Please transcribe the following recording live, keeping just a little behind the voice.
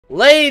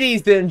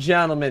Ladies and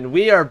gentlemen,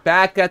 we are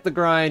back at the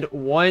grind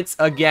once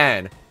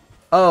again.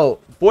 Oh,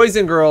 boys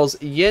and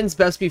girls, yins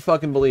best be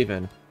fucking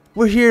believing.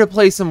 We're here to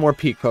play some more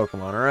peak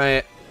Pokemon,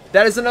 alright?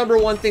 That is the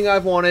 #1 thing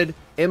I've wanted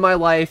in my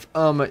life,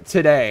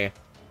 today.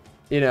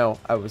 You know,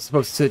 I was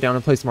supposed to sit down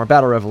and play some more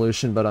Battle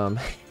Revolution, but,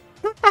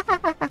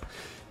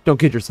 don't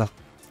kid yourself.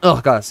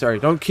 Oh, God, sorry.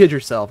 Don't kid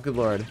yourself. Good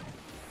lord.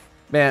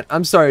 Man,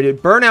 I'm sorry,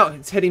 dude.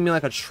 Burnout is hitting me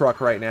like a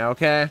truck right now,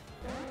 okay?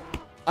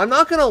 I'm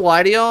not gonna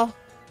lie to y'all.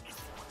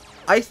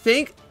 I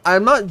think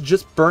I'm not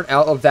just burnt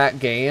out of that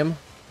game.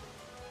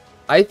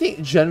 I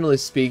think, generally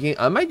speaking,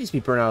 I might just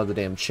be burnt out of the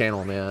damn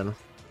channel, man.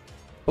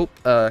 Oh,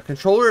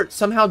 controller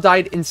somehow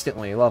died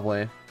instantly.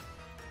 Lovely.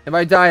 If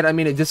I died, I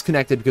mean it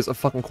disconnected because of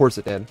fucking course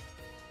it did.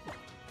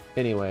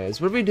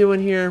 Anyways, what are we doing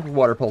here?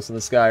 Water pulse in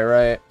the sky,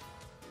 right?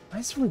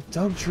 Nice for a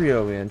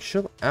Dugtrio, man.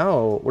 Chill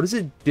out. What does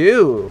it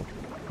do?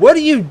 What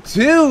do you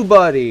do,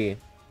 buddy?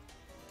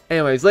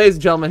 Anyways, ladies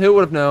and gentlemen, who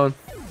would have known?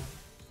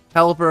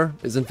 Helper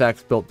is in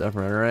fact built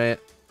different, alright?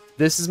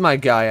 This is my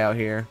guy out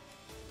here.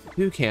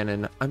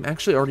 Cannon. I'm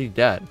actually already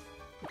dead.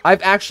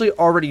 I've actually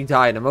already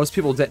died, and most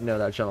people didn't know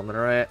that, gentlemen,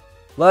 alright?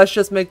 Let's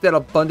just make that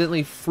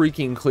abundantly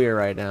freaking clear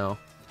right now.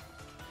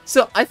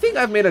 So, I think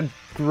I've made a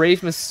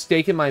grave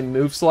mistake in my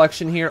move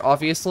selection here,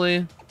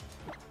 obviously.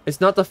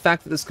 It's not the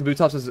fact that this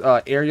Kabutops is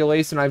aerial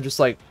ace, and I've just,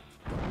 like,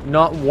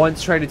 not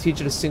once tried to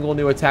teach it a single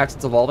new attack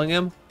since evolving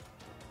him.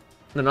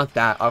 No, not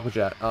that. Aqua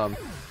Jet.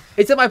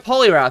 It's in my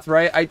Poliwrath,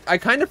 right? I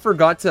kind of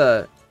forgot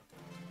to...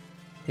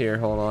 Here,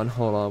 hold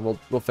on.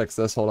 We'll fix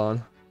this, hold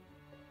on.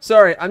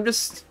 Sorry, I'm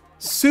just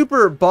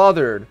super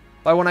bothered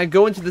by when I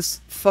go into this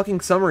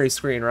fucking summary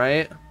screen,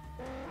 right?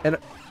 And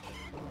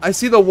I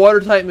see the water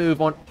type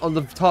move on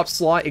the top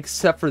slot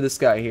except for this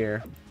guy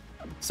here.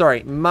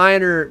 Sorry,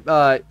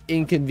 minor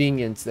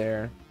inconvenience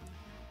there.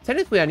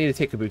 Technically, I need to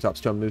take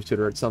Kabutops to a move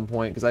tutor at some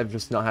point because I've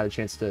just not had a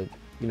chance to,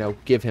 you know,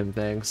 give him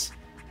things.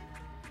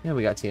 Yeah,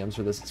 we got TMs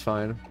for this, it's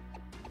fine.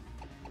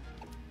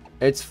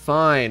 It's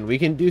fine. We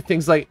can do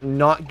things like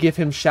not give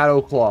him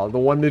Shadow Claw, the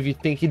one move you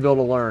think he'd be able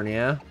to learn,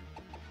 yeah?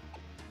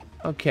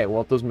 Okay,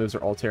 well, those moves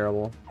are all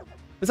terrible.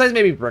 Besides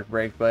maybe Brick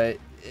Break, but...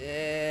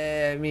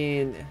 I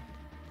mean...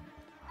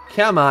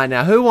 Come on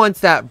now, who wants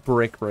that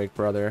Brick Break,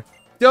 brother?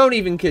 Don't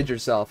even kid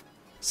yourself.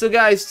 So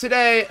guys,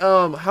 today,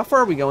 how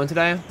far are we going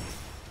today?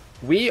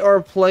 We are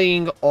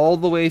playing all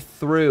the way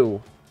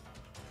through.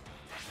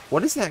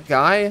 What is that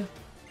guy?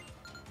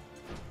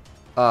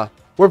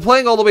 We're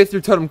playing all the way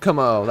through Totem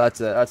Como.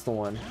 That's it. That's the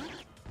one.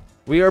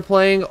 We are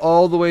playing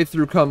all the way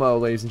through Como,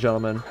 ladies and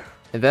gentlemen.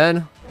 And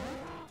then,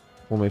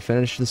 when we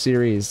finish the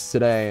series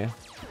today,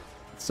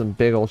 some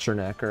big Ultra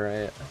Neck,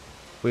 alright?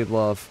 We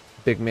love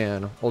big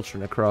man,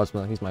 Ultra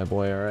Necrozma. He's my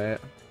boy,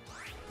 alright?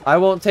 I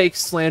won't take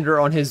slander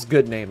on his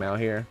good name out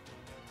here.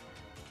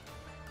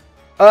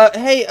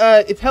 Hey,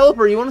 if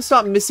Helper, you want to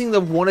stop missing the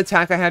one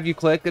attack I have you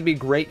click? That'd be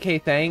great, K,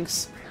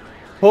 thanks.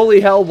 Holy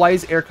hell, why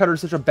is Air Cutter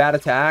such a bad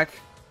attack?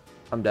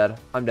 I'm dead.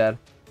 I'm dead.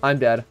 I'm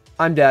dead.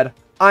 I'm dead.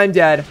 I'm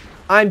dead.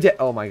 I'm dead.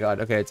 Oh my god.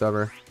 Okay, it's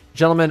over.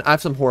 Gentlemen, I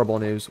have some horrible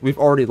news. We've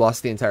already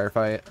lost the entire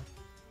fight.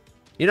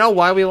 You know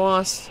why we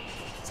lost?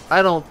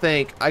 I don't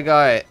think I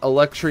got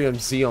Electrium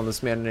Z on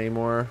this man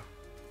anymore.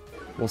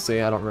 We'll see.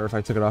 I don't remember if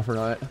I took it off or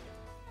not.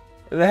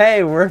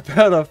 Hey, we're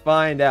about to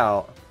find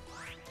out.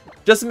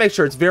 Just to make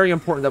sure, it's very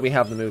important that we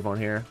have the move on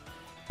here.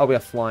 Oh, we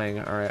have flying.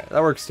 Alright,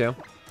 that works too.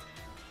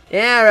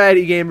 Yeah,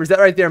 righty gamers. That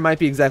right there might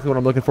be exactly what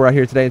I'm looking for out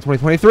here today in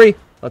 2023.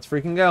 Let's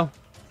freaking go.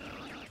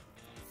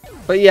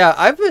 But yeah,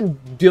 I've been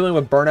dealing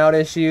with burnout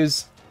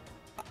issues.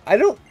 I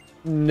don't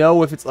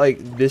know if it's like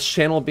this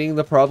channel being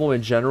the problem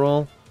in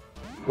general.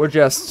 We're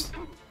just,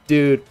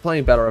 dude,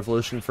 playing Battle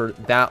Revolution for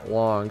that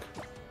long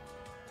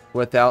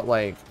without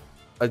like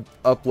an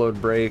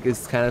upload break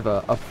is kind of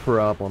a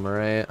problem,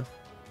 alright?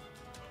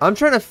 I'm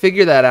trying to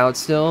figure that out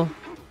still.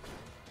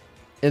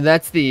 And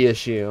that's the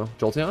issue.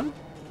 Jolteon?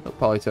 Oh,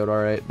 Politoed,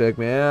 alright, big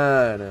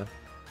man.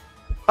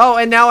 Oh,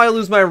 and now I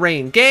lose my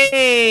rain.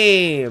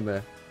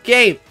 Game!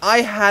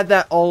 I had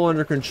that all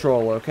under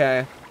control,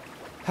 okay?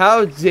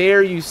 How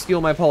dare you steal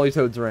my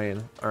Politoed's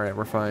rain? Alright,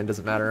 we're fine.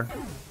 Doesn't matter.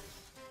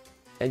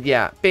 And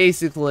yeah,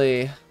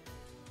 basically...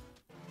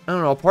 I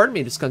don't know. Part of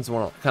me just kind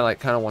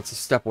of wants to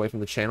step away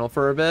from the channel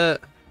for a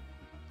bit.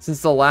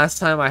 Since the last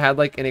time I had,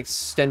 like, an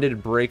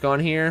extended break on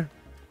here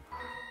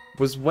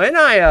was when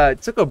I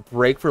took a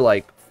break for,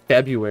 like,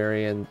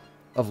 February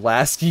of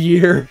last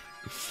year.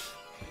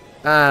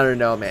 I don't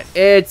know, man.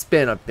 It's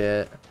been a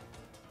bit.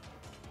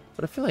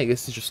 But I feel like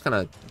this is just kind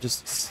of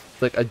just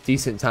like a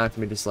decent time for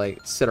me to just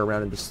like sit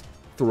around and just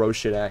throw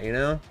shit at, you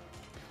know?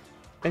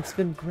 It's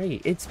been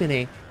great. It's been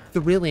a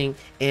thrilling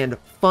and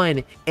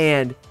fun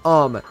and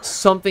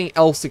something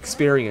else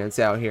experience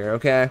out here,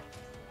 okay?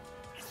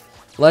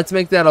 Let's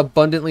make that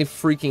abundantly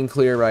freaking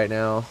clear right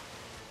now.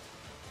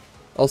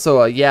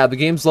 Also, yeah, the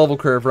game's level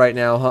curve right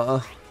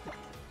now,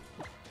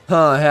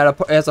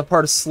 has a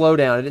part of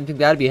slowdown. I didn't think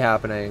that'd be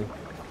happening.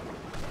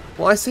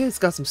 Well, I say it's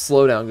got some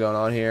slowdown going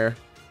on here.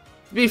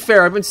 To be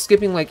fair, I've been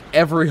skipping like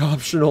every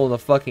optional in the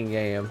fucking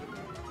game.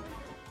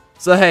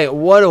 So, hey,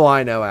 what do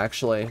I know,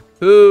 actually?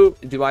 Who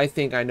do I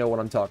think I know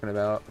what I'm talking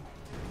about?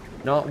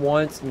 Not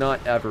once, not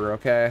ever,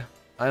 okay?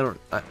 I don't...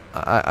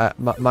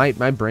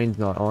 My brain's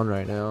not on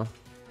right now.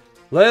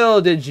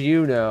 Little did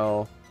you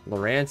know,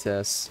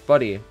 Lurantis.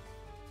 Buddy,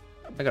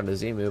 I got a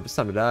Z move. It's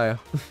time to die.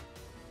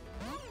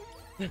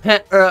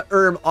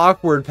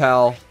 Awkward,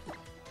 pal.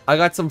 I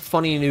got some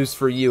funny news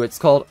for you. It's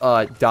called,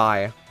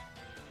 die.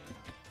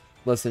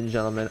 Listen,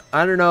 gentlemen.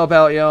 I don't know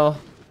about y'all,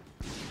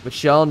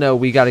 but y'all know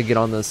we gotta get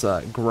on this,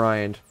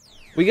 grind.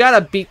 We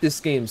gotta beat this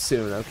game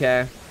soon,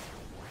 okay?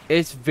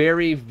 It's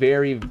very,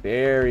 very,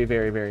 very,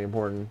 very, very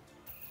important.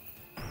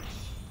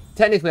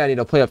 Technically, I need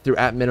to play up through,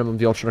 at minimum,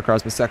 the Ultra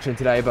Necrozma section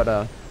today,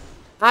 but,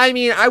 I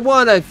mean, I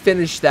want to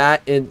finish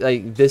that in,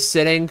 like, this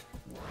sitting.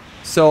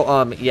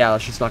 So, yeah,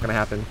 that's just not gonna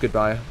happen.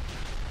 Goodbye.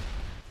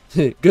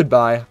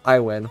 Goodbye. I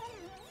win.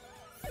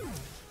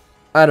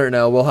 I don't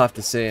know. We'll have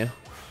to see.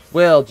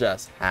 We'll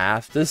just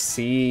have to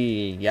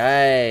see.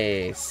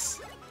 Yes.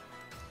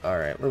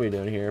 Alright, what are we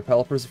doing here?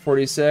 Pelipper's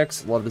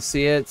 46. Love to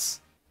see it.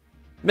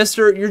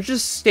 Mister, you're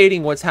just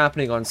stating what's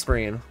happening on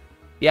screen.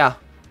 Yeah.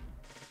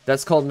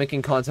 That's called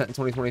making content in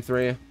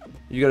 2023.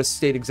 You gotta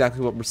state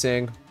exactly what we're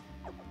seeing.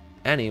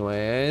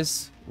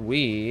 Anyways,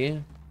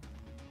 we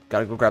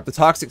gotta go grab the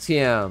Toxic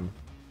TM.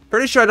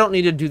 Pretty sure I don't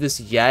need to do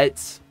this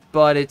yet,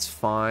 but it's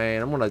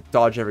fine. I'm gonna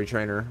dodge every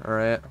trainer,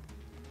 alright?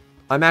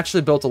 I'm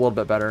actually built a little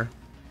bit better.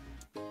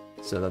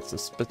 So that's a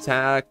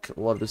Spatak.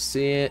 Love to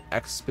see it.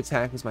 X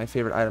Spatak is my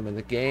favorite item in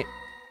the game.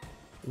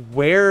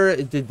 Where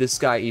did this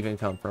guy even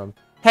come from?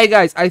 Hey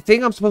guys, I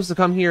think I'm supposed to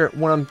come here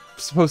when I'm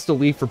supposed to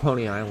leave for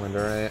Pony Island,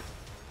 alright?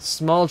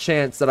 Small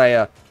chance that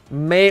I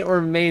may or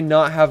may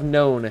not have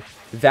known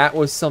that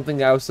was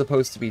something I was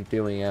supposed to be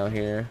doing out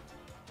here.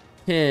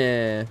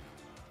 Heh.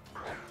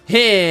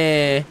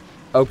 Heh.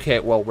 Okay,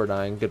 well, we're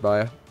dying.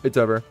 Goodbye. It's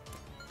over.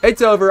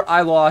 It's over.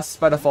 I lost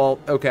by default.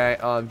 Okay,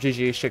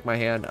 GG, shake my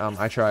hand.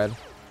 I tried.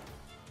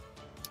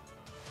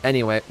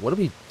 Anyway, what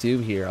do we do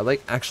here? I,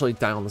 like, actually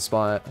die on the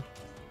spot.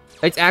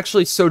 It's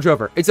actually so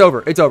over. It's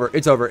over. It's over.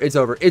 It's over. It's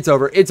over. It's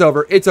over. It's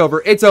over. It's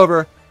over. It's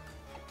over.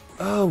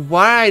 Oh,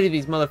 why do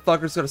these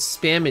motherfuckers gotta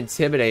spam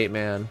Intimidate,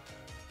 man?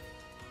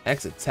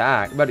 X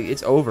attack. Buddy,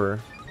 it's over.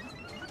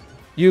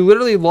 You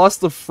literally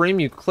lost the frame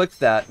you clicked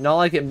that. Not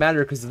like it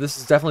mattered, because this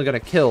is definitely gonna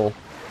kill.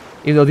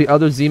 Even though the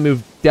other Z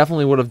move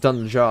definitely would have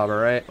done the job,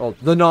 alright? Well,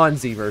 the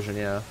non-Z version,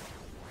 yeah.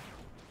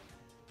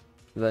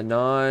 The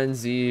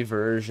non-Z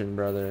version,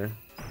 brother.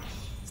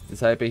 It's the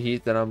type of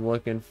heat that I'm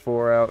looking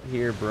for out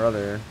here,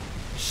 brother.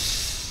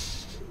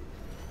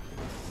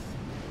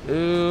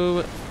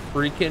 Ooh,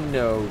 freaking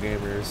no,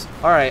 gamers.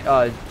 Alright,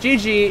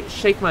 GG,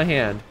 shake my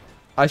hand.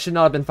 I should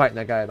not have been fighting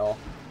that guy at all.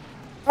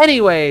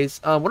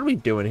 Anyways, what are we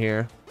doing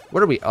here?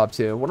 What are we up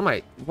to?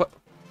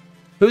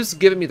 Who's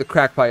giving me the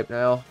crack pipe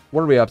now?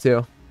 What are we up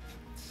to?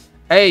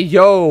 Hey,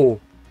 yo!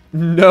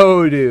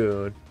 No,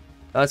 dude.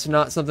 That's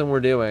not something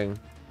we're doing.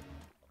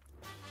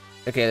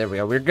 Okay, there we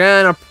go. We're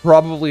gonna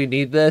probably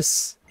need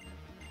this.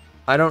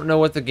 I don't know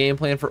what the game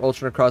plan for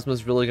Ultra Necrozma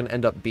is really gonna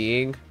end up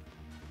being.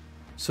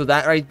 So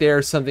that right there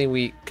is something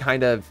we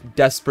kind of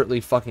desperately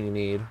fucking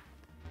need.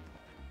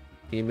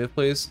 Can you move,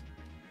 please?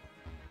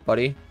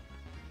 Buddy?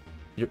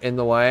 You're in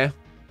the way?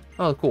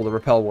 Oh, cool. The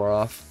repel wore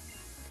off.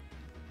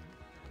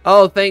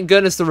 Oh, thank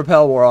goodness the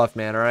repel wore off,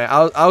 man. Alright,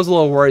 I was a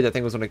little worried that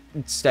thing was going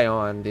to stay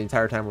on the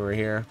entire time we were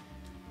here.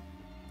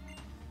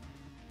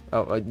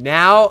 Oh,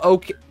 now?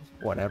 Okay.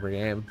 Whatever,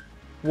 game.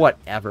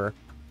 Whatever.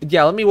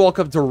 Yeah, let me walk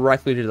up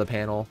directly to the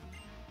panel.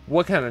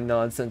 What kind of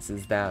nonsense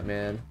is that,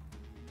 man?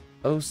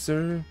 Oh,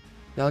 sir.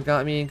 Y'all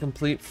got me in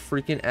complete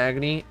freaking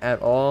agony at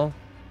all,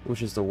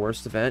 which is the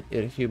worst event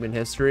in human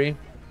history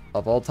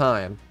of all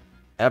time.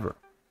 Ever.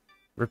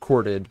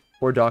 Recorded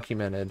or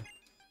documented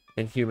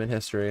in human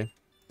history.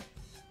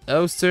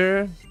 Oh,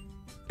 sir.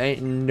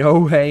 Ain't no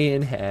way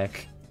in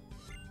heck.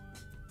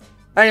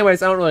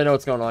 Anyways, I don't really know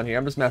what's going on here.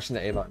 I'm just mashing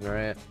the A button,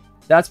 right?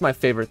 That's my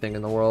favorite thing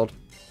in the world.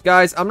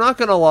 Guys, I'm not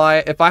gonna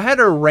lie. If I had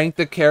to rank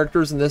the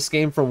characters in this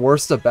game from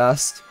worst to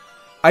best,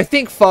 I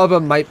think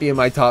Faba might be in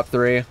my top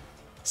 3.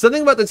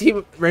 Something about the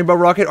Team Rainbow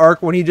Rocket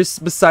arc when he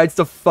just decides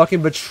to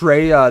fucking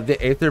betray the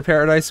Aether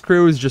Paradise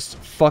crew is just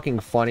fucking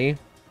funny.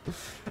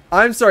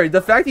 I'm sorry,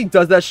 the fact he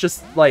does that's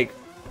just like,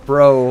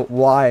 bro,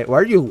 why? Why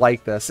are you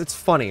like this? It's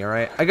funny,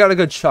 alright? I got a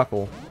good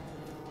chuckle.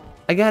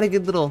 I got a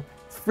good little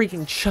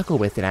freaking chuckle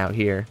with it out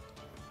here.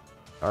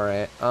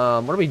 Alright,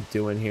 what are we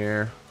doing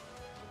here?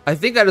 I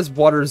think that is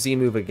Water Z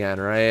move again,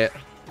 right?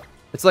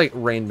 It's like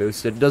rain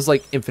boosted. It does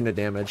like infinite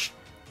damage.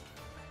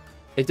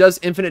 It does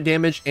infinite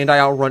damage, and I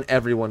outrun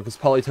everyone, because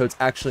Politoad's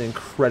actually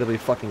incredibly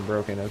fucking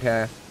broken,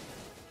 okay?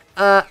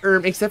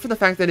 Except for the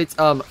fact that it's,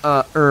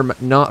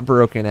 not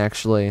broken,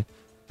 actually.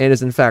 It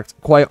is, in fact,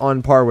 quite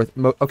on par with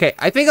okay,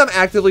 I think I'm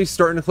actively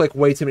starting to click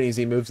way too many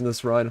Z moves in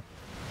this run.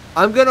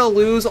 I'm gonna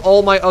lose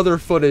all my other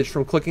footage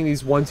from clicking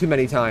these one too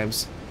many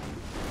times.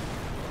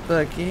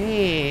 The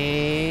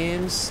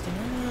game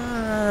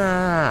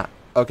stop.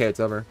 Okay, it's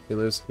over. We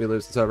lose. We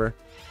lose. It's over.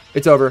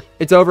 It's over.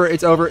 It's over.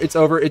 It's over. It's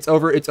over. It's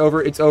over. It's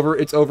over. It's over.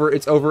 It's over.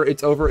 It's over.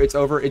 It's over. It's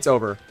over. It's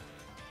over.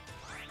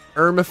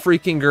 Irma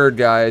freaking Gerd,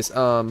 guys.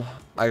 I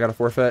gotta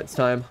forfeit. It's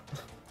time.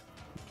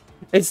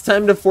 It's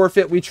time to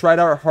forfeit. We tried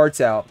our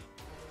hearts out.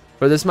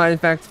 But this might, in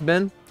fact, have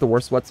been the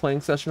worst Let's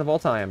Playing session of all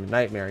time.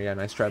 Nightmare. Yeah,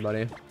 nice try,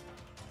 buddy.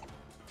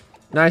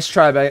 Nice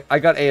try, but I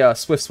got a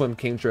Swift Swim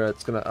Kingdra.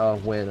 It's gonna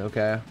win,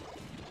 okay?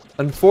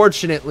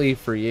 Unfortunately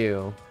for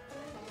you,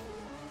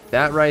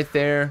 that right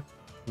there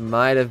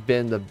might have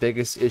been the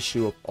biggest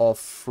issue of all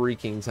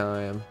freaking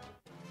time.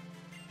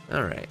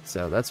 Alright,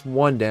 so that's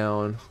one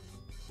down.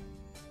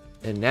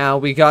 And now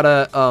we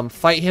gotta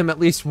fight him at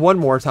least one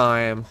more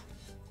time.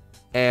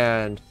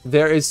 And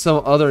there is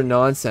some other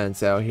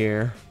nonsense out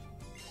here.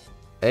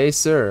 Hey,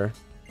 sir.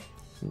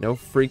 No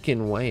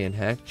freaking way in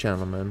heck,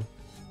 gentlemen.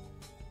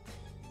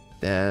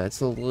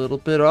 That's a little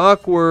bit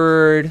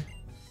awkward.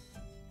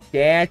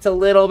 That's a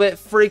little bit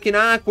freaking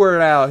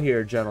awkward out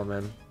here,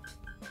 gentlemen.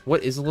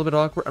 What is a little bit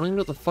awkward? I don't even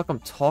know what the fuck I'm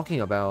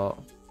talking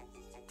about.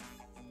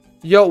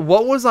 Yo,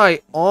 what was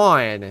I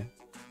on?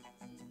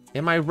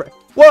 Am I... What,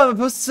 am I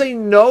supposed to say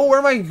no? Where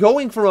am I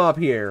going from up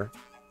here?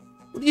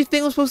 Where do you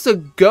think I'm supposed to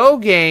go,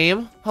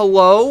 game?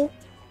 Hello?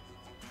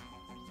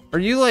 Are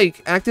you,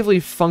 like, actively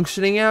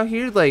functioning out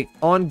here? Like,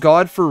 on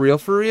God for real,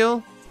 for real?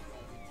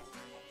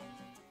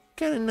 What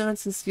kind of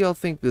nonsense do y'all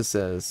think this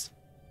is?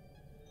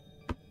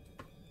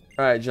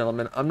 Alright,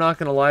 gentlemen. I'm not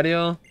gonna lie to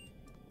y'all.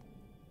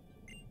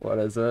 What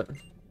is it?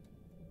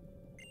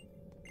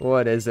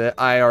 What is it?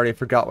 I already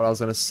forgot what I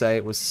was gonna say.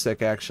 It was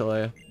sick,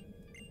 actually.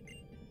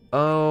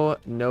 Oh,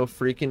 no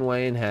freaking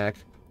way in heck.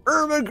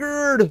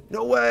 Ermagerd!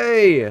 No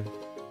way!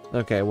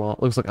 Okay, well,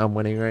 it looks like I'm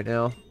winning right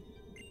now.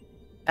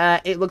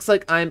 It looks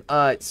like I'm,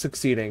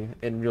 succeeding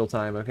in real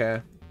time,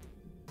 okay?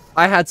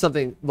 I had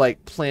something,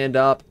 like, planned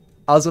up.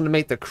 I was gonna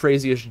make the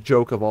craziest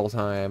joke of all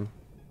time.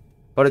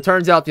 But it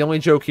turns out the only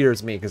joke here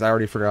is me, because I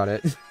already forgot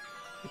it.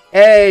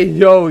 Hey,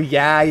 yo,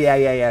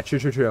 yeah.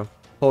 True.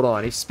 Hold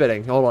on, he's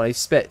spitting. Hold on, he's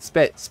spit.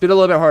 Spit a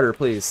little bit harder,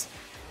 please.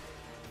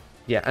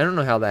 Yeah, I don't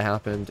know how that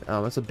happened.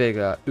 That's a big,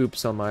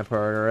 oops on my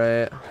part,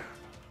 alright?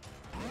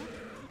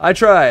 I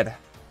tried,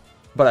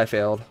 but I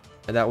failed.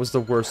 And that was the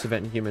worst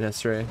event in human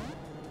history.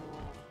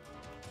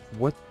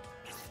 What?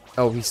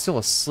 Oh, he's still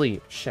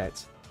asleep.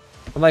 Shit.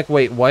 I'm like,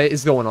 wait, what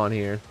is going on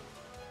here?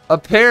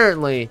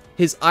 Apparently,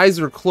 his eyes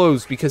are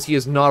closed because he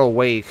is not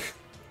awake.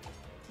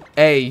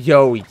 Hey,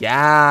 yo,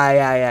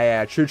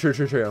 yeah.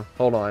 True.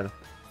 Hold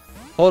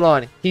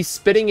on. He's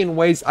spitting in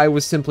ways I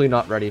was simply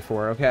not ready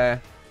for, okay?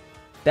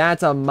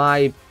 That's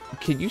my...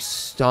 Can you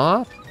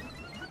stop?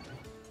 I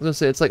was gonna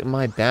say, it's like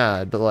my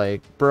bad, but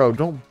like, bro,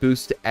 don't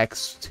boost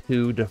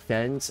X2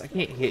 defense. I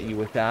can't hit you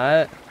with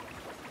that.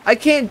 I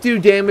can't do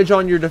damage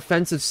on your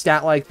defensive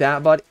stat like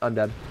that, buddy. I'm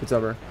dead. It's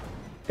over.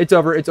 It's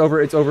over.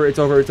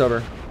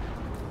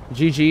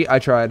 GG, I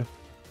tried.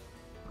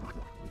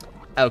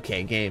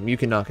 Okay, game, you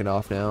can knock it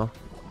off now.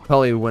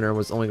 Probably Winner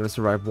was only going to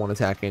survive one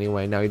attack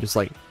anyway. Now he just,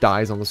 like,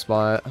 dies on the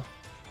spot.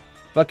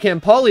 But can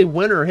Polly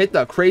Winner hit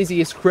the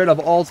craziest crit of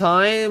all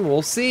time?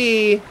 We'll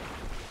see.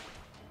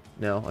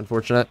 No,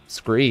 unfortunate.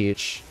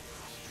 Screech.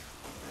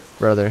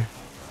 Brother,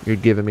 you're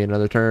giving me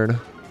another turn.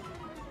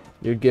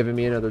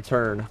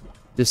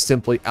 Just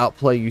simply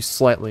outplay you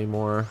slightly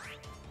more.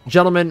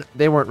 Gentlemen,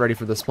 they weren't ready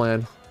for this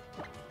plan.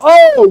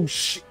 Oh,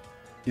 shit.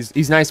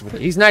 He's nice with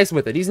it. He's nice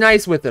with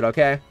it,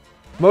 okay?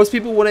 Most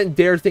people wouldn't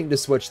dare think to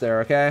switch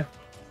there, okay?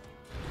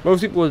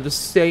 Most people would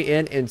just stay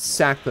in and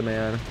sack the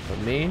man.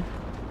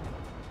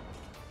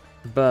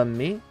 But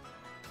me?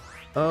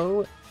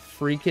 Oh,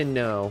 freaking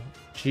no.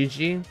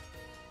 GG?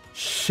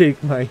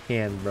 Shake my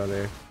hand,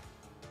 brother.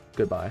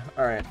 Goodbye.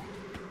 Alright.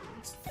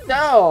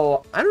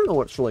 So, I don't know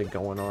what's really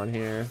going on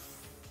here.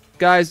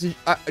 Guys,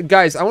 I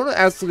want to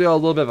ask y'all a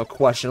little bit of a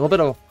question. A little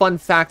bit of a fun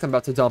fact I'm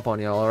about to dump on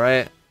y'all,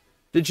 alright?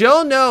 Did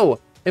y'all know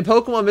in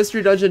Pokemon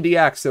Mystery Dungeon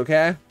DX,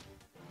 okay,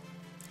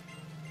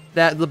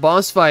 that the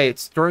boss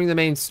fights during the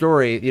main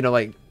story, you know,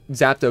 like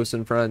Zapdos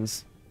and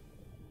friends,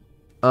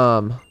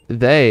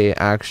 they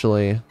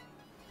actually,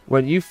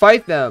 when you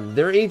fight them,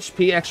 their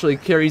HP actually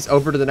carries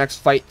over to the next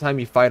fight time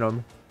you fight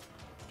them.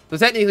 So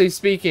technically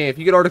speaking, if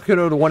you get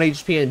Articuno to 1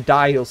 HP and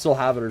die, you'll still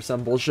have it or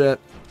some bullshit.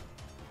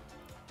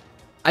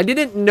 I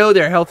didn't know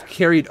their health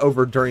carried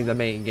over during the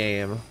main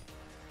game.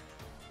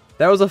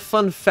 That was a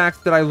fun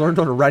fact that I learned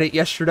on Reddit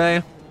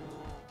yesterday.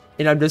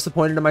 And I'm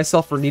disappointed in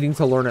myself for needing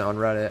to learn it on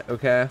Reddit,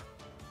 okay?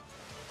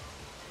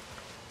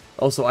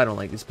 Also, I don't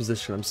like this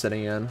position I'm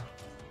sitting in.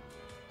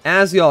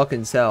 As y'all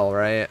can tell,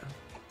 right?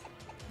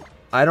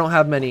 I don't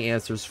have many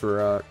answers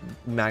for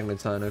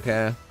Magneton,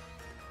 okay?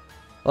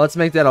 Let's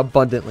make that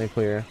abundantly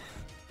clear.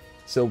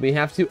 So we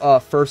have to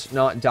first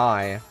not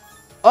die.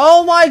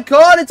 Oh my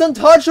god, it's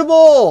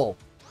untouchable!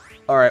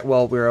 Alright,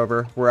 well, we're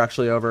over. We're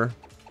actually over.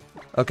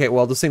 Okay,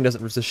 well, this thing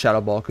doesn't resist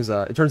Shadow Ball, because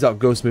it turns out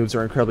ghost moves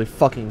are incredibly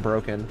fucking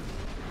broken.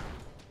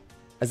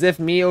 As if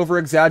me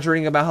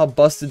over-exaggerating about how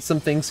busted some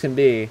things can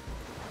be.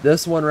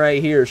 This one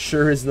right here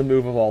sure is the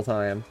move of all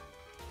time.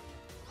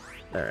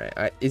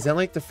 Alright, is that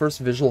like the first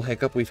visual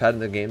hiccup we've had in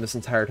the game this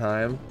entire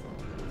time?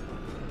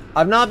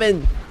 I've not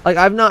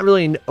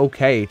really...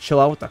 Okay, chill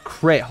out with the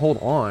crit, hold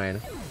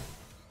on.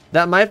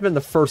 That might have been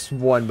the first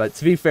one, but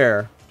to be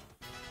fair,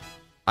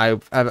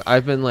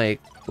 I've been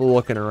like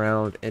looking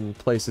around in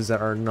places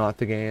that are not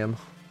the game.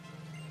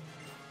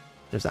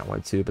 There's that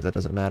one too, but that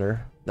doesn't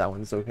matter. That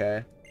one's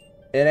okay.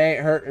 It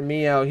ain't hurting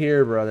me out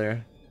here,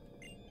 brother.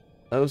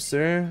 Oh,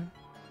 sir.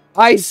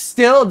 I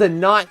still did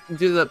not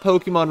do the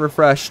Pokemon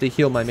refresh to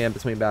heal my man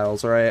between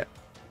battles, alright?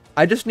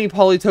 I just need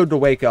Politoed to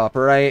wake up,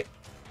 alright?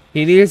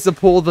 He needs to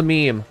pull the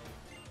meme.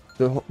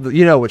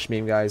 You know which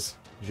meme, guys.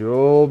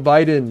 Joe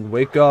Biden,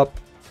 wake up.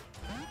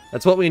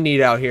 That's what we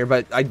need out here,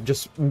 but I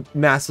just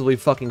massively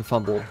fucking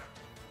fumbled.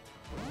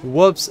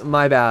 Whoops,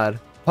 my bad.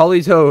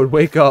 Politoed,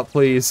 wake up,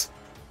 please.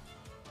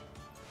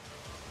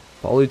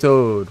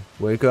 Politoed,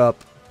 wake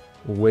up.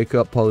 Wake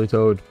up,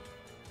 Politoed.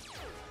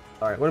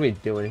 Alright, what are we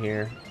doing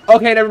here?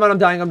 Okay, never mind, I'm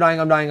dying, I'm dying,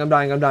 I'm dying, I'm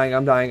dying, I'm dying,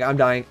 I'm dying, I'm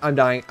dying, I'm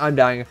dying, I'm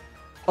dying.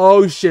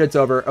 Oh shit, it's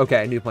over.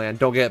 Okay, new plan.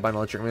 Don't get hit by an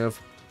electric move.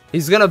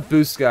 He's gonna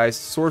boost, guys.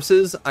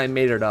 Sources, I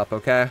made it up,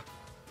 okay?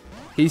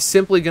 He's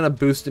simply gonna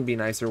boost and be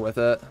nicer with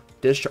it.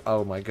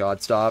 Oh my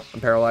god, stop.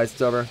 I'm paralyzed,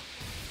 it's over.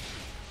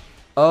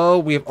 Oh,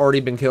 we have already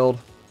been killed.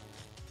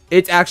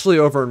 It's actually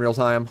over in real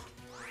time.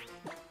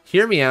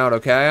 Hear me out,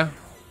 okay?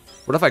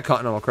 What if I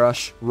Continental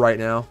Crush right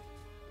now?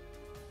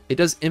 It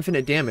does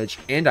infinite damage,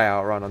 and I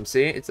outrun him,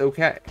 see? It's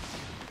okay.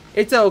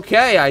 It's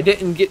okay, I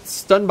didn't get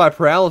stunned by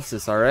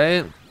paralysis,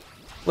 alright?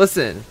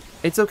 Listen,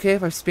 it's okay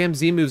if I spam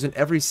Z moves in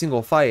every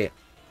single fight.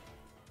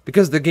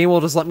 Because the game will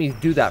just let me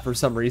do that for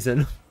some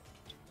reason.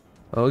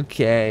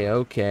 Okay,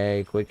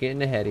 okay, quit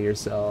getting ahead of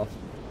yourself.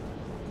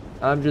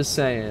 I'm just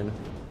saying.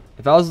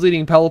 If I was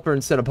leading Pelipper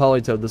instead of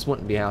Politoed, this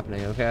wouldn't be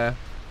happening, okay?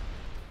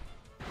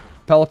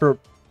 Pelipper,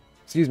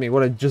 excuse me,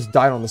 would have just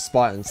died on the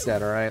spot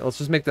instead, alright? Let's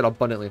just make that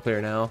abundantly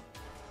clear now.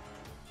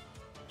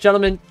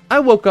 Gentlemen, I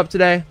woke up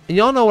today, and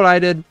y'all know what I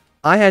did?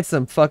 I had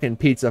some fucking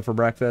pizza for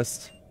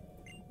breakfast.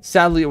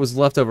 Sadly, it was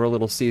leftover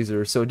Little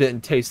Caesar, so it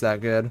didn't taste that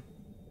good.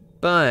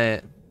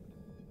 But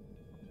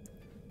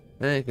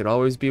it could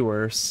always be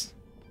worse.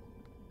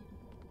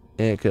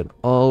 It could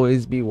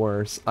always be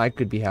worse. I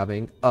could be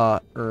having,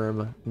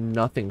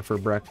 nothing for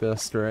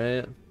breakfast,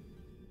 right?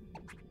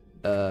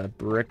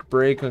 Brick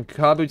break on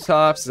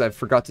Kabutops, I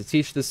forgot to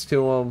teach this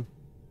to him.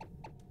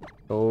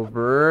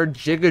 Over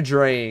Giga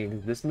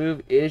Drain. This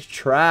move is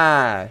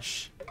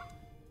trash.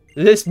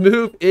 This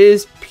move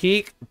is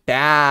peak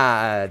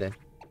bad.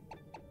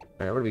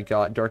 Alright, what do we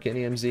got? Dark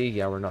NEMZ?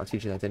 Yeah, we're not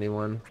teaching that to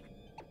anyone.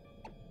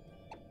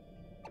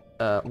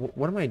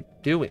 What am I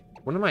doing?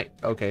 What am I?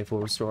 Okay, full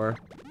restore.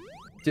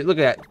 Dude, look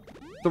at that.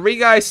 3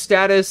 guys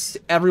status,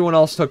 everyone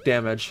else took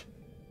damage.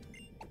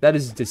 That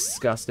is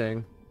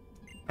disgusting.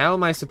 How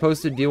am I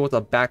supposed to deal with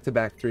a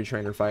back-to-back 3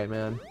 trainer fight,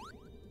 man?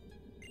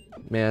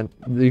 Man,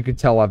 you can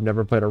tell I've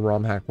never played a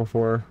ROM hack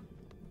before.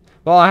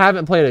 Well, I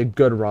haven't played a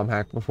good ROM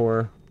hack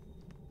before.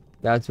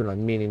 That's what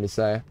I'm meaning to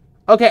say.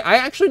 Okay, I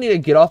actually need to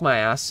get off my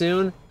ass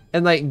soon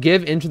and, like,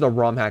 give into the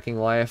ROM hacking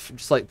life.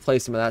 Just, like, play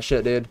some of that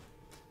shit, dude.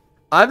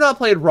 I've not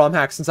played ROM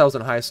hack since I was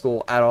in high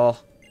school at all.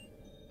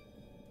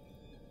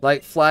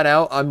 Like, flat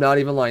out, I'm not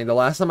even lying. The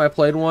last time I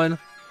played one,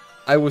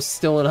 I was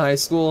still in high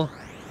school.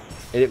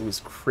 And it was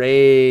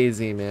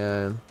crazy,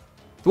 man.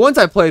 The ones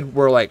I played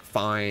were, like,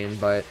 fine.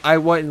 But I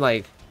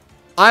wouldn't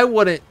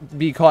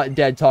be caught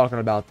dead talking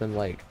about them,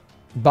 like,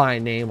 by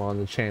name on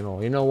the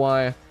channel. You know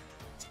why?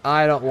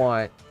 I don't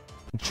want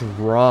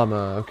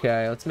drama,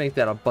 okay? Let's make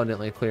that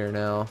abundantly clear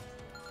now.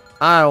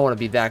 I don't want to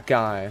be that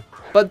guy.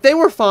 But they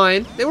were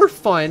fine. They were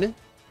fun.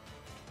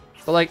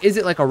 But, like, is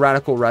it like a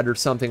Radical Red or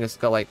something that's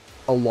got, like,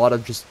 a lot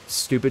of just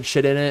stupid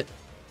shit in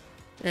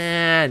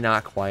it?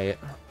 Not quite.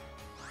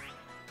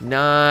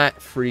 Not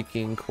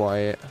freaking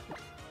quite.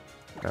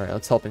 Alright,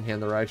 let's helping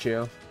hand the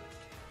Raichu.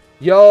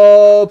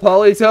 Yo,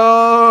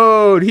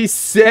 Politoed! He's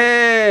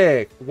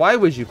sick! Why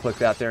would you click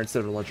that there instead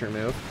of a launcher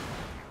move?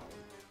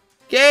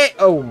 Okay.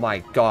 Oh my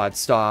god,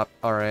 stop.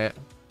 Alright.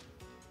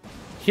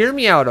 Hear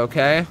me out,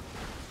 okay?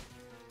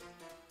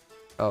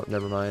 Oh,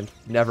 never mind.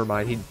 Never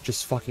mind. He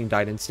just fucking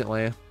died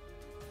instantly.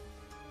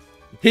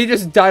 He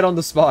just died on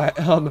the spot.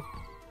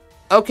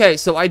 Okay,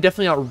 so I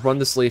definitely outrun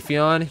this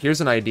Leafeon.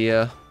 Here's an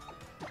idea.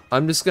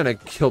 I'm just gonna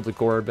kill the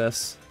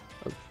Gorbis.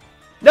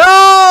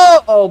 No!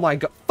 Oh my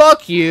god.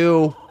 Fuck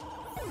you.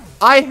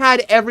 I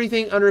had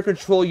everything under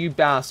control, you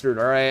bastard,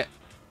 alright?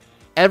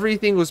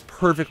 Everything was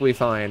perfectly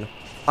fine.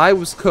 I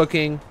was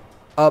cooking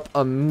up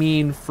a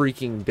mean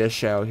freaking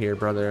dish out here,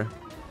 brother.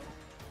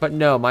 But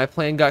no, my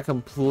plan got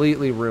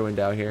completely ruined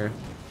out here.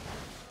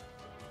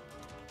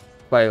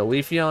 By a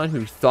Leafeon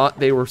who thought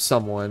they were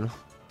someone.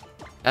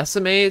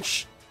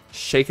 SMH,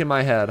 shaking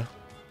my head.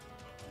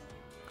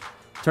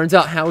 Turns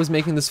out How is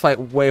making this fight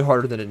way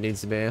harder than it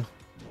needs to be.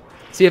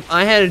 See, if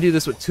I had to do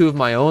this with 2 of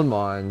my own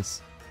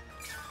mons,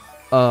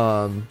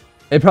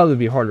 it'd probably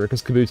be harder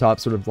because Kabutops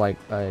sort of like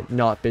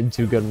not been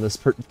too good in this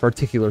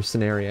particular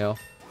scenario.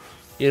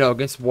 You know,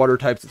 against water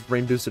types, it's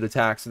rain boosted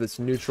attacks, so it's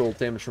neutral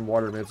damage from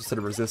water moves instead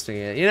of resisting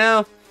it. You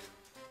know,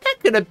 that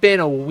could have been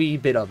a wee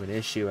bit of an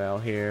issue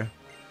out here.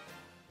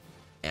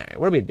 Alright,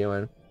 what are we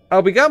doing?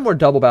 Oh, we got more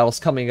double battles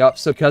coming up,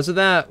 so because of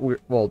that,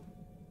 well,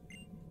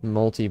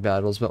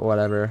 multi-battles, but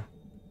whatever.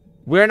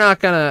 we're not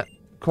gonna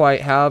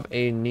quite have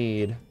a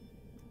need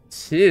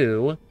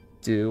to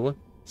do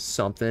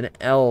something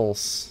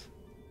else.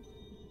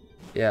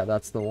 Yeah,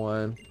 that's the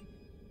one.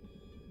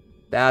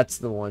 That's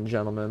the one,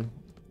 gentlemen.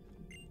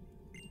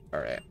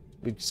 Alright.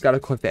 We just gotta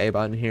click the A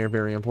button here.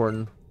 Very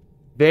important.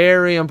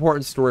 Very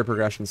important story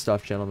progression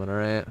stuff, gentlemen,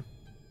 alright?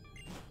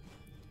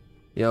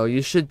 Yo,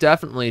 you should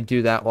definitely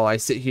do that while I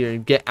sit here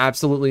and get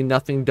absolutely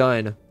nothing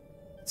done.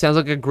 Sounds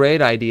like a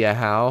great idea,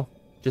 Hal.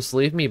 Just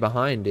leave me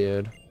behind,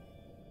 dude.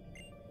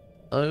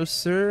 Oh,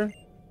 sir?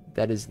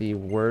 That is the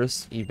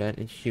worst event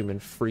in human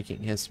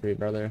freaking history,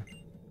 brother.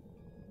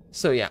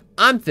 So, yeah,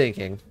 I'm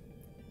thinking,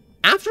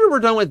 after we're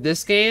done with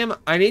this game,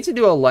 I need to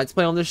do a Let's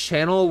Play on this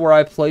channel where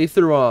I play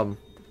through,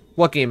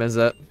 what game is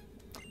it?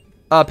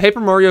 Paper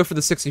Mario for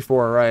the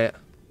 64, right?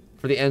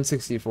 For the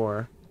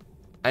N64.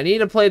 I need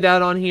to play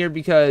that on here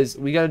because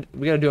we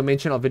gotta do a main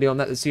channel video on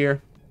that this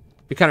year.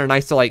 Be kind of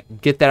nice to,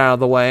 like, get that out of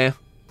the way.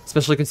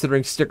 Especially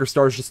considering Sticker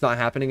Star's just not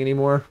happening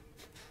anymore.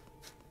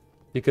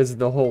 Because of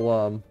the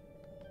whole,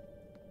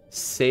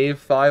 save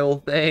file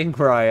thing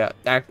where I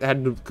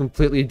had to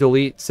completely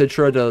delete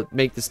Citra to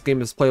make this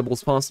game as playable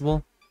as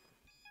possible.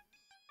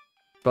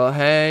 But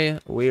hey,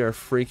 we are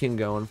freaking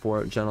going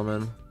for it,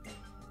 gentlemen.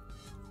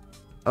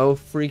 Oh,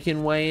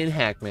 freaking way in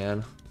heck,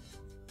 man.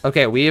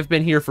 Okay, we have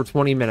been here for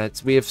 20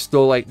 minutes. We have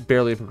still, like,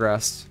 barely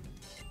progressed.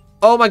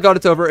 Oh my god,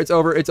 it's over, it's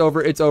over, it's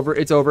over, it's over,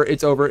 it's over,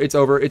 it's over, it's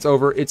over, it's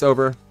over, it's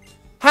over.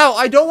 How?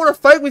 I don't want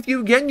to fight with you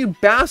again, you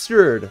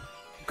bastard!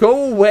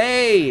 Go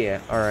away!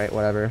 Alright,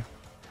 whatever.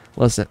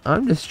 Listen,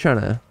 I'm just trying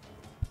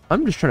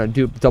to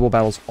do double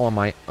battles on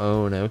my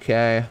own,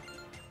 okay?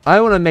 I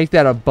want to make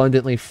that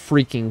abundantly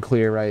freaking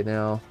clear right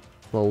now.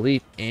 The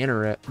Leap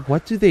Anorite.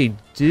 What do they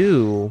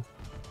do?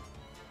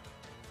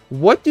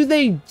 What do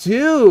they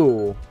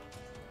do?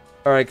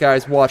 Alright,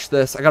 guys, watch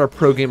this. I got a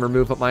pro gamer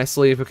move up my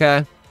sleeve,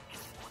 okay?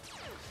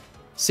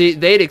 See,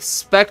 they'd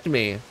expect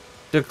me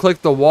to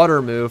click the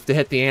water move to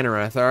hit the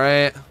Anorith,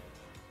 alright?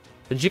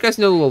 Did you guys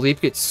know the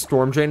Leap gets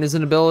Storm Drain as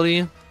an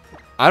ability?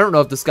 I don't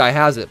know if this guy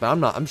has it, but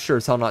I'm sure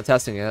as hell not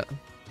testing it.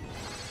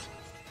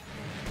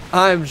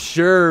 I'm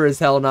sure as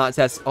hell not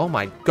testing. Oh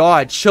my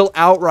god, chill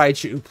out,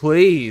 Raichu,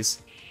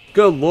 please.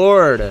 Good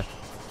lord.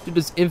 Dude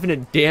does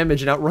infinite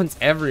damage and outruns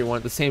everyone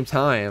at the same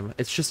time.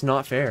 It's just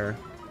not fair.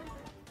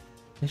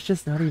 It's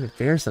just not even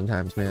fair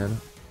sometimes, man.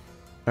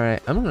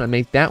 Alright, I'm gonna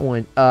make that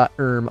one,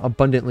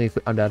 abundantly...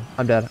 I'm dead.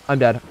 I'm dead. I'm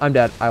dead. I'm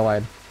dead. I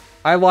lied.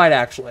 I lied,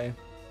 actually.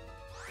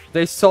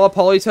 They saw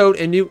Politoed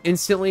and knew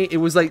instantly it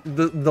was, like,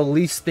 the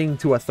least thing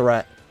to a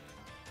threat.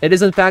 It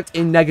is, in fact,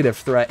 a negative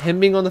threat. Him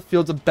being on the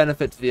field's a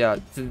benefit to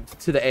the,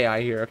 to the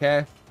AI here,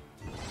 okay?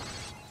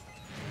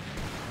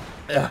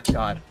 Ugh,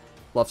 God.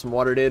 Love some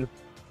water, dude.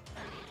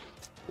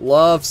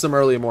 Love some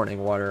early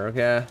morning water,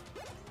 okay?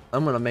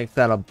 I'm gonna make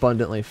that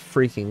abundantly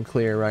freaking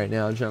clear right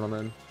now,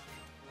 gentlemen.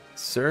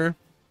 Sir,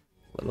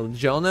 little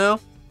did y'all know,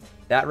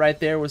 that right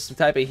there was some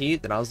type of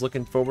heat that I was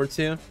looking forward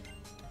to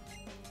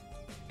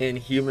in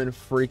human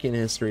freaking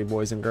history,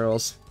 boys and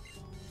girls.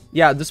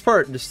 Yeah, this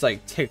part just,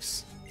 like,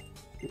 takes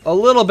a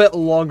little bit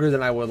longer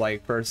than I would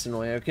like,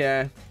 personally,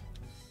 okay?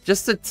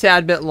 Just a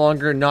tad bit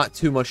longer, not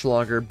too much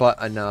longer,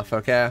 but enough,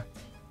 okay?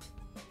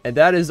 And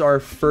that is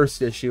our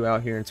first issue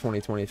out here in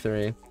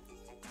 2023.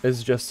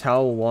 Is just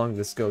how long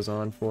this goes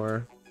on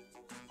for.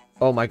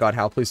 Oh my god,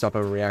 Hal, please stop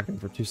overreacting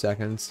for 2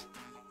 seconds.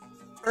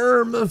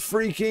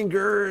 Freaking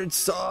Gerd,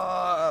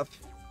 stop!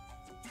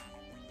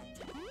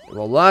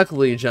 Well,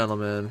 luckily,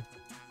 gentlemen,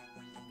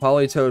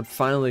 Politoed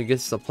finally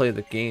gets to play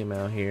the game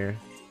out here.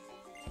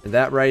 And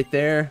that right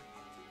there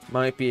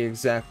might be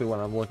exactly what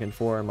I'm looking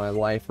for in my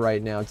life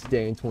right now,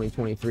 today in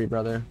 2023,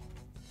 brother.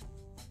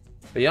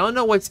 But y'all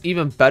know what's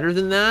even better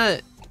than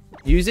that?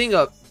 Using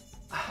a...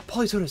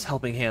 Politoed's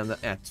helping hand,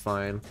 that's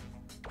fine.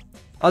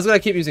 I was gonna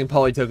keep using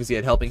Politoed because he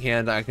had helping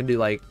hand. I can do,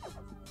 like,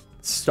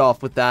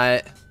 stuff with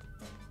that.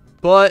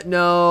 But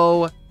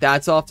no,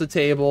 that's off the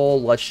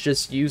table. Let's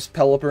just use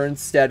Pelipper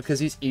instead because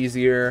he's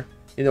easier.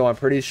 You know, I'm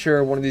pretty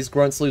sure one of these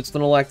Grunt Sleuths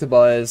an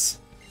Electabuzz.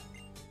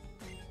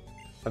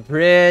 I'm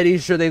pretty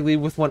sure they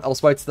leave with one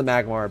else bites the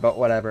Magmar, but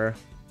whatever.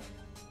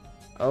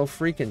 Oh,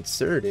 freaking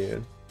sir,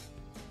 dude.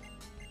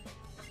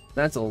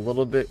 That's a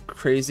little bit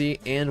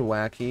crazy and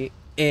wacky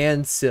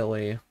and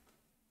silly.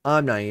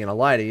 I'm not even gonna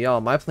lie to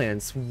y'all, my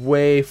plan's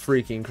way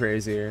freaking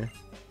crazier.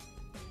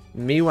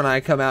 Me when I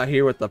come out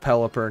here with the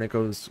Pelipper and it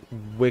goes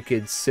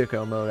wicked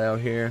sicko mode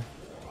out here.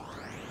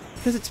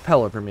 Because it's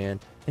Pelipper, man,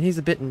 and he's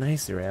a bit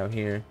nicer out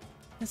here.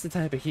 That's the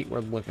type of heat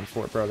we're looking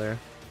for, brother.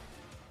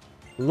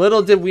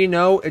 Little did we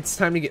know, it's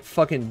time to get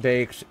fucking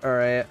baked,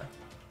 alright?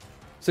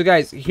 So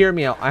guys, hear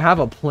me out, I have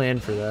a plan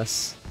for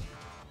this.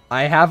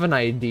 I have an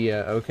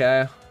idea,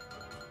 okay?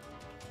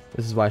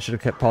 This is why I should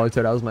have kept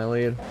Politoed out as my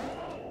lead.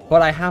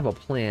 But I have a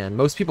plan.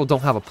 Most people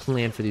don't have a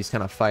plan for these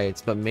kind of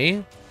fights, but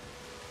me?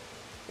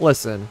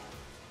 Listen,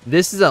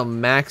 this is a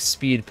max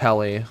speed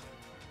Pelly.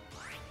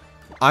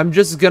 I'm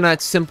just gonna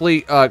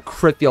simply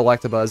crit the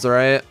Electabuzz,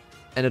 alright?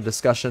 End of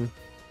discussion.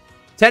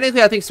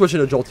 Technically, I think switching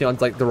to Jolteon's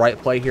like the right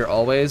play here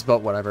always,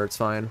 but whatever, it's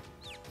fine.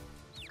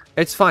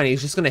 It's fine.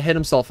 He's just going to hit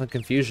himself in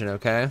confusion,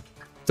 okay?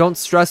 Don't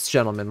stress,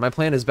 gentlemen. My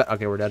plan is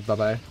okay, we're dead.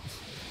 Bye-bye.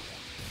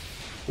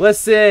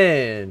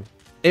 Listen.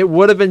 It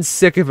would have been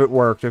sick if it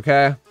worked,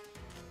 okay?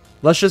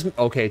 Let's just...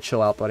 Okay,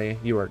 chill out, buddy.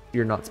 You're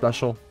not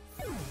special.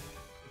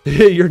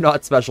 You're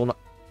not special. No.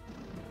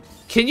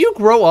 Can you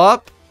grow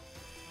up?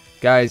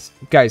 Guys,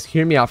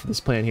 hear me out for this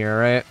plan here,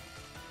 alright?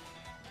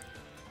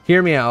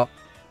 Hear me out.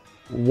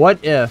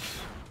 What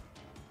if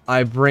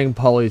I bring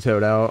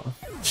Politoed out?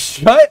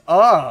 Shut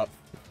up!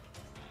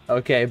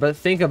 Okay, but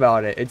think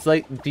about it. It's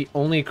like the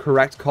only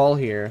correct call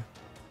here.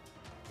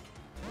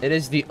 It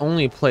is the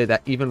only play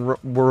that even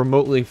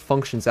remotely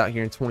functions out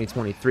here in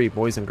 2023,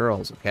 boys and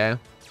girls, okay?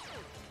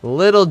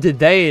 Little did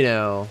they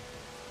know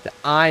that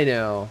I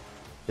know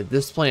that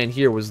this plan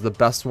here was the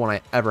best one I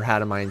ever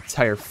had in my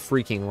entire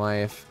freaking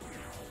life.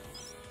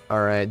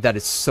 Alright, that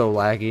is so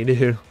laggy,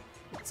 dude.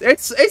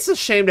 It's a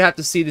shame to have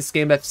to see this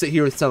game have to sit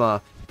here with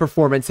some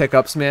performance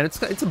hiccups, man.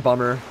 It's a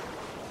bummer.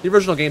 The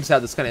original games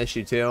had this kind of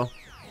issue too.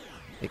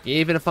 Like,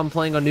 even if I'm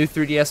playing on new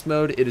 3DS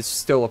mode, it is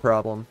still a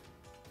problem.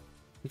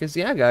 Because,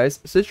 yeah, guys,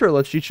 Citra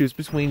lets you choose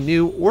between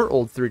new or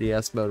old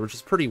 3DS mode, which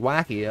is pretty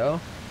wacky, yo.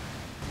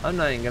 I'm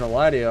not even gonna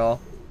lie to y'all.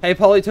 Hey,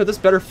 Politoed, this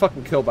better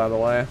fucking kill, by the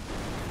way.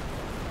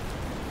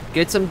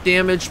 Get some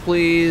damage,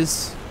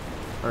 please.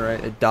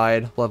 Alright, it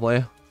died.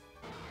 Lovely.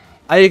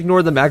 I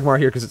ignored the Magmar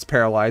here because it's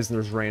paralyzed and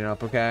there's rain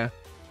up, okay?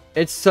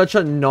 It's such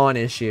a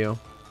non-issue.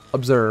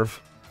 Observe.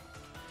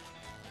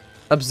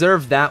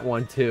 Observe that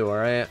one, too,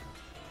 alright?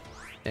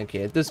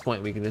 Okay, at this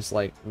point, we can just,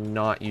 like,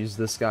 not use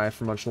this guy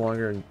for much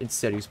longer and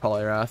instead use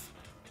Poliwrath.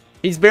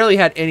 He's barely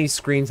had any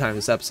screen time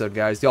this episode,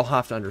 guys. Y'all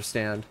have to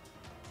understand.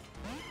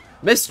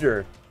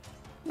 Mister!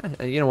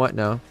 You know what?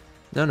 No.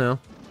 No.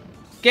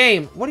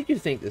 Game, what do you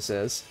think this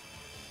is?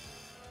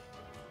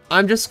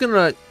 I'm just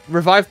gonna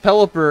revive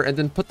Pelipper and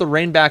then put the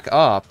rain back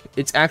up.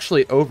 It's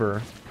actually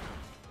over.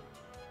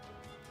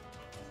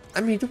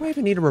 I mean, do I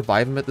even need to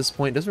revive him at this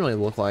point? It doesn't really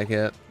look like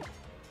it.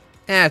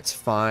 It's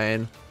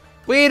fine.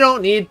 We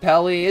don't need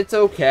Pelly. It's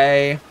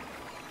okay.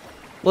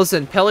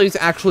 Listen, Pelly's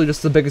actually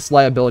just the biggest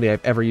liability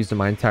I've ever used in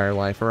my entire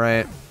life,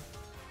 alright?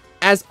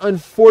 As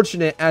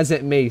unfortunate as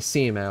it may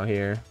seem out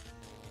here,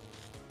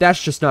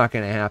 that's just not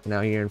going to happen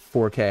out here in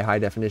 4K high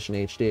definition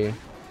HD.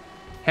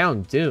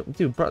 Houndoom.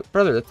 Dude,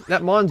 brother,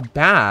 that mon's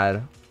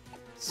bad.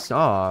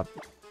 Stop.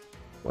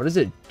 What does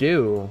it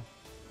do?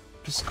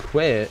 Just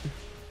quit.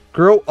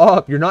 Grow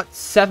up. You're not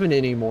 7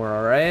 anymore,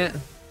 alright?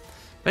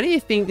 What do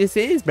you think this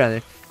is,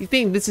 brother? You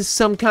think this is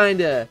some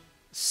kind of,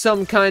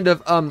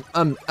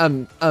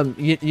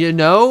 you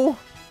know?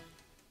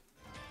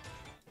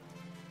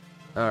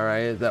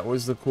 Alright, that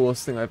was the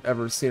coolest thing I've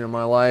ever seen in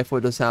my life.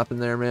 What just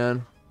happened there,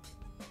 man?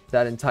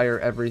 That entire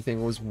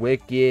everything was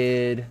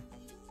wicked.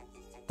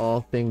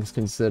 All things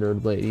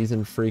considered, ladies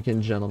and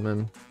freaking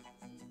gentlemen.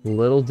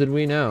 Little did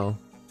we know.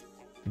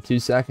 In 2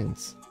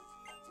 seconds.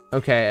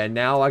 Okay, and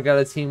now I got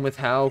a team with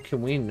how?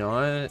 Can we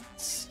not?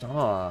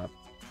 Stop.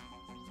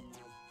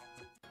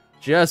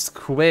 Just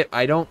quit.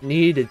 I don't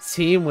need a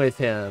team with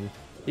him.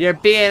 You're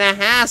being a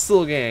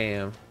hassle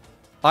game.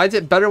 I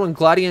did better when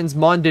Gladian's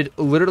Mon did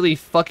literally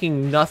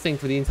fucking nothing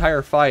for the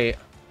entire fight.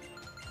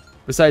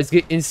 Besides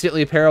get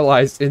instantly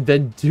paralyzed and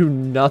then do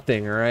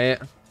nothing, alright?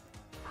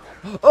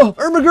 Oh,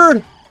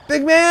 Ermagerd!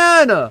 Big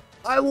man!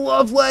 I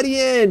love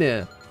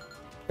Ledian!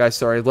 Guys,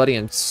 sorry,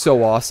 Ledian's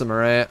so awesome,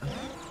 alright?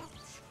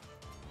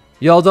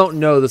 Y'all don't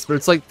know this, but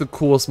it's like the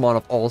coolest mon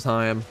of all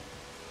time.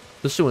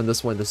 Especially when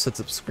this one just sets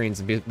up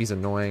screens and he's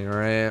annoying,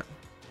 alright?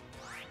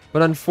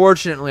 But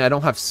unfortunately, I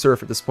don't have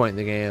Surf at this point in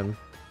the game.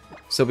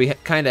 So we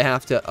kind of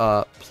have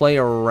to play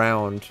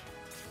around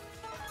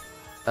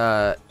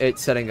it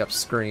setting up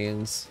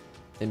screens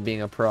and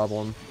being a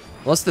problem.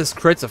 Unless this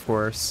crits, of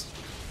course.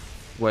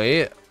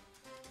 Wait.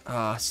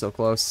 Ah, so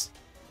close.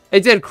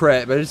 It did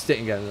crit, but it just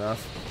didn't get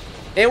enough.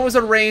 It was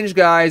a range,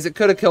 guys. It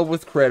could have killed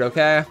with crit,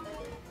 okay?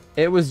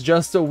 It was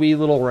just a wee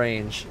little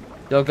range.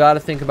 You'll gotta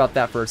think about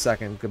that for a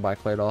second. Goodbye,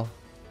 Claydol.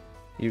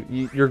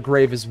 Your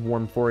grave is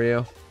warm for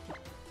you.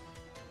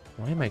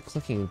 Why am I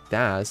clicking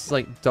that? This is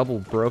like double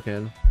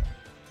broken.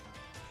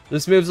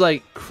 This move's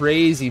like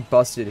crazy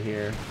busted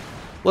here.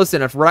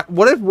 Listen,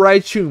 what if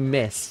Raichu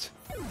missed?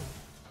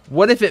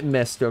 What if it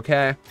missed,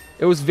 okay?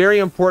 It was very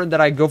important that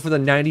I go for the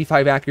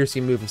 95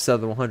 accuracy move instead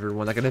of the 100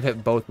 one. I could have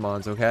hit both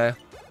mons, okay?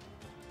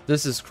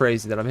 This is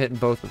crazy that I'm hitting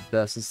both with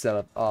this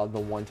instead of the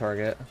one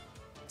target.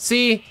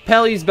 See?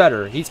 Pelly's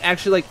better. He's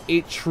actually like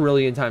 8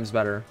 trillion times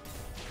better.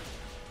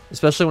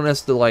 Especially when it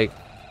has to like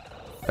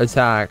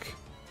attack.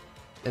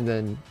 And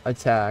then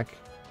attack.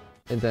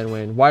 And then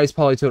win. Why is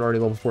Politoed already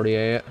level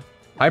 48?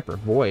 Hyper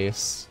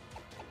Voice.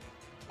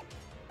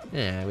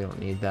 Yeah, we don't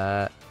need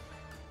that.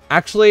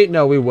 Actually,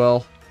 no, we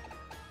will.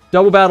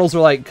 Double battles are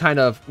like kind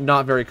of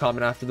not very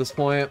common after this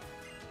point.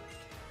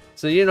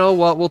 So you know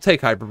what? We'll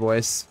take Hyper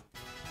Voice.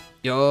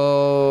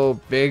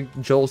 Yo, big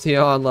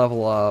Jolteon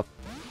level up.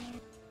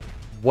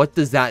 What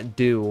does that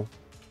do?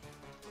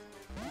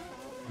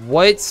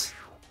 What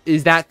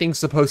is that thing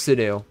supposed to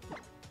do?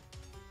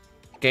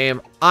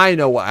 Game, I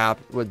know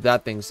what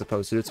that thing's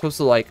supposed to do. It's supposed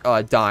to like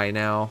die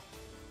now.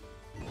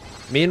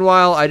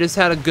 Meanwhile, I just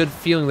had a good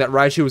feeling that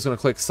Raichu was going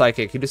to click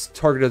Psychic. He just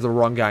targeted the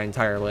wrong guy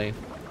entirely.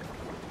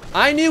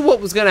 I knew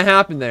what was going to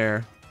happen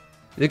there.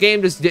 The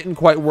game just didn't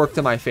quite work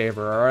to my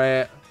favor,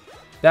 alright?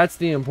 That's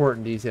the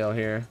important detail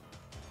here.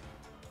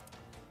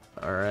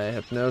 Alright,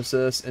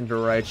 Hypnosis into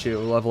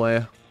Raichu.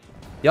 Lovely.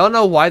 Y'all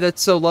know why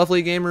that's so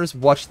lovely, gamers?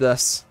 Watch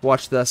this.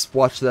 Watch this.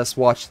 Watch this.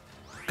 Watch.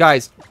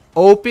 Guys,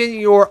 open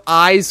your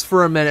eyes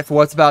for a minute for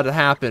what's about to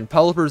happen.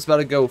 Pelipper's about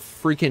to go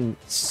freaking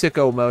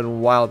sicko mode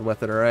and wild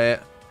with it, alright?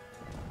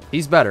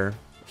 He's better.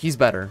 He's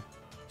better.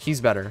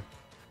 He's better.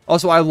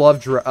 Also, I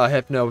loved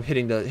Hypno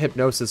hitting the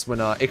Hypnosis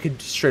when it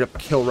could straight up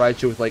kill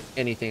Raichu with, like,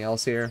 anything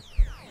else here.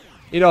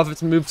 You know, if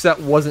its moveset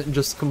wasn't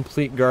just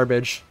complete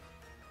garbage.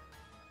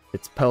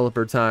 It's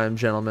Pelipper time,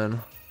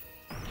 gentlemen.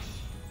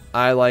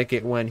 I like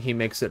it when he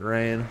makes it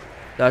rain.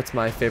 That's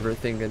my favorite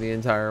thing in the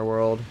entire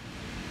world.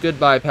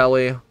 Goodbye,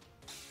 Pelly.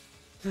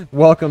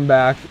 Welcome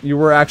back. You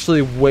were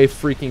actually way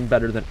freaking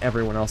better than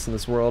everyone else in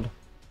this world.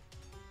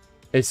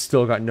 It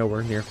still got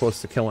nowhere near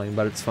close to killing,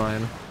 but it's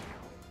fine.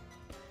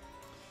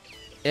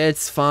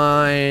 It's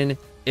fine.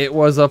 It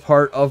was a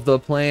part of the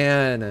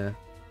plan.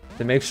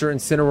 To make sure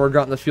Incineroar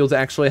got in the field to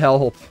actually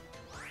help.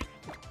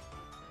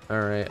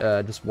 Alright,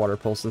 just Water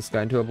Pulse this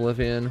guy into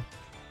Oblivion.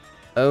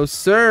 Oh,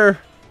 sir.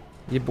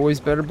 You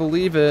boys better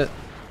believe it.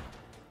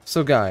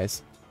 So,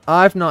 guys,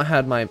 I've not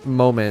had my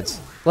moment.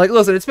 Like,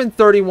 listen, it's been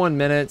 31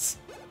 minutes.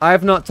 I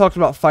have not talked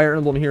about Fire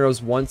Emblem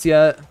Heroes once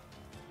yet.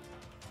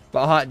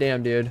 But hot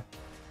damn, dude.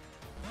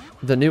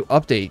 The new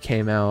update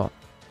came out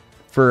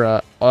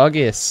for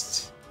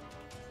August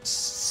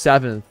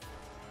 7th,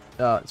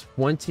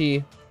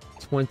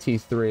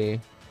 2023.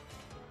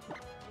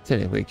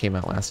 Technically, it came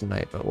out last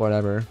night, but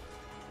whatever.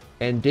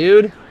 And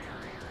dude,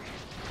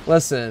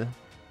 listen,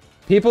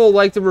 people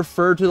like to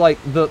refer to like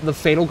the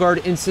Fatal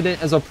Guard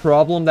incident as a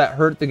problem that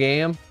hurt the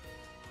game.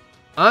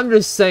 I'm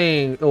just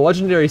saying the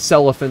Legendary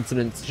Seliph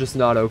incident's just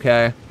not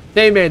okay.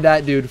 They made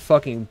that dude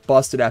fucking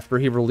busted after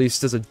he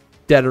released as a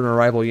dead on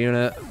arrival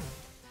unit.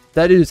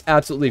 That dude is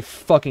absolutely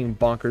fucking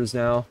bonkers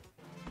now.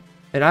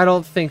 And I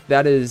don't think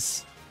that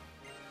is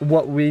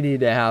what we need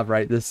to have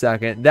right this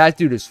second. That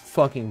dude is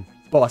fucking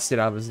busted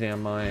out of his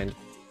damn mind.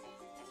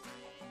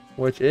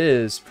 Which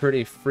is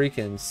pretty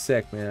freaking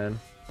sick, man.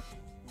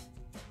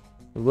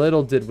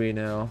 Little did we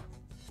know.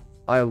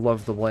 I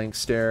love the blank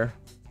stare.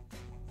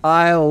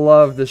 I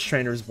love this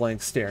trainer's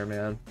blank stare,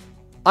 man.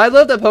 I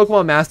love that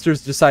Pokemon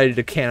Masters decided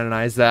to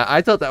canonize that.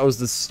 I thought that was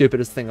the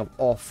stupidest thing of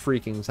all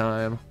freaking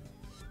time.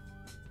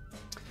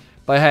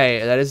 But hey,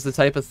 that is the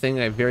type of thing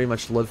I very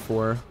much live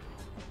for.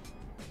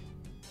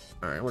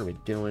 Alright, what are we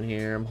doing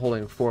here? I'm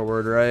holding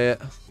forward, right?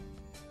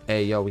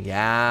 Hey, yo,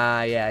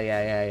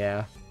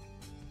 yeah.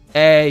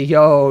 Hey,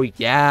 yo,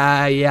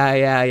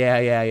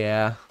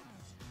 yeah.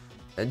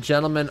 And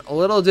gentlemen,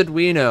 little did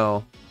we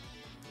know,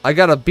 I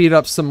gotta beat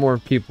up some more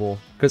people,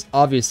 because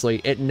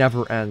obviously it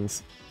never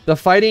ends. The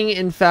fighting,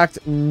 in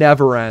fact,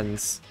 never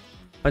ends.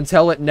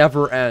 Until it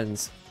never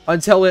ends.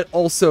 Until it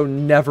also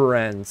never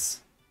ends.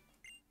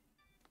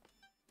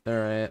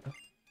 Alright.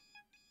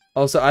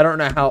 Also, I don't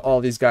know how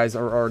all these guys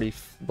are already,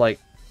 like,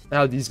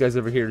 how these guys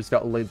over here just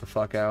got laid the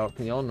fuck out.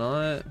 Can y'all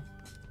not?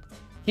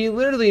 He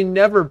literally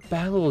never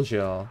battles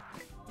y'all.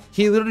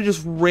 He literally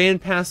just ran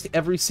past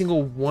every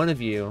single one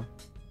of you.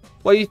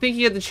 Well, you think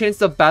he had the chance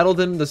to battle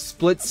them the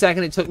split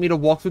second it took me to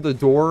walk through the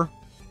door?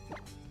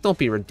 Don't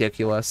be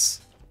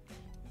ridiculous.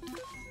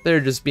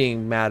 They're just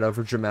being mad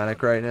over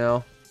dramatic right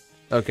now.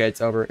 Okay,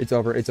 it's over. It's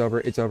over. It's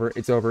over. It's over.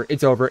 It's over.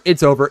 It's over.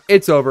 It's over.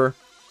 It's over.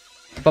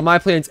 But my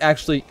plan's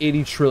actually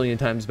 80 trillion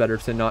times better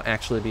to not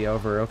actually be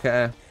over,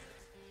 okay?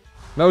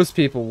 Most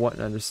people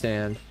wouldn't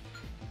understand.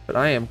 But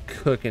I am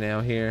cooking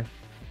out here.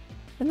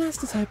 And that's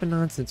the type of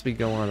nonsense we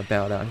go on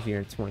about out here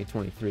in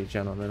 2023,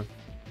 gentlemen.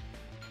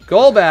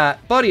 Golbat!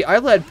 Buddy, I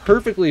led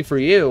perfectly for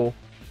you.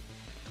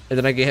 And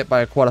then I get hit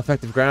by a quad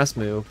effective grass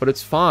move, but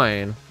it's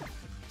fine.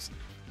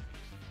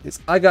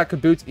 I got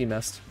Kabuto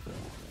missed.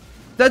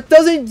 That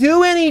doesn't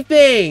do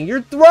anything!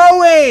 You're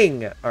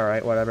throwing!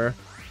 Alright, whatever.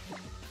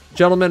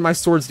 Gentlemen, my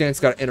Swords Dance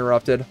got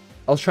interrupted.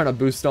 I was trying to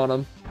boost on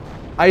him.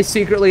 I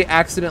secretly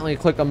accidentally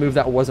clicked a move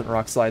that wasn't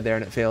Rock Slide there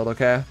and it failed,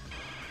 okay?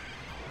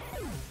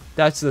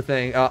 That's the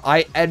thing.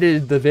 I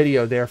edited the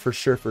video there for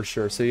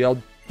sure. So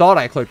y'all thought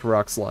I clicked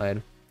Rock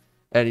Slide.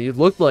 And it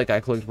looked like I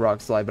clicked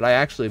Rock Slide, but I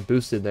actually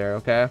boosted there,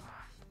 okay?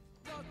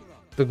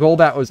 The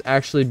Golbat was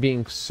actually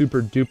being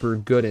super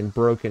duper good and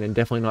broken and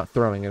definitely not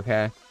throwing,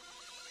 okay?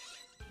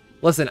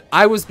 Listen,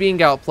 I was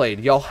being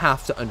outplayed. Y'all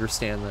have to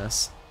understand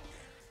this.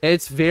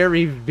 It's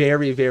very,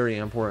 very, very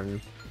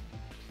important.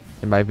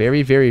 And by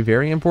very, very,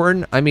 very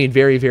important, I mean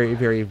very, very,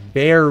 very,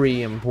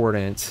 very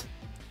important.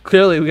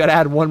 Clearly, we gotta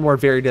add one more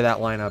very to that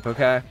lineup,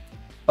 okay?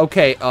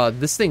 Okay,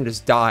 this thing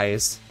just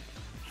dies.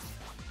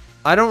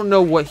 I don't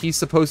know what he's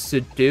supposed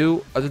to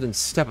do other than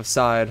step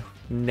aside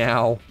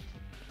now.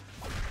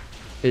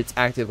 It's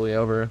actively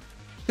over.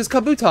 Because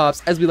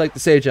Kabutops, as we like to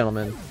say,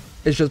 gentlemen,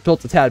 is just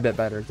built a tad bit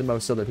better than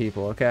most other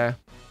people, okay?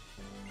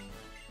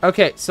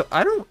 Okay, so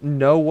I don't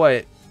know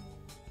what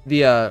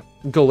the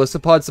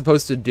Gallisapod's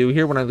supposed to do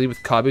here when I leave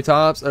with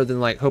Kabutops, other than,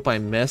 like, hope I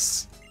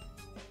miss.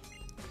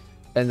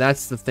 And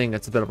that's the thing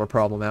that's a bit of a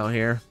problem out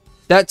here.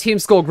 That Team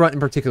Skull Grunt in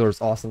particular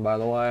is awesome, by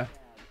the way.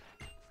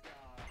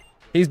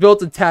 He's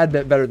built a tad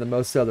bit better than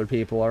most other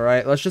people,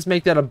 alright? Let's just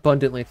make that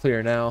abundantly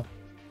clear now.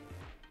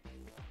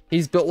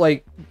 He's built,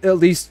 like, at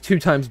least 2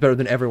 times better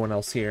than everyone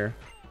else here.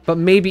 But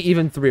maybe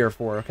even 3 or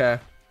 4, okay?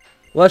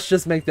 Let's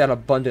just make that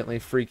abundantly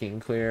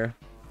freaking clear.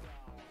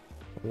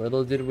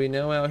 Little did we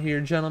know out here,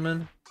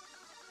 gentlemen.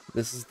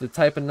 This is the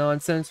type of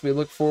nonsense we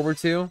look forward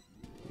to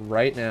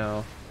right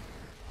now.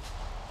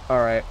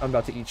 Alright, I'm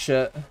about to eat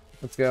shit.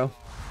 Let's go.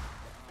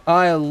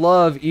 I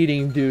love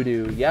eating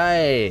doo-doo.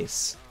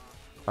 Yes!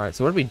 Alright,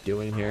 so what are we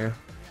doing here?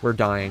 We're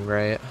dying,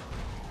 right?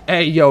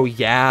 Hey, yo,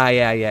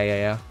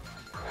 yeah.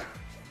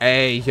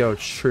 Hey, yo,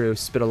 true.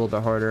 Spit a little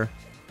bit harder.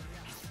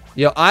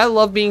 Yo, I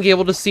love being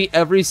able to see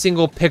every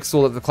single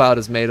pixel that the cloud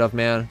is made of,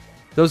 man.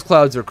 Those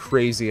clouds are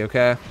crazy,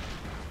 okay?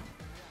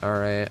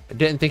 Alright. I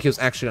didn't think he was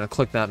actually going to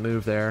click that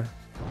move there.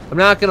 I'm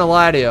not going to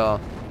lie to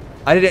y'all.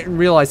 I didn't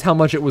realize how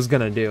much it was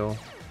going to do.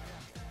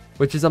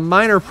 Which is a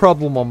minor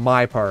problem on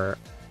my part.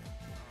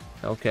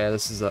 Okay,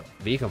 this is a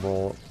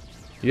Vikavolt.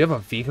 You have a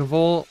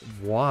Vikavolt?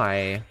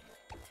 Why?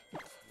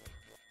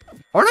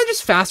 Aren't I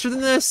just faster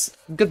than this?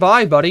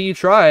 Goodbye, buddy. You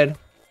tried.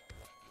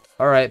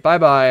 Alright,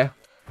 bye-bye.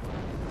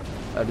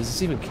 Does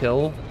this even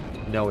kill?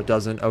 No, it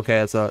doesn't.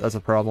 Okay, that's a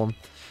problem.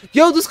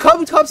 Yo, this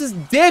Kabutops is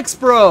dicks,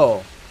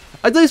 bro!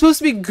 I thought he was supposed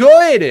to be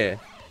good!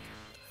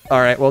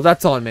 Alright, well,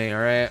 that's on me,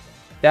 alright?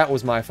 That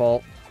was my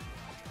fault.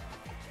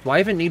 Do I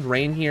even need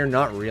Rain here?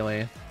 Not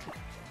really.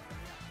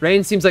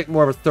 Rain seems like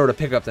more of a throw to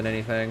pick up than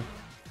anything.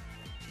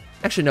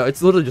 Actually, no,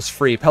 it's literally just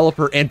free.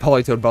 Pelipper and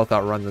Politoed both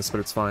outrun this, but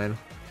it's fine.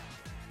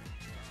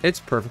 It's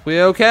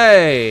perfectly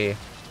okay.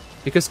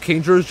 Because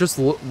Kingdra is just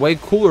way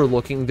cooler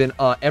looking than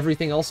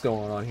everything else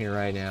going on here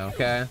right now,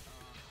 okay?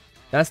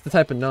 That's the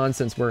type of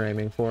nonsense we're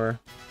aiming for.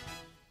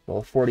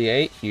 Well,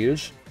 48,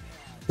 huge.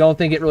 Don't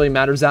think it really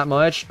matters that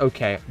much.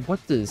 Okay,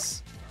 what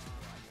does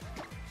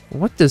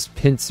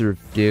Pinsir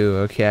do,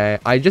 okay?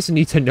 I just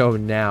need to know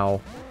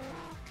now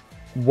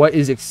what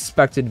is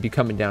expected to be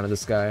coming down to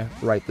this guy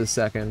right this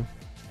second.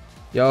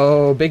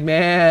 Yo, big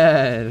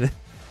man!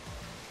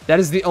 That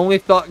is the only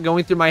thought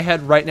going through my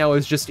head right now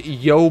is just,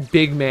 yo,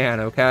 big man,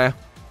 okay?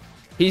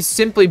 He's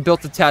simply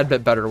built a tad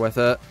bit better with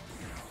it.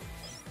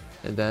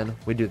 And then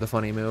we do the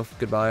funny move.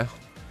 Goodbye.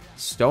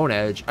 Stone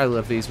Edge. I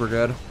love these. We're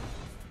good.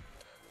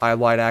 I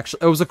lied,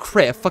 actually. It was a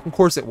crit. Of fucking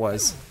course it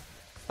was.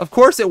 Of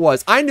course it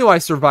was. I knew I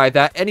survived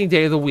that any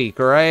day of the week,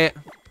 alright?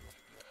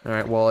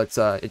 Alright, well, it's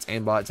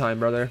aimbot time,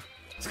 brother.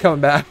 It's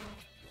coming back.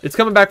 It's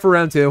coming back for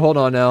round 2. Hold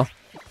on now.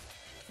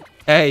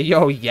 Hey,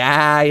 yo,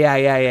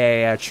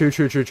 yeah.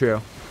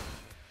 True.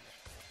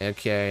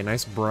 Okay,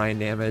 nice brine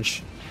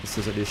damage. This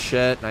doesn't do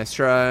shit. Nice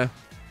try.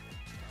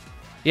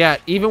 Yeah,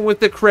 even with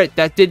the crit,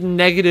 that did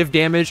negative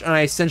damage, and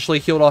I essentially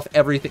healed off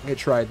everything it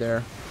tried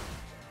there.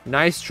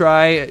 Nice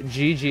try.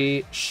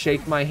 GG.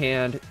 Shake my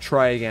hand.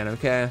 Try again,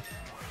 okay?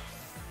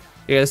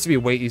 Yeah, this would be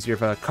way easier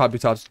if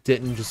Kabutops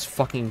didn't just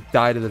fucking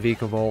die to the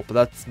Vikavolt,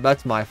 but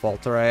that's my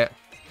fault, alright?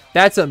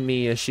 That's a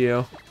me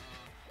issue.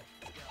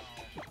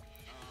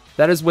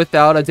 That is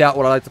without a doubt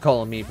what I like to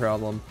call a me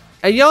problem.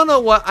 And y'all know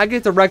what? I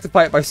get to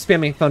rectify it by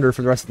spamming Thunder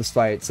for the rest of this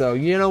fight. So,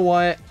 you know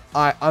what?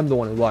 I'm the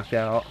one who lucked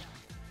out.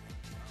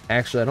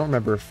 Actually, I don't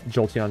remember if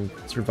Jolteon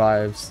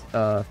survives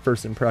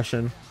first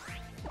impression.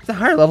 It's a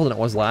higher level than it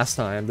was last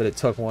time that it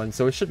took one,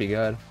 so it should be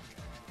good.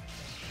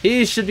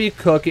 He should be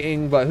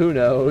cooking, but who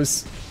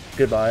knows?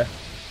 Goodbye.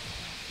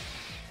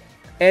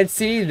 And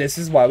see, this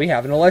is why we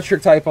have an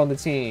electric type on the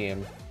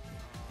team.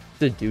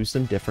 To do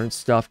some different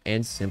stuff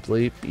and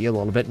simply be a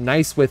little bit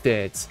nice with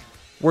it.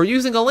 Where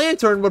using a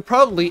lantern would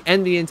probably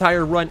end the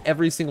entire run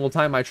every single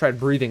time I tried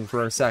breathing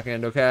for a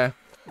second, okay?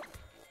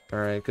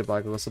 Alright,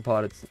 goodbye,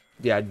 Gallisapod.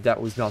 Yeah,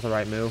 that was not the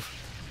right move.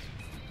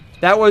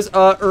 That was,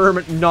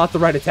 not the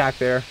right attack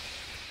there.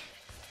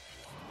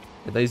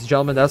 And ladies and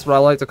gentlemen, that's what I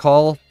like to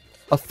call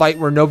a fight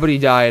where nobody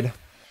died.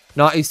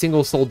 Not a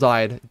single soul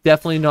died.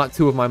 Definitely not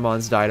 2 of my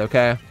mons died,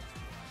 okay?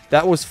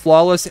 That was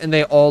flawless and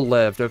they all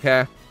lived,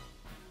 okay?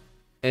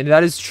 And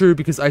that is true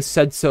because I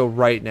said so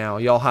right now.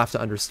 Y'all have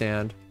to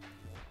understand.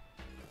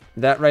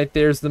 That right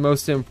there is the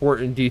most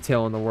important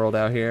detail in the world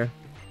out here.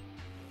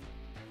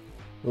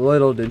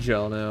 Little did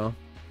y'all know.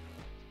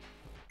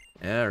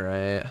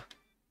 Alright.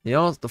 You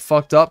know what the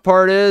fucked up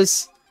part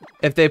is?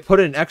 If they put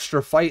an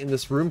extra fight in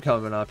this room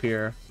coming up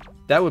here.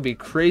 That would be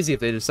crazy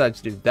if they decide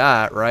to do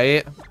that,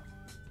 right?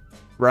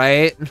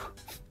 Right?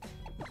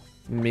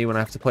 Me when I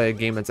have to play a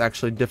game that's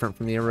actually different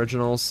from the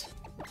originals.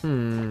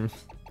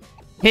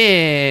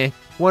 Heh.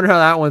 Wonder how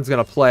that one's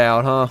gonna play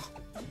out, huh?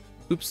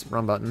 Oops,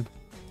 wrong button.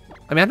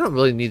 I mean, I don't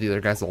really need the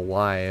other guys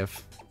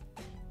alive.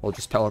 Well,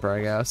 just Pelipper,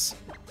 I guess.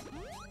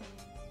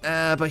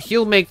 But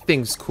he'll make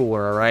things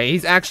cooler, alright?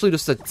 He's actually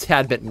just a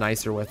tad bit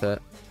nicer with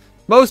it.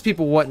 Most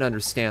people wouldn't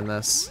understand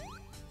this.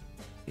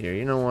 Here,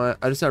 you know what?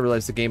 I just now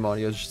realized the game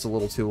audio is just a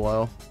little too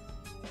low.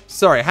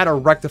 Sorry, I had to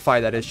rectify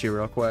that issue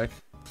real quick.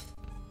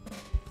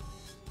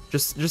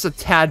 Just a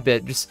tad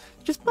bit. Just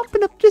Just bump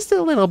it up just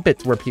a little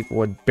bit where people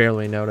would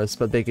barely notice,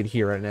 but they could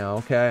hear it now,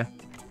 okay?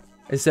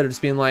 Instead of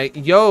just being like,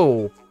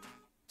 yo,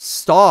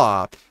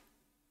 stop.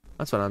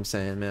 That's what I'm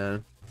saying,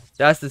 man.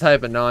 That's the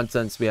type of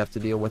nonsense we have to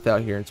deal with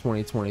out here in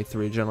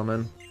 2023,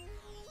 gentlemen.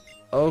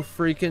 Oh,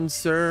 freaking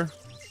sir.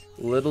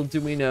 Little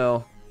do we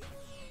know.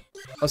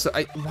 Also,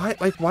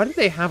 why did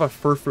they have a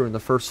Furfrou in the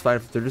first fight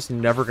if they're just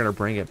never gonna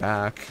bring it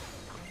back?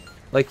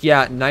 Like,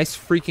 yeah, nice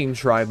freaking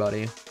try,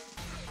 buddy.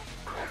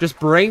 Just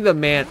bring the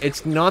man.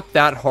 It's not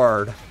that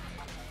hard.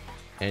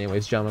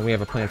 Anyways, gentlemen, we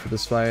have a plan for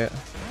this fight.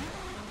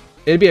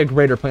 It'd be a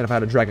greater plan if I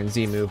had a Dragon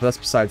Z move, but that's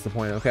besides the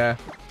point, okay?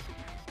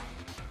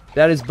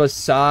 That is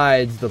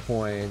besides the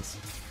point.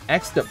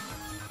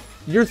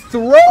 You're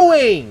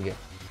throwing!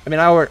 I mean,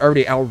 I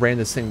already outran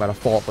this thing by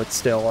default, but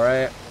still,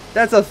 alright?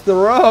 That's a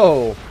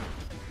throw!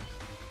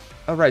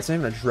 Alright, so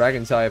I'm even a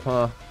Dragon type,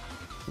 huh?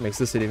 Makes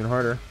this hit even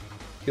harder.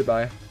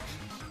 Goodbye.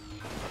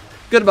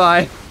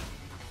 Goodbye!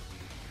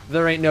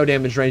 There ain't no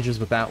damage ranges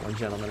with that one,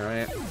 gentlemen,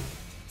 right?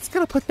 Just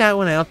gonna put that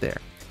one out there.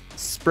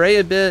 Spray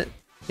a bit,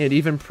 and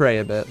even pray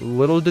a bit.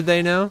 Little did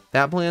they know,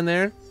 that plan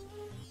there,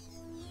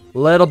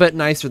 little bit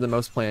nicer than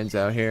most plans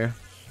out here.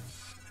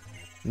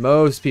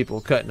 Most people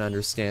couldn't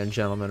understand,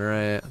 gentlemen,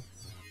 right?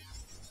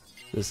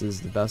 This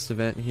is the best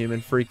event in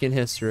human freaking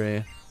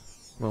history.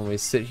 When we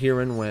sit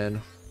here and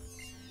win.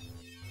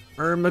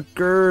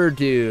 Ermagur,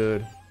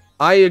 dude.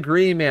 I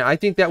agree, man. I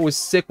think that was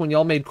sick when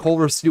y'all made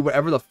Culver's do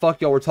whatever the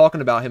fuck y'all were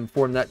talking about him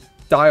for in that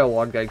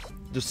dialogue that I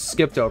just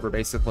skipped over,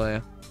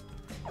 basically.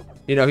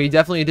 You know, he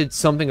definitely did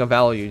something of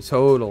value.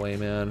 Totally,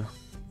 man.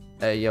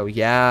 Hey, yo,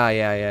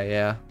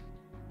 yeah.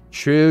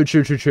 True.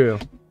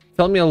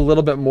 Tell me a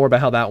little bit more about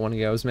how that one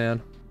goes,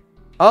 man.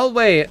 Oh,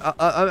 wait.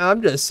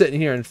 I'm just sitting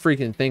here and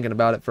freaking thinking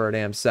about it for a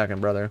damn second,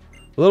 brother.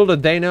 Little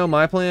did they know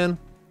my plan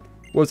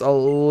was a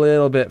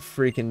little bit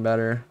freaking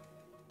better.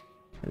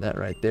 And that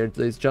right there,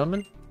 ladies and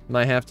gentlemen,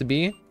 might have to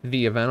be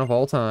the event of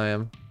all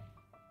time.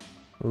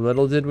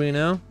 Little did we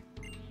know.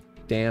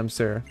 Damn,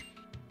 sir.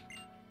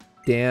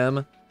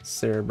 Damn,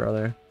 sir,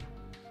 brother.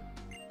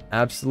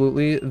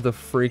 Absolutely the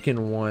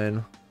freaking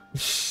one.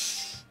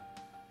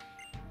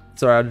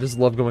 Sorry, I just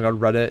love going on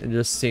Reddit and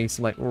just seeing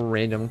some, like,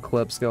 random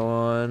clips go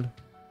on.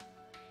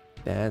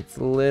 That's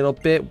a little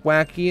bit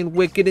wacky and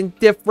wicked and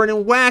different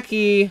and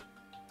wacky.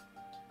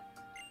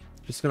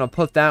 Just gonna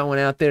put that one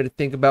out there to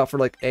think about for,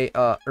 like,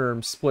 a,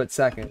 split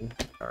second.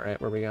 Alright,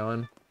 where are we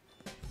going?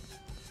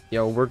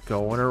 Yo, we're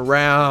going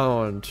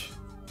around.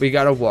 We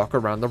gotta walk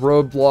around the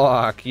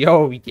roadblock.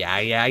 Yo,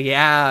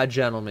 yeah,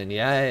 gentlemen,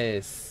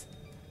 yes.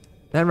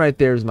 That right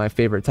there is my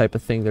favorite type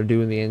of thing they're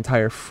doing the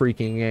entire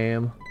freaking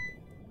game.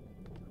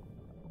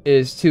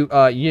 Is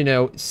to, you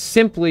know,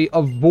 simply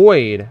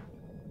avoid,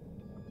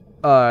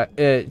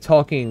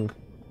 talking.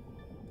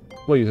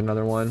 We'll use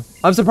another one.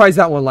 I'm surprised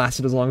that one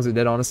lasted as long as it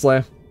did,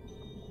 honestly.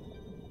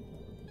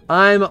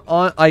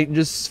 I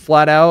just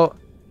flat out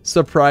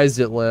surprised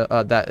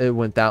that it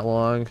went that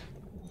long.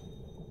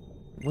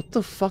 What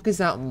the fuck is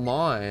that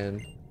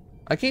mine?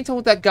 I can't tell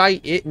what that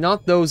guy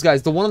not those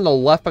guys. The one on the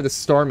left by the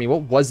Starmie.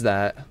 What was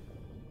that?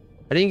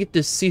 I didn't get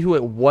to see who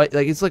it was.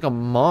 Like, it's like a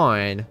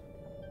mine.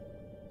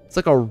 It's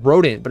like a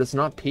rodent, but it's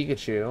not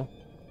Pikachu.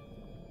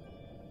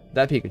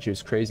 That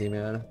Pikachu's crazy,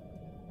 man.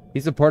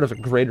 He's a part of a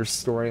greater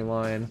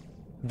storyline.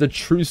 The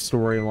true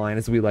storyline,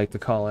 as we like to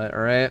call it,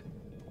 alright?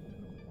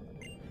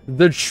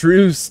 The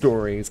true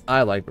stories,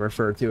 I like to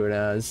refer to it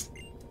as.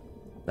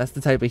 That's the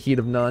type of heat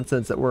of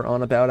nonsense that we're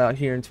on about out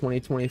here in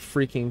 2020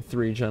 freaking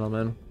 3,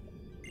 gentlemen.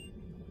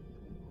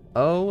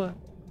 Oh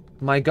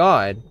my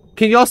god.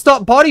 Can y'all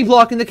stop body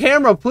blocking the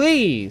camera,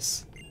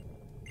 please?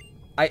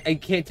 I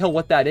can't tell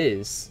what that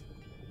is.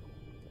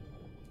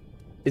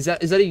 Is that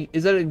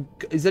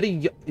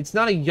it's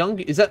not a young,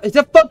 is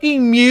that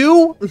fucking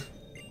Mew?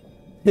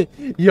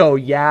 Yo,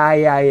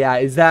 yeah.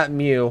 Is that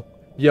Mew?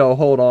 Yo,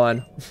 hold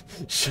on.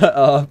 Shut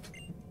up.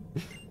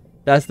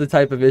 That's the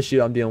type of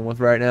issue I'm dealing with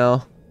right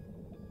now.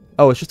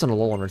 Oh, it's just an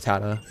Alolan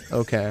Rattata.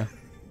 Okay.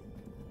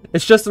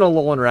 It's just an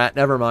Alolan Rat.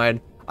 Never mind.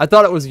 I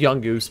thought it was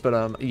Yungoos,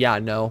 but, yeah,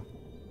 no.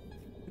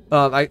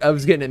 I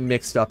was getting it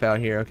mixed up out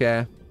here,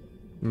 okay?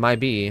 Might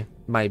be.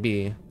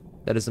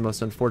 That is the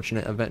most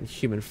unfortunate event in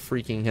human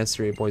freaking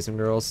history, boys and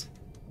girls.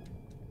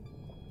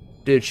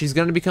 Dude, she's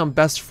gonna become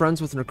best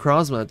friends with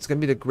Necrozma. It's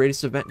gonna be the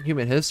greatest event in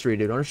human history,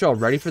 dude. Aren't y'all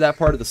ready for that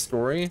part of the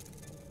story?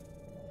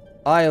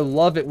 I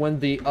love it when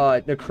the,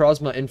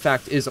 Necrozma, in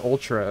fact, is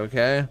Ultra,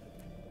 okay?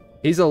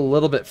 He's a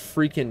little bit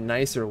freaking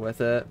nicer with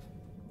it.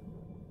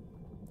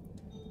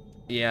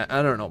 Yeah,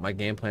 I don't know what my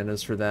game plan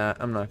is for that.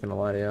 I'm not gonna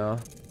lie to y'all.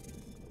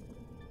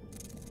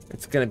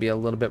 It's gonna be a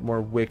little bit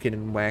more wicked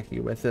and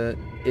wacky with it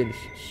in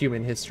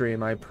human history, in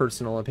my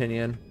personal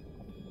opinion.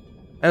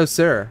 Oh,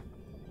 sir.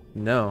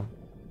 No.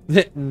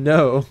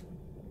 No.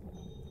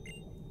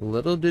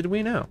 Little did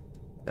we know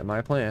that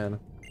my plan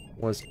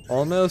was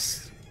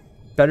almost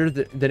better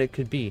than it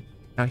could be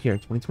out here in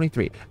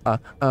 2023.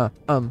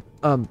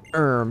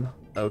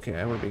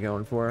 Okay, what are we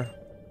going for?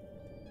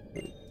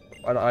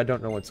 I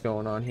don't know what's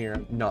going on here.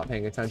 I'm not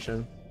paying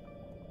attention.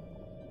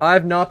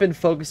 I've not been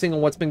focusing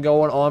on what's been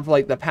going on for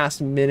like the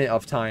past minute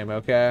of time,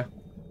 okay?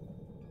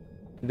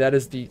 That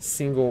is the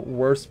single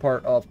worst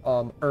part of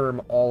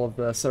all of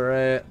this,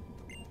 alright?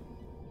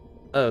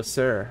 Oh,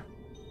 sir.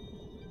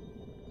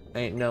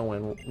 Ain't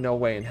no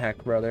way in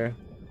heck, brother.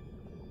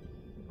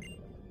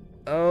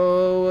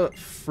 Oh,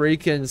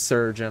 freaking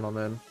sir,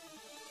 gentlemen.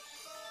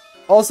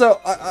 Also,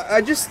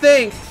 I just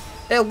think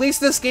at least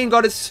this game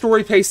got its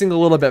story pacing a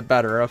little bit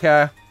better,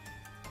 okay?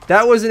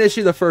 That was an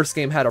issue the first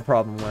game had a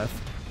problem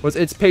with. Was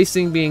its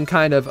pacing being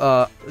kind of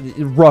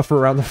rough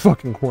around the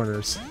fucking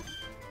corners.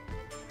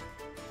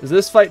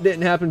 This fight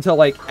didn't happen until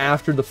like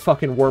after the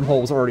fucking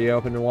wormhole was already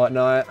open and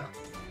whatnot.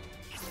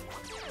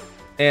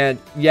 And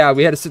yeah,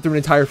 we had to sit through an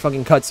entire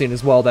fucking cutscene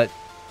as well that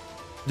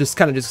just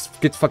kind of just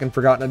gets fucking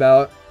forgotten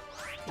about.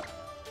 I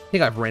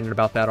think I've ranted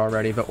about that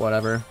already, but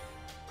whatever.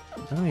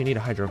 I don't even need a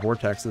Hydro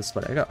Vortex this,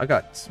 but I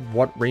got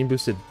what rain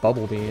boosted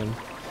Bubble Beam.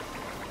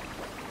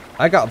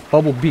 I got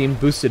Bubble Beam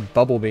boosted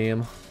Bubble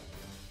Beam.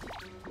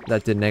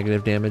 That did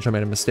negative damage. I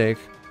made a mistake.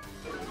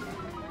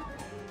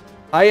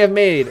 I have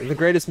made the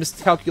greatest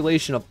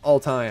miscalculation of all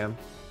time.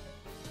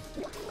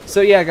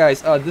 So yeah,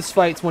 guys, this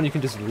fight's one you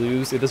can just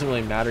lose. It doesn't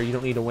really matter. You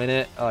don't need to win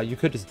it. You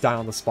could just die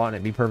on the spot and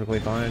it'd be perfectly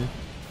fine.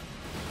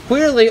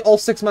 Clearly, all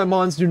 6 of my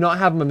mons do not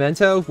have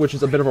Memento, which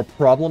is a bit of a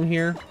problem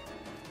here.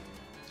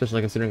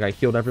 Especially considering I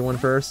healed everyone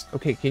first.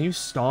 Okay, can you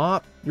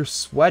stop? You're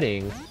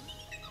sweating.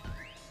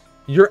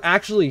 You're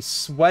actually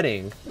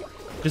sweating.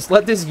 Just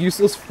let this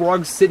useless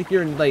frog sit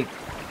here and, like,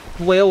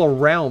 flail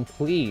around,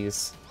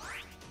 please.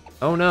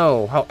 Oh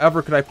no,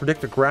 however could I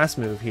predict a grass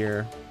move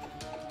here?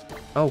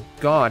 Oh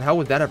god, how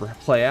would that ever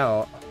play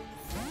out?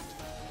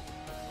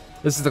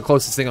 This is the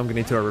closest thing I'm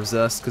getting to a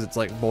resist, because it's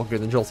like bulkier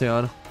than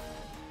Jolteon.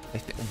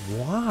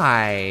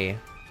 Why?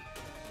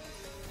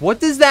 What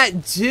does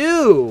that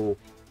do?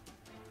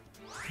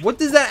 What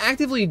does that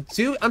actively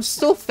do? I'm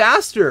still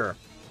faster.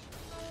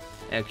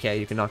 Okay,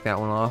 you can knock that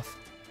one off.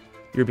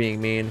 You're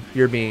being mean.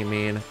 You're being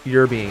mean.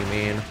 You're being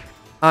mean.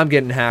 I'm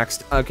getting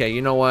hacked. Okay,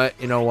 you know what?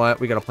 You know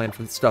what? We got a plan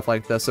for stuff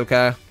like this,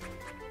 okay?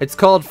 It's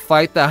called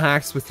fight the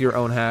hacks with your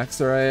own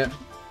hacks, alright?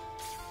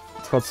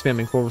 It's called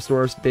spamming full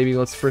restores. Baby,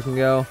 let's freaking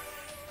go.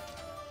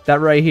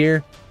 That right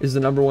here is the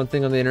 #1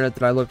 thing on the internet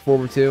that I look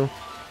forward to.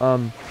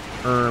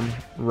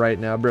 Right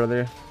now,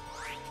 brother.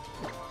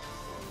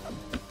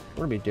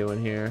 What are we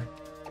doing here?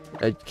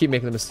 I keep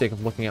making the mistake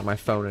of looking at my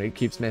phone and it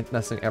keeps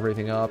messing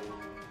everything up.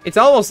 It's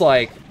almost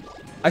like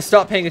I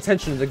stopped paying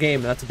attention to the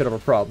game and that's a bit of a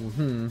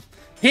problem.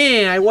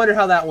 Hey, I wonder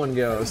how that one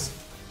goes.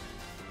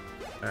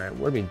 Alright,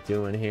 what are we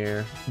doing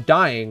here?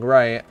 Dying,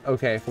 right.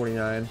 Okay,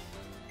 49.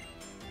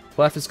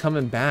 Clef is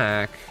coming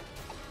back.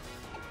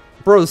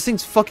 Bro, this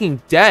thing's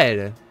fucking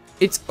dead.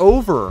 It's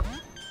over.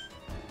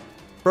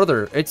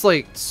 Brother, it's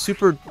like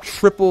super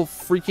triple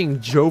freaking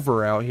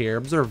Jover out here.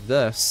 Observe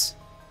this.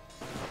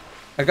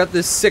 I got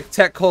this sick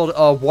tech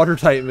called water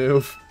type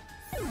move.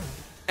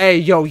 Hey,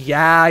 yo,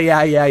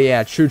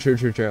 yeah. True.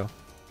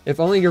 If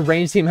only your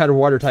range team had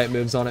water type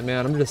moves on it,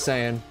 man. I'm just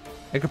saying.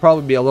 It could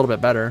probably be a little bit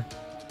better.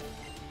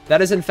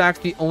 That is, in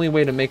fact, the only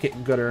way to make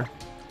it gooder.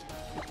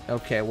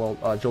 Okay, well,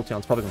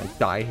 Jolteon's probably going to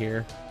die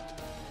here.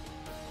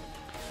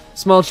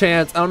 Small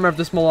chance. I don't remember if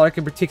this melodic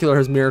in particular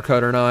has mirror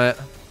code or not.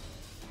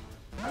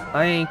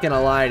 I ain't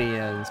gonna lie to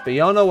you, but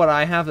y'all know what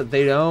I have that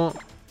they don't?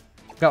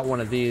 Got one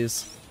of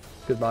these.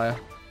 Goodbye.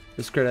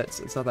 Just credits.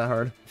 It's not that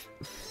hard.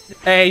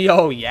 Hey,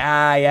 yo,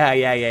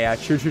 yeah.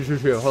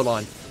 True. Hold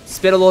on.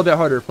 Spit a little bit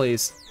harder,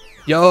 please.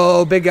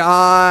 Yo, big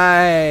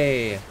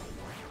guy.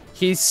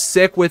 He's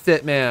sick with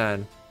it,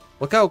 man.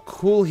 Look how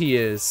cool he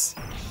is.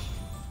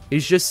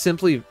 He's just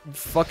simply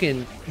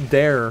fucking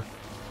there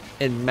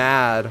and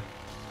mad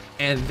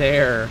and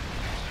there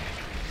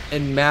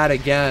and mad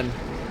again.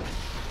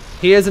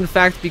 He is, in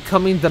fact,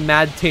 becoming the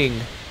Mad Ting.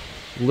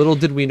 Little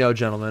did we know,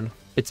 gentlemen.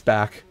 It's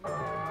back.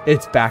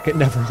 It's back. It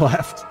never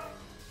left.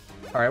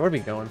 Alright, what are we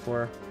going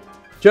for?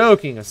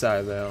 Joking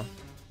aside, though.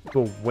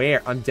 But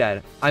where? I'm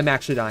dead. I'm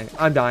actually dying.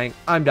 I'm dying.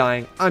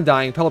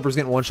 Pelipper's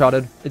getting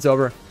one-shotted. It's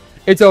over.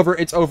 It's over.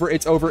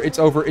 It's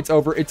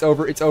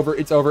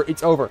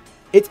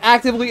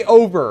actively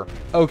over.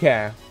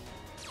 Okay.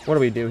 What do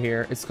we do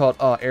here? It's called,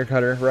 Air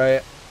Cutter,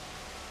 right?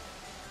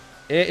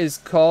 It is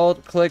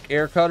called click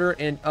Air Cutter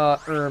and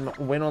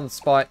win on the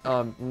spot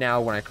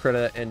now when I crit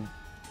it and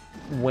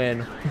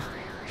win.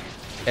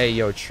 Hey,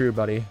 yo, true,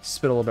 buddy.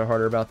 Spit a little bit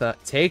harder about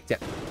that. Take down.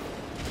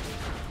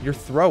 You're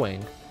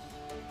throwing.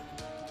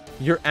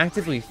 You're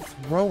actively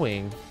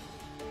throwing.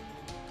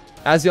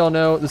 As y'all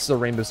know, this is a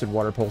rain boosted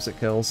water pulse it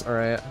kills,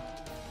 alright?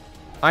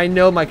 I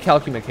know my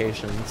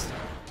calculations.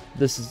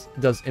 This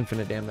does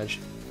infinite damage.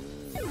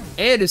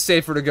 And is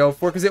safer to go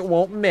for because it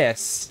won't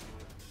miss.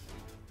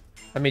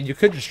 I mean, you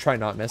could just try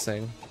not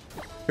missing.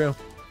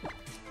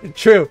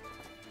 True.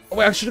 Oh,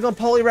 wait, I should have gone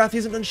Poliwrath. He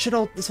hasn't done shit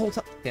all this whole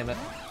time. Damn it.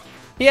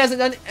 He hasn't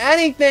done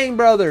anything,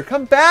 brother.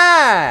 Come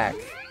back.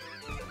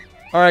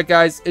 All right,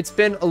 guys. It's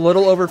been a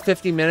little over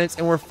 50 minutes,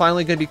 and we're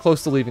finally going to be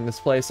close to leaving this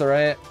place, all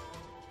right?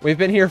 We've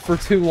been here for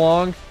too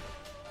long,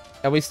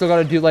 and we still got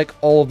to do, like,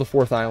 all of the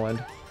 4th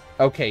island.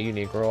 Okay, you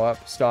need to grow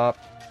up. Stop.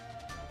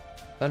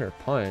 Thunder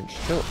Punch.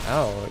 Chill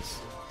out.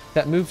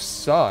 That move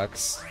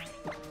sucks.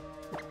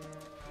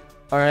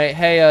 Alright,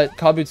 hey,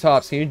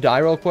 Kabutops, can you die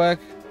real quick?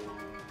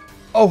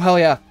 Oh, hell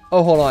yeah.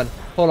 Oh, hold on.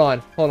 Hold on.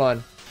 Hold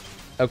on.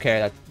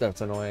 Okay,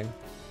 that's annoying.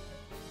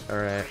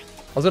 Alright.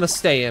 I was gonna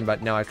stay in,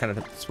 but now I kind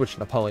of switched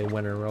to Poly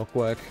Winter real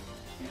quick.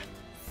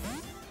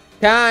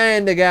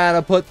 Kinda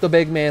gotta put the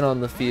big man on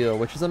the field,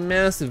 which is a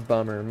massive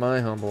bummer, in my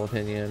humble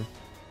opinion.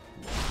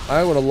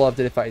 I would have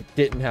loved it if I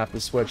didn't have to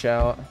switch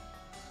out.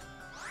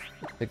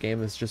 The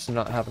game is just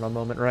not having a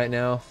moment right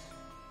now.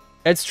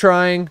 It's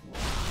trying,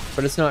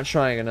 but it's not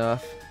trying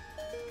enough.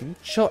 Can you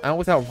chill out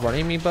without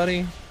running me,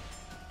 buddy?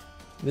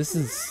 This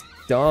is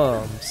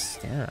dumb.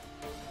 Stat.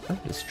 I'm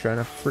just trying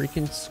to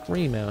freaking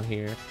scream out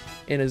here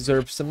and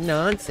observe some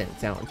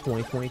nonsense out in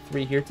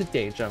 2023 here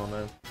today,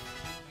 gentlemen.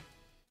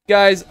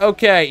 Guys,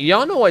 okay,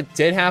 y'all know what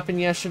did happen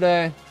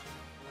yesterday?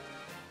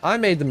 I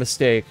made the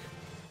mistake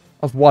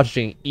of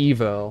watching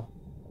Evo.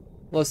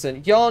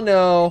 Listen, y'all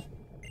know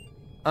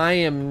I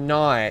am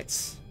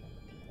not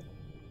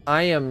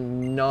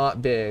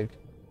big.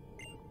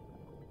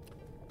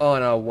 Oh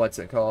no, what's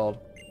it called?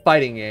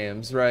 Fighting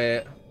games,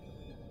 right?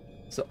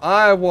 So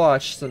I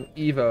watched some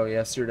Evo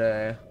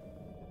yesterday,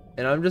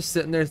 and I'm just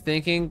sitting there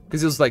thinking,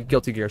 because it was like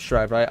Guilty Gear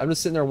Strive, right? I'm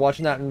just sitting there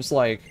watching that and I'm just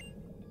like,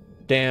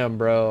 damn,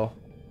 bro,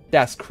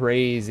 that's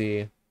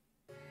crazy.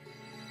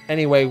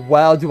 Anyway,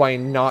 wow, do I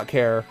not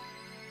care.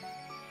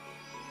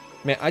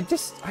 Man, I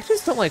just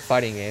don't like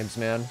fighting games,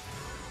 man.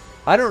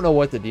 I don't know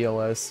what the deal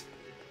is.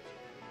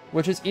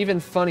 Which is even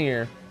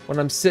funnier when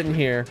I'm sitting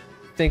here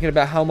thinking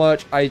about how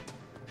much I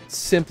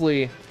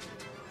simply...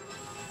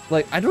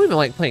 Like, I don't even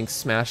like playing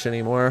Smash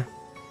anymore.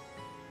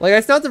 Like,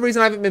 it's not the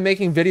reason I haven't been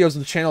making videos on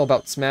the channel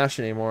about Smash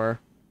anymore.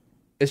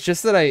 It's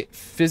just that I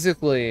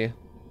physically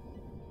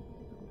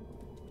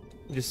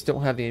just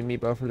don't have the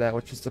amiibo for that,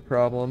 which is the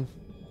problem.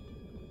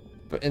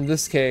 But in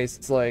this case,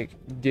 it's like,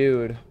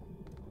 dude,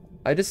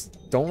 I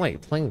just don't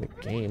like playing the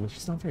game. It's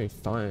just not very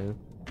fun.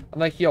 I'm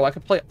like, yo, I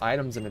could play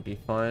items and it'd be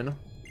fun.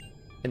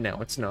 And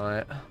now it's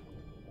not.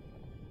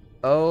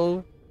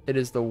 Oh, it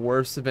is the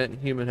worst event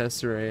in human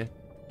history.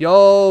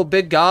 Yo,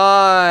 big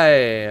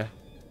guy!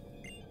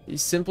 He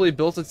simply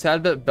built a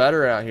tad bit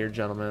better out here,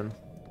 gentlemen.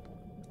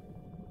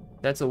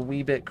 That's a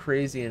wee bit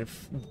crazy and,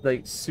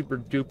 like, super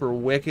duper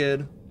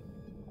wicked.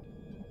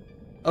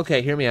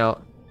 Okay, hear me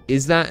out.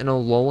 Is that an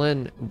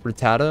Alolan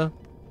Rattata?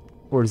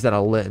 Or is that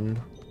a Litten?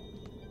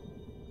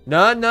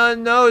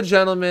 No,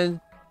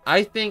 gentlemen.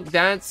 I think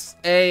that's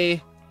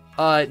a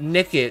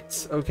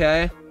Nickit,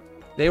 okay?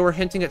 They were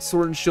hinting at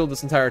Sword and Shield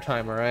this entire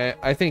time, alright?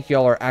 I think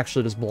y'all are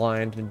actually just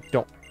blind and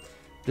don't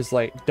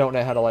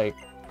know how to, like,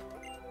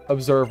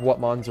 observe what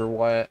mons are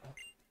what.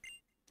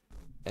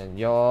 And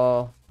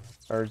y'all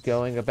are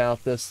going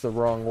about this the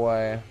wrong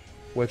way,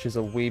 which is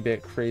a wee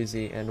bit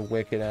crazy and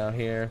wicked out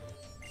here.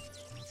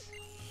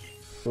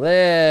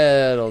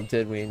 Little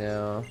did we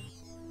know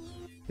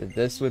that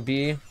this would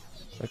be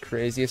the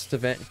craziest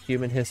event in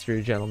human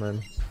history,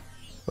 gentlemen.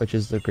 Which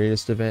is the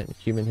greatest event in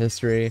human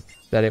history.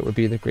 That it would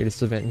be the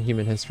greatest event in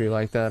human history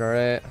like that,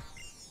 alright?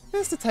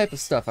 That's the type of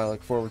stuff I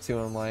look forward to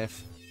in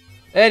life.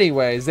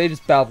 Anyways, they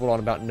just babbled on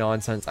about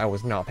nonsense I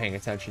was not paying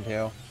attention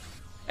to.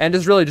 And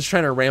is really just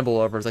trying to ramble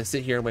over as I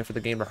sit here and wait for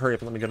the game to hurry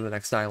up and let me go to the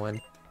next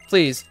island.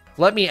 Please,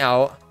 let me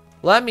out.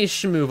 Let me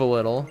schmoove a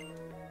little.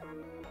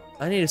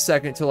 I need a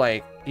second to,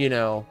 like, you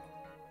know,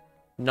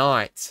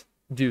 not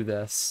do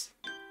this.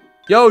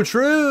 Yo,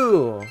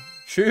 true!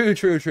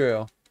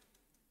 True.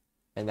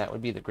 And that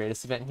would be the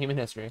greatest event in human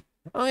history.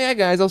 Oh yeah,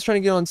 guys, I was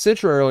trying to get on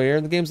Citra earlier,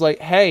 and the game's like,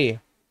 hey,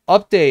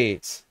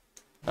 update.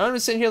 I'm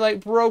just sitting here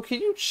like, bro,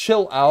 can you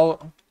chill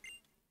out?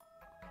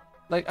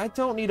 Like, I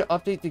don't need to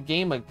update the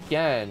game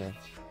again.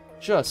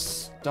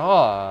 Just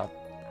stop.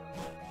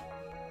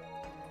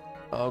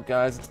 Oh,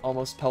 guys, it's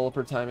almost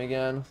Pelipper time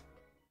again.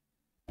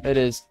 It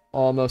is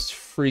almost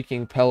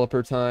freaking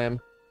Pelipper time.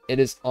 It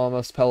is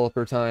almost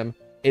Pelipper time.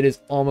 It is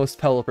almost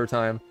Pelipper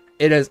time.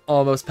 It is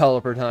almost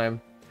Pelipper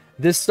time.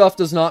 This stuff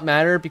does not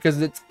matter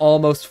because it's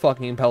almost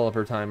fucking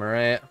Pelipper time,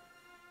 alright?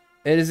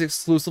 It is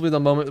exclusively the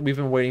moment that we've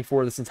been waiting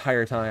for this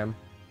entire time.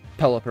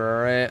 Pelipper,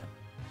 alright?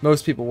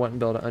 Most people wouldn't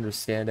be able to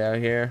understand out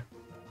here.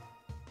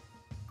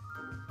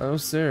 Oh,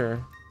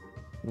 sir.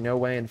 No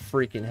way in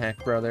freaking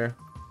heck, brother.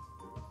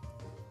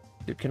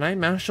 Dude, can I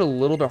mash a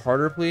little bit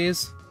harder,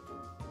 please?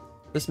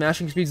 This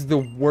mashing speed is the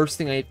worst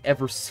thing I've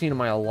ever seen in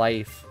my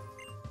life.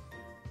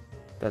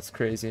 That's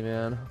crazy,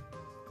 man.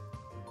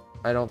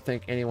 I don't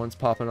think anyone's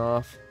popping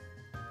off.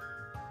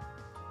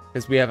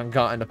 Because we haven't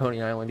gotten to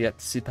Pony Island yet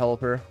to see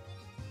Pelipper.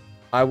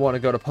 I want to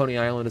go to Pony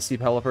Island to see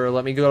Pelipper.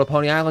 Let me go to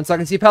Pony Island so I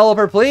can see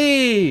Pelipper,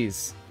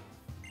 please!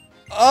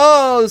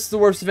 Oh, this is the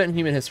worst event in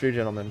human history,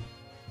 gentlemen.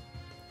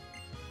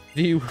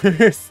 The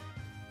worst.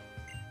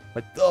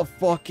 What the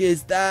fuck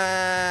is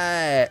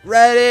that?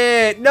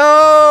 Reddit!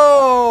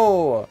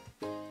 No!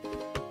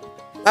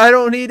 I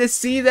don't need to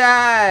see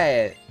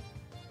that!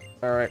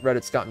 Alright,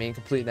 Reddit's got me in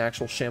complete and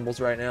actual shambles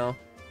right now.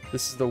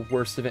 This is the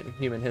worst event in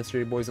human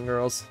history, boys and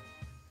girls.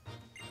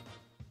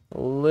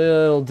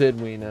 Little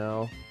did we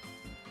know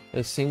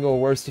The single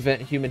worst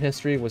event in human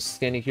history was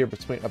standing here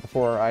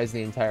before our eyes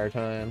the entire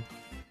time.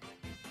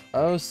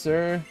 Oh,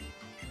 sir.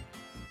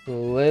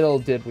 Little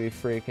did we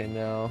freaking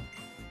know.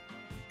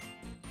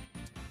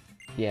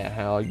 Yeah,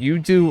 Hal, you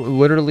do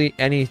literally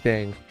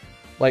anything.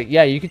 Like,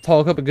 yeah, you could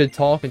talk up a good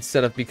talk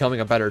instead of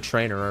becoming a better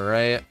trainer,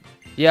 alright?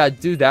 Yeah,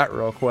 do that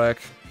real quick.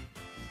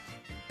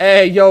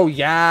 Hey, yo,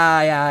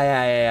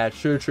 yeah.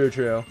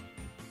 True.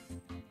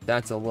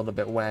 That's a little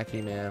bit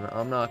wacky, man.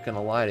 I'm not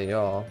gonna lie to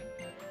y'all.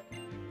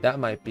 That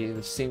might be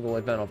the single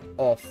event of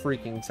all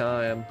freaking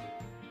time.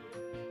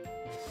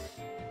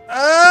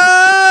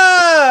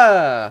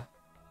 Ah!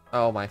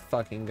 Oh my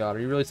fucking god. Are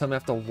you really telling me I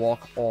have to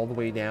walk all the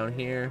way down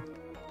here?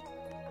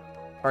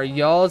 Are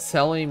y'all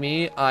telling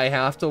me I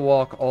have to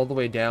walk all the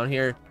way down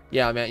here?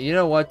 Yeah, man. You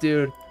know what,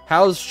 dude?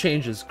 Hal's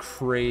change is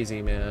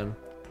crazy, man.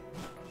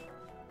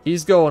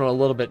 He's going a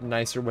little bit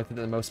nicer with it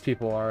than most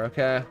people are,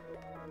 okay?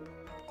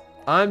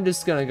 I'm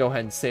just gonna go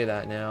ahead and say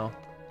that now.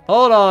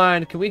 Hold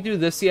on. Can we do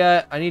this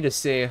yet? I need to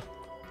see.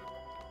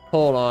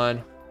 Hold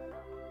on.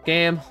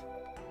 Game.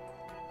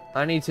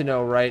 I need to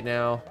know right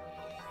now.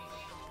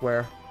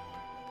 Where?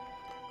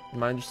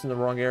 Am I just in the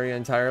wrong area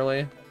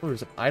entirely? Oh,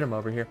 there's an item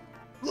over here.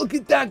 Look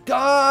at that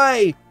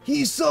guy!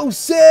 He's so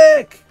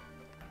sick!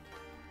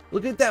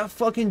 Look at that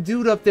fucking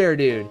dude up there,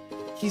 dude.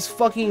 He's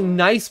fucking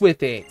nice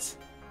with it.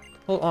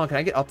 Hold on, can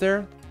I get up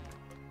there?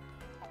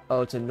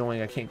 Oh, it's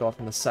annoying. I can't go up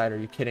on the side. Are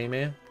you kidding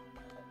me?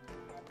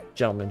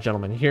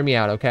 Gentlemen, hear me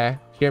out, okay?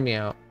 Hear me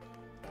out.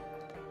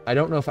 I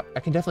don't know if I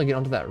can definitely get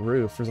onto that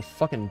roof. There's a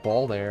fucking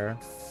ball there.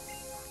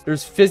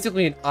 There's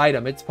physically an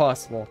item. It's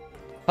possible.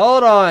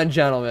 Hold on,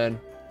 gentlemen.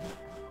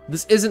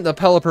 This isn't the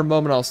Pelipper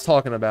moment I was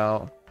talking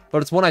about,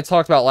 but it's one I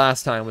talked about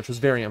last time, which was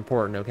very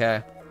important,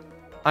 okay?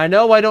 I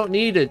know I don't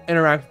need to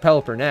interact with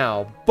Pelipper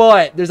now,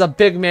 but there's a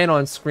big man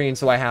on screen,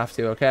 so I have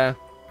to, okay?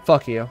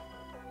 Fuck you.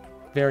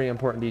 Very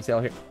important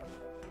detail here.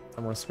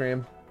 I'm gonna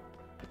scream.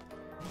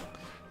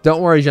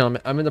 Don't worry,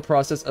 gentlemen. I'm in the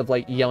process of,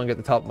 like, yelling at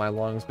the top of my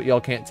lungs, but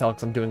y'all can't tell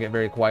because I'm doing it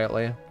very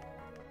quietly.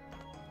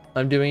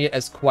 I'm doing it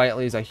as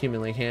quietly as I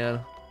humanly can.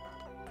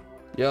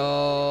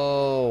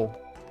 Yo!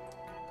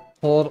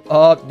 Hold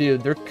up,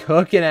 dude. They're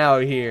cooking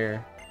out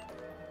here.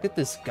 Look at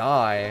this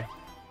guy.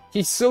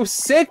 He's so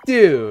sick,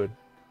 dude!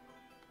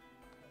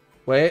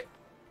 Wait.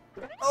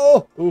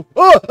 Oh!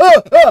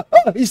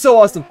 He's so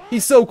awesome.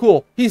 He's so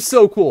cool. He's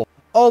so cool.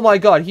 Oh my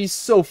god, he's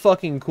so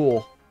fucking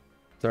cool.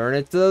 Turn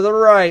it to the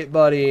right,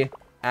 buddy.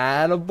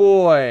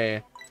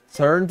 Attaboy.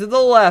 Turn to the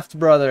left,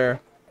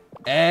 brother.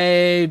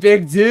 Hey,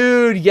 big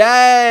dude.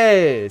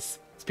 Yes.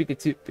 Keep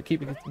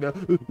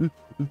it.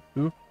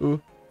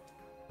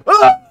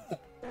 Ah!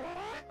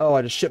 Oh,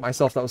 I just shit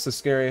myself. That was so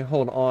scary.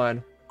 Hold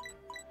on.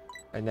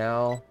 And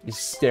now you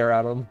stare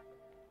at him.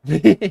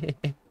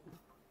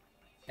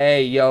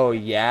 Hey, yo,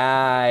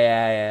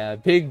 yeah.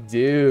 Big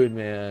dude,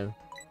 man.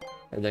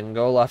 And then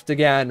go left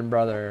again,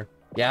 brother.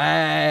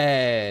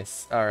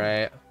 Yes. All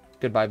right.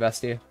 Goodbye,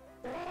 bestie.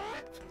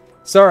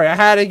 Sorry, I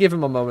had to give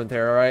him a moment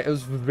there, all right? It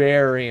was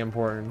very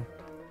important.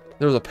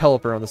 There was a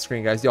Pelipper on the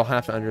screen, guys. Y'all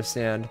have to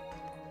understand.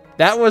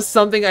 That was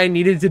something I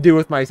needed to do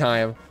with my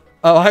time.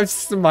 Oh, I'm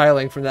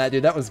smiling from that,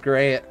 dude. That was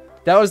great.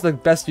 That was the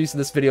best use of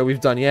this video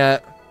we've done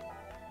yet.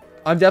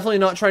 I'm definitely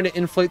not trying to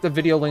inflate the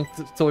video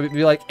length till it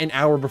be like an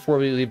hour before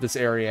we leave this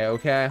area,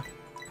 okay?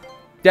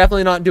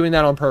 Definitely not doing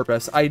that on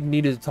purpose. I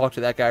needed to talk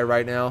to that guy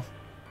right now.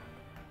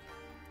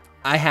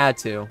 I had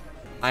to.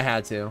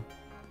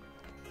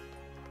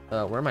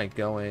 Where am I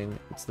going?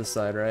 It's this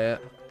side, right?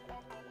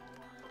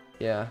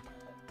 Yeah.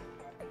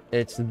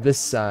 It's this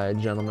side,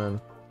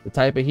 gentlemen. The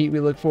type of heat we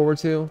look forward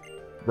to.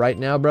 Right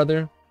now,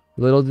 brother.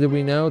 Little did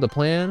we know the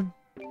plan.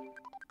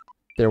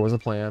 There was a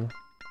plan.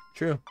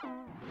 True.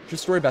 True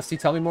story, bestie.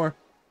 Tell me more.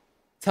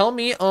 Tell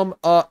me,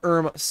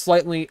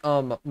 slightly,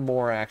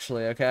 more,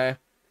 actually, okay?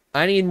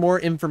 I need more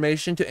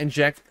information to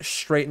inject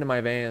straight into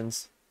my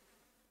veins.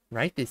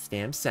 Right this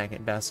damn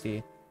second,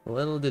 bestie.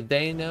 Little did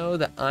they know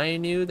that I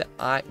knew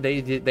that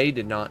they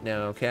did not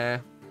know, okay?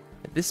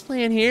 This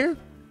plan here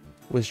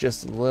was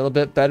just a little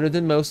bit better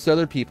than most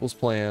other people's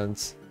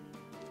plans.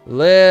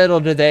 Little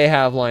did they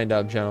have lined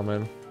up,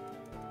 gentlemen.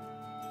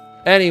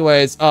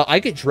 Anyways, I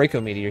get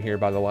Draco Meteor here,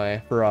 by the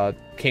way, for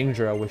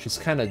Kingdra, which is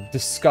kind of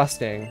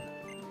disgusting.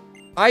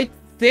 I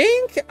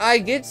think I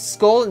get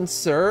Skull and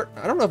Surf.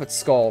 I don't know if it's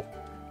Skull.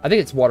 I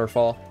think it's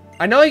Waterfall.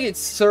 I know I get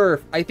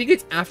Surf. I think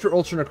it's after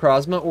Ultra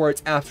Necrozma, or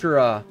it's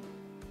after,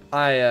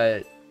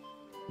 I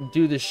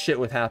do this shit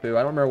with Hapu.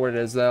 I don't remember what it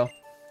is, though.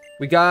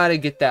 We gotta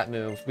get that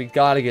move. We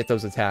gotta get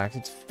those attacks.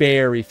 It's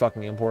very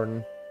fucking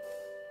important.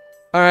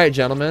 Alright,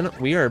 gentlemen.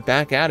 We are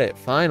back at it,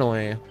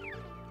 finally.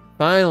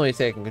 Finally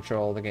taking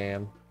control of the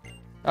game.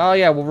 Oh,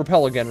 yeah, we'll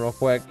repel again real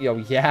quick. Yo,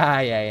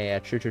 yeah.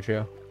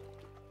 True.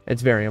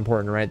 It's very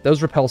important, right?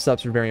 Those repel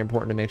steps are very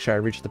important to make sure I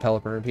reach the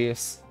Pelipper in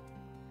peace.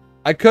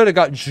 I could have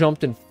got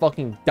jumped and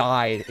fucking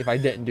died if I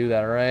didn't do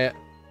that, alright?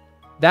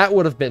 That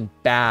would have been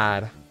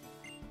bad.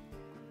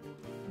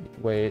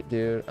 Wait,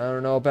 dude. I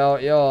don't know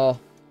about y'all.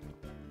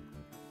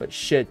 But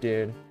shit,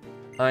 dude.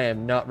 I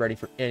am not ready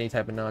for any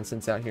type of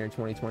nonsense out here in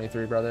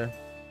 2023, brother.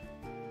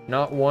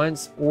 Not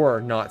once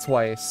or not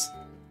twice.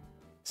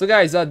 So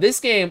guys, this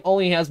game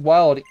only has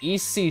wild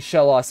EC,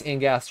 Shellos,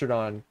 and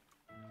Gastrodon.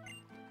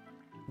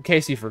 In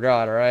case you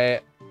forgot,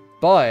 alright?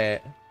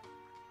 But,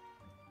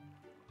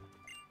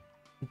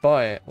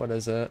 what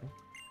is it?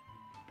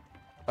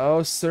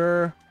 Oh,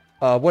 sir.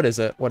 What is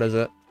it? What is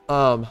it?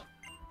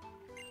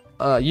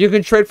 You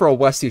can trade for a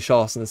Westie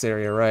Shellos in this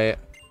area, right?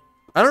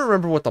 I don't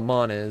remember what the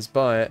Mon is,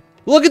 but...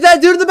 Look at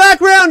that dude in the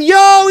background!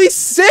 Yo, he's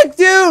sick,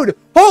 dude!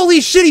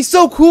 Holy shit, he's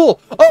so cool!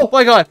 Oh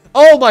my god!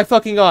 Oh my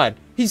fucking god!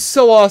 He's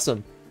so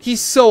awesome!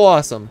 He's so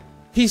awesome!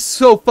 He's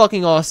so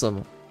fucking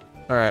awesome!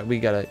 Alright, we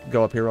gotta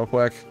go up here real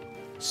quick.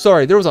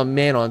 Sorry, there was a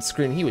man on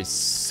screen. He was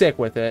sick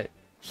with it.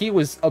 He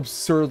was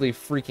absurdly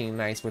freaking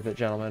nice with it,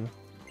 gentlemen.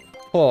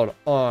 Hold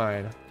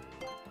on.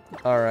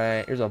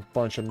 Alright, here's a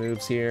bunch of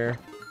moves here.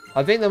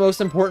 I think the most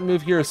important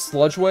move here is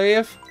Sludge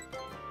Wave.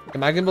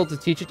 Am I gonna be able to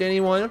teach it to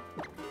anyone?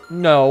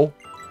 No.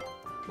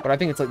 But I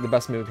think it's like the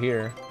best move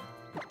here.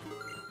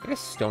 I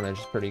guess Stone Edge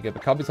is pretty good,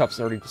 but Kabutops is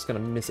already just gonna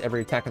miss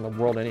every attack in the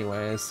world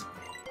anyways.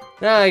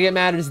 Now I get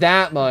mad as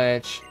that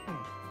much.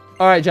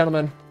 Alright,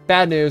 gentlemen.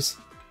 Bad news.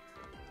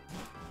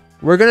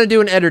 We're gonna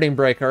do an editing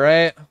break,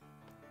 alright?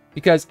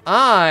 Because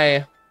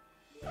I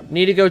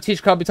need to go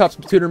teach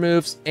Kabutops tutor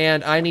moves,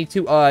 and I need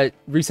to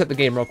reset the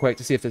game real quick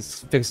to see if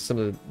this fixes some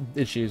of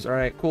the issues.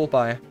 Alright, cool,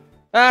 bye.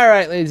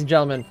 Alright, ladies and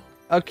gentlemen.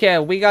 Okay,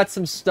 we got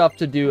some stuff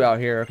to do out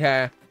here,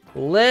 okay?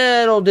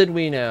 Little did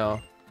we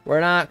know, we're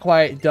not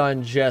quite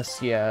done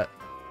just yet.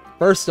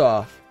 First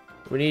off,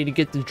 we need to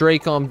get the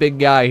Dracon big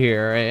guy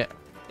here, right?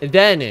 And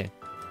then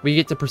we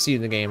get to proceed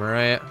in the game,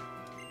 alright?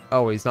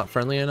 Oh, he's not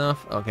friendly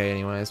enough? Okay,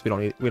 anyways, we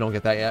don't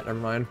get that yet. Never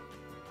mind.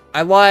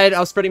 I lied. I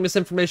was spreading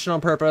misinformation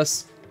on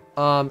purpose.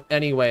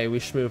 Anyway, we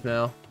should move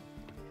now.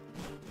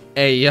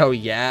 Hey, yo,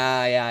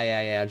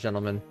 yeah,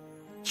 gentlemen.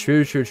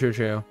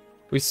 True.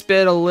 We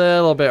spit a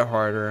little bit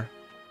harder.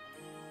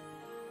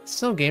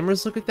 So,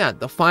 gamers, look at that.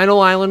 The final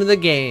island of the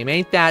game.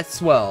 Ain't that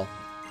swell?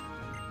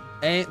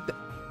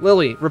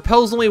 Lily,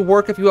 repels only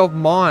work if you have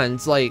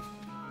Mons, like,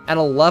 at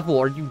a level.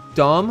 Are you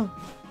dumb?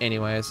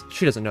 Anyways,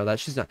 she doesn't know that.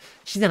 She's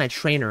not a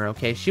trainer,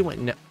 okay? She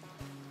went no.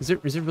 Is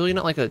it really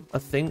not like a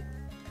thing?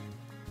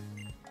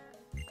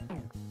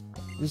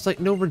 There's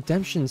like no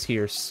redemptions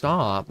here.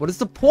 Stop. What is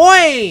the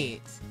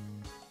point?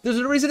 There's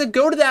no reason to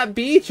go to that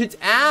beach. It's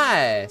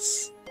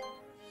ass.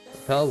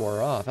 Repel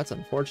wore off. That's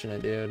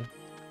unfortunate, dude.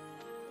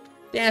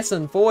 That's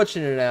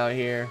unfortunate out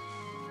here.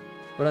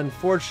 But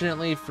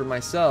unfortunately for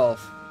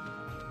myself,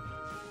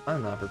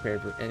 I'm not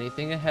prepared for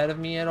anything ahead of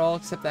me at all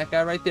except that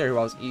guy right there who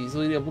I was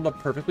easily able to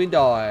perfectly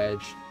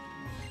dodge.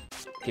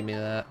 Give me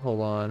that.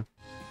 Hold on.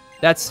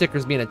 That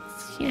sticker's being a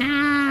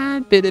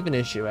tad bit of an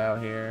issue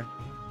out here.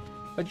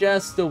 But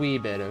just a wee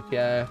bit,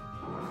 okay?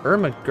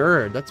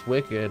 Ermagerd, that's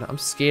wicked. I'm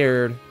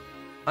scared.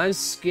 I'm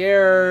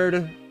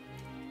scared.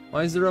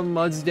 Why is there a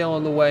Mudsdale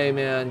in the way,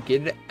 man?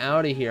 Get it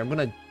out of here. I'm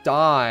gonna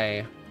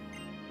die.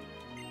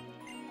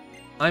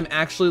 I'm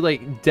actually,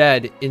 like,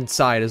 dead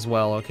inside as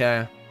well,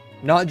 okay?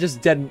 Not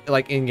just dead,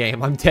 like,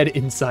 in-game. I'm dead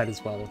inside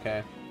as well,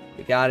 okay?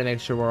 We gotta make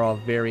sure we're all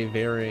very,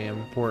 very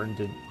important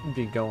to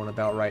be going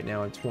about right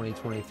now in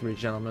 2023,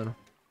 gentlemen.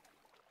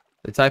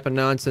 The type of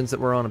nonsense that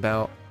we're on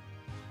about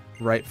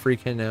right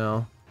freaking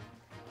now.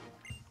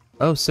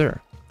 Oh,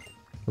 sir.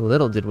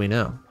 Little did we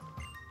know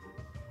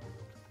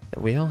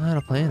that we all had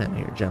a plan out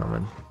here,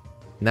 gentlemen.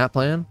 And that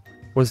plan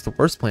was the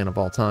worst plan of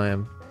all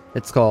time.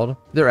 It's called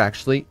There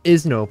Actually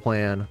Is No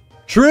Plan.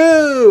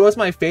 True! That's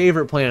my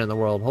favorite plan in the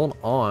world. Hold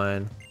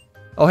on.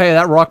 Oh, hey,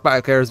 that rock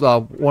back there is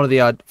one of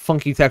the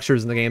funky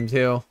textures in the game,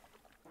 too.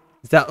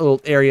 It's that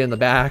little area in the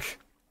back.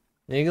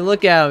 And you can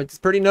look at it. It's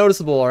pretty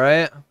noticeable,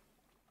 alright?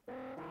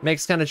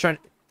 Makes kind of trying...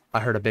 I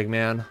heard a big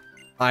man.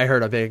 I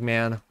heard a big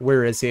man.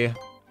 Where is he?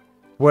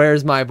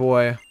 Where's my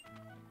boy?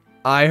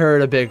 I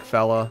heard a big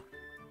fella.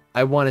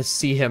 I want to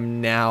see him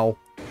now.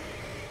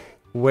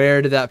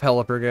 Where did that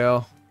Pelipper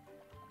go?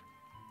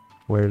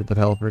 Where did the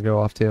Pelipper go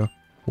off to?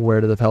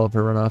 Where did the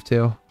Pelipper run off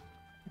to?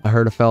 I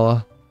heard a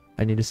fella.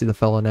 I need to see the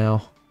fella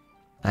now.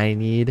 I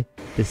need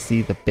to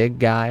see the big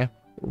guy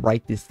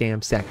right this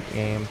damn second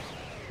game.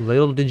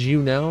 Little did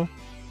you know,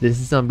 this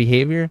is some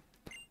behavior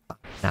I'm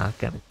not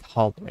gonna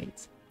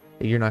tolerate.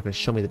 You're not gonna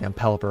show me the damn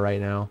Pelipper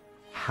right now.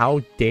 How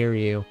dare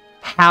you?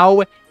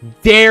 How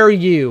dare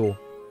you?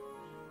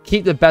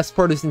 Keep the best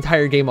part of this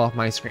entire game off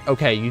my screen.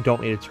 Okay, you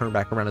don't need to turn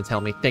back around and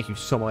tell me. Thank you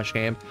so much,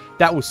 game.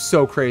 That was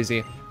so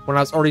crazy. When I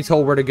was already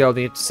told where to go,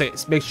 they had to say,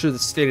 make sure to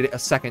state it a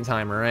second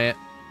time, alright?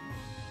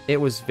 It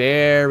was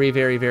very,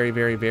 very, very,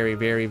 very, very,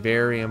 very,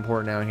 very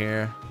important out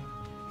here.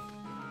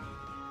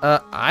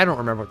 I don't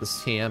remember what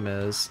this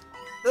TM is.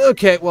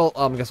 Okay, well,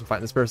 I guess I'm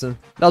fighting this person.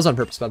 That was on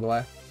purpose, by the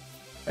way.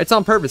 It's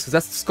on purpose, because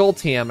that's the Skull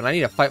TM, and I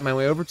need to fight my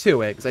way over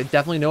to it, because I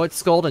definitely know it's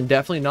Skull, and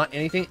definitely not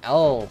anything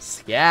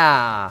else.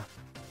 Yeah.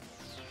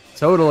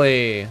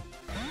 Totally.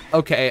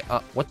 Okay,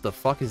 what the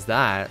fuck is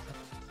that?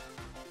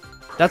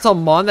 That's a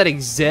Mon that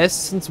exists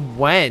since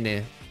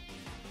when?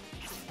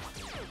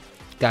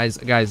 Guys,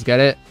 get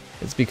it?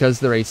 It's because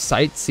they're a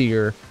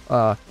sightseer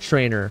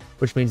trainer,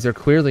 which means they're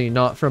clearly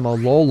not from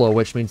Alola,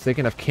 which means they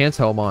can have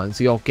Kantomons.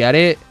 Do y'all get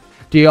it?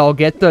 Do y'all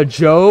get the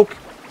joke?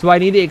 Do I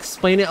need to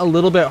explain it a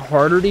little bit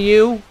harder to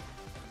you?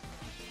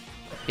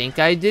 I think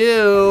I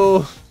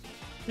do.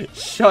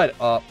 Shut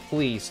up.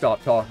 Please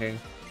stop talking.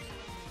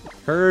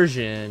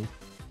 Persian.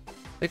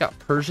 They got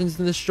Persians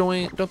in this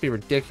joint? Don't be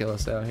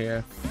ridiculous out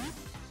here.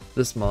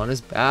 This mon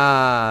is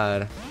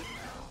bad.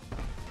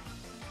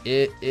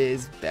 It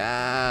is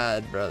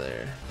bad,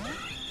 brother.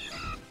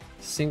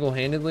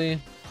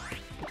 Single-handedly,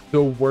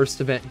 the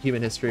worst event in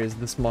human history is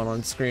this mon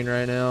on screen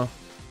right now.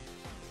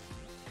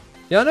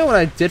 Y'all know what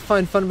I did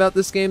find fun about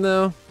this game,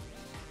 though?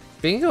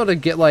 Being able to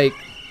get, like,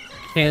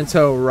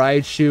 Kanto,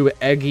 Raichu,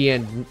 Eggy,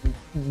 and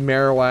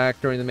Marowak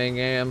during the main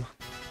game.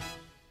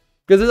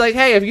 Because it's like,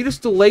 hey, if you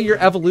just delay your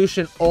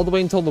evolution all the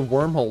way until the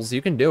wormholes,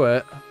 you can do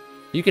it.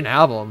 You can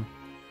have them.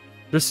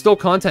 There's still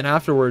content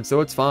afterwards,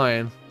 so it's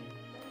fine.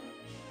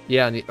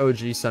 Yeah, in the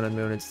OG Sun and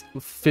Moon, it's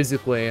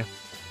physically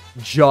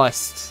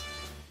just...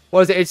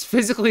 What is it? It's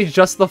physically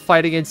just the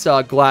fight against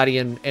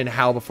Gladian and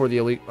Hal before the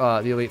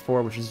Elite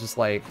Four, which is just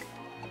like...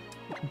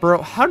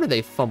 Bro, how did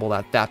they fumble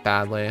that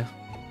badly?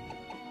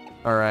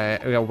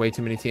 Alright, we got way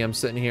too many TMs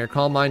sitting here.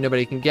 Calm Mind,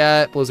 nobody can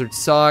get. Blizzard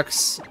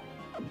sucks.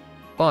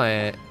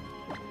 But...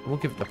 We'll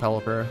give it to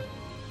Pelipper.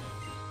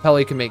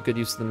 Peli can make good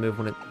use of the move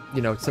when it,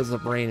 you know, sets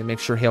up rain and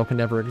makes sure hail can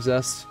never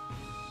exist.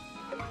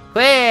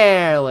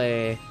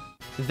 Clearly!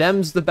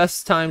 Them's the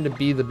best time to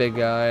be the big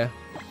guy.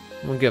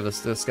 We'll give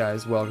this guy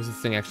as well, because this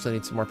thing actually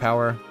needs some more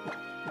power.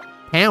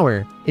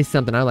 Power is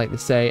something I like to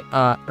say.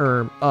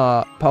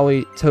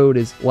 Politoed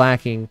is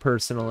lacking,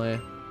 personally.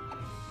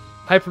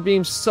 Hyper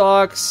Beam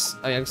sucks.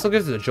 I mean, I can still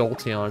give it to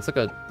Jolteon. It's like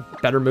a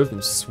better move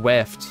than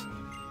Swift.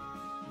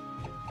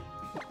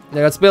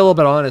 Now, let's be a little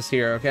bit honest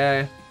here,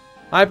 okay?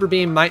 Hyper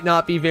Beam might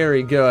not be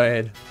very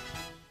good,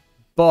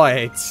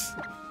 but...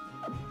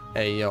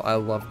 Hey, yo, I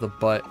love the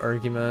but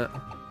argument.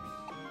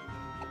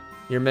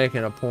 You're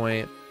making a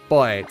point,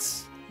 but...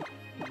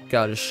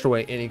 Gotta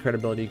destroy any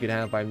credibility you could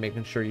have by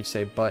making sure you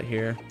say but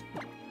here.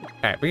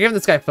 Alright, we're giving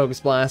this guy Focus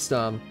Blast.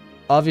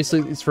 Obviously,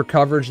 it's for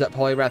coverage that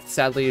Poliwrath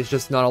sadly is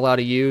just not allowed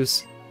to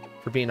use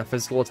for being a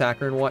physical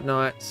attacker and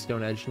whatnot.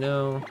 Stone Edge,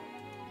 no.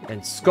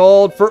 And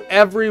Scald for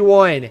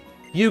everyone!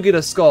 You get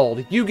a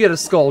Scald. You get a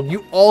Scald.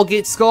 You all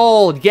get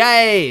Scald.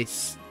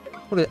 Yes!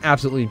 What an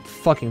absolutely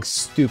fucking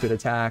stupid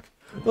attack.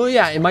 Oh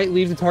yeah, it might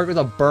leave the target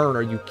with a burn.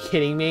 Are you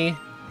kidding me?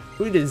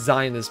 Who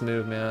designed this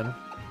move, man?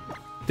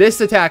 This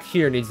attack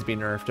here needs to be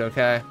nerfed,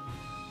 okay?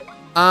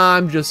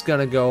 I'm just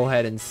gonna go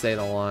ahead and say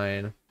the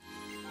line.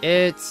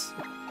 It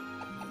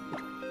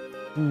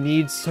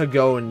needs to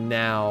go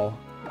now.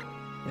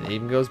 And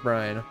even goes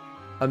Brian.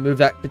 A move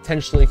that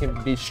potentially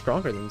can be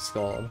stronger than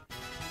Scald.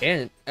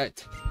 And,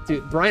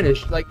 dude, Brian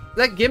is, like,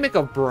 that gimmick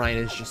of Brian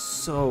is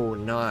just so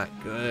not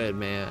good,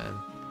 man.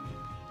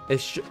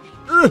 It's just,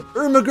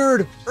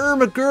 Ermagerd!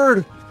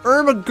 Ermagerd!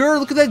 Ermagerd!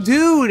 Look at that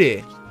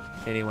dude!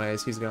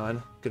 Anyways, he's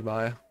gone.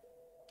 Goodbye.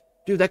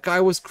 Dude, that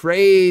guy was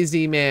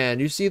crazy, man.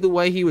 You see the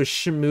way he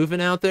was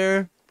moving out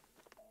there?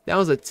 That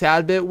was a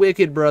tad bit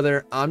wicked,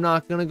 brother. I'm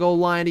not gonna go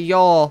lying to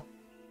y'all.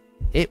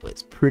 It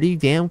was pretty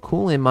damn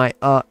cool in my,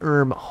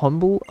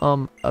 humble,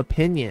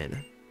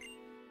 opinion.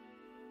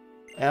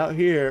 Out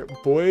here,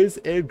 boys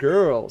and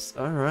girls.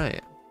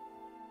 Alright.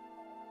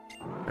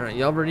 Alright,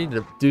 y'all ready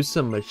to do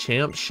some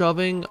Machamp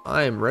shoving?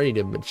 I am ready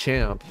to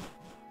Machamp.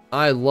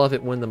 I love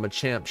it when the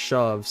Machamp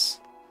shoves.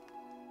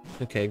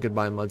 Okay,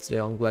 goodbye,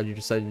 Mudsdale. I'm glad you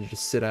decided to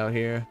just sit out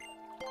here.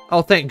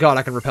 Oh, thank God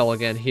I can repel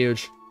again.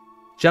 Huge.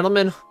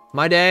 Gentlemen,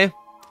 my day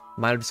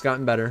might have just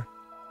gotten better.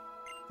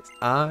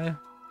 I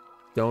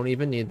don't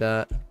even need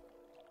that.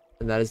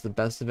 And that is the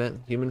best event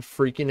in human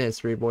freaking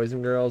history, boys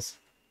and girls.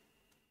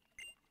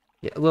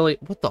 Yeah, Lily,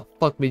 what the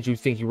fuck made you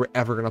think you were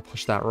ever gonna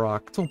push that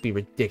rock? Don't be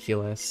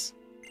ridiculous.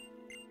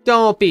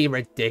 Don't be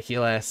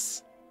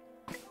ridiculous.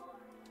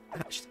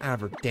 Just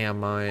out of her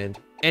damn mind.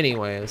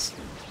 Anyways.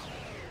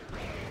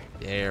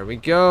 There we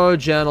go,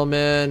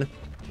 gentlemen.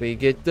 We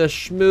get to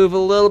schmoove a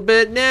little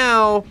bit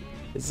now.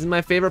 This is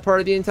my favorite part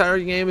of the entire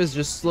game, is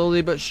just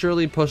slowly but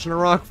surely pushing a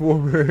rock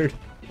forward.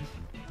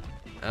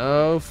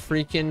 Oh,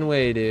 freaking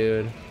way,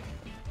 dude.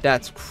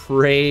 That's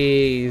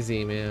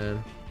crazy,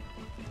 man.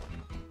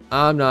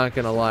 I'm not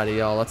gonna lie to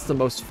y'all. That's the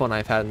most fun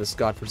I've had in this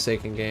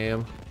godforsaken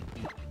game.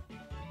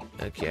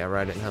 Okay,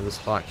 right, I didn't have this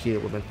hotkeyed.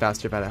 It would have been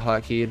faster if I had a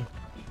hotkeyed.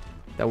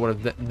 That would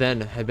have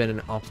then had been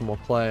an optimal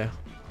play.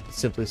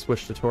 Simply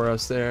switch to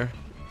Tauros there.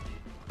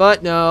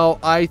 But no,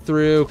 I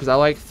threw because I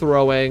like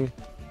throwing.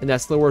 And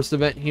that's the worst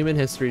event in human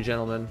history,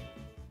 gentlemen.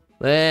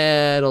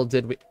 Little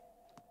did we...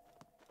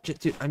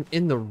 Dude, I'm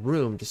in the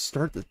room to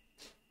start the...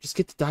 Just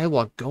get the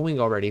dialogue going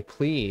already,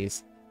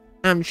 please.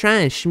 I'm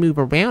trying to schmoove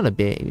around a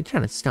bit. You're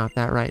trying to stop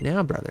that right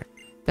now, brother.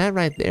 That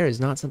right there is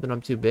not something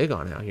I'm too big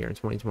on out here in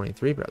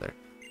 2023, brother.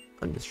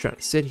 I'm just trying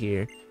to sit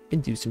here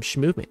and do some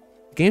schmooving.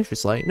 The game's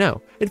just like,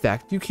 no. In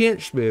fact, you can't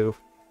schmoove.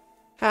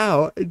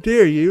 How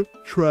dare you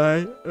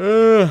try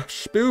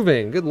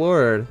schmooving? Good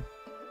lord.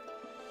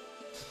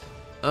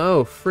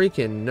 Oh,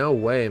 freaking no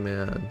way,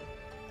 man.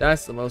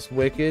 That's the most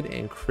wicked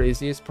and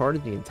craziest part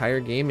of the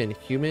entire game in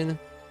human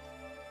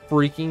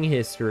freaking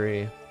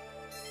history.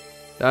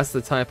 That's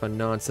the type of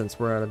nonsense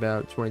we're at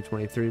about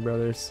 2023,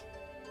 brothers.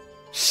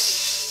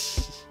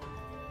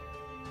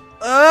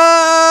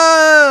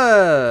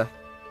 Ah!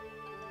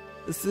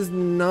 This is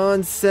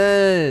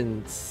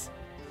nonsense.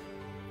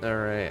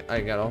 Alright,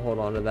 I gotta hold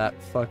on to that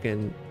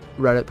fucking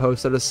Reddit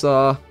post I just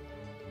saw.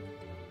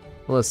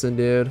 Listen,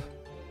 dude.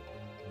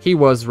 He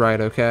was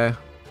right, okay?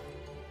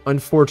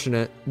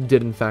 Unfortunate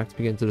did in fact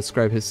begin to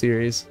describe his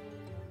series.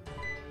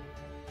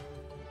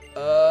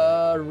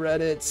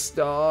 Reddit,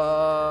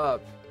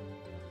 stop.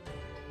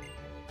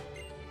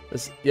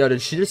 Yo,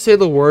 did she just say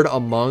the word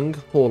among?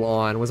 Hold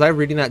on. Was I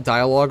reading that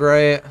dialogue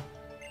right?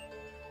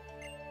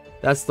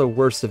 That's the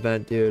worst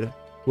event, dude.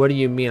 What do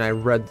you mean I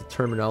read the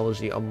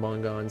terminology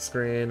among on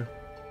screen?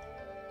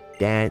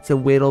 That's a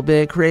little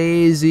bit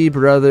crazy,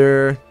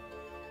 brother.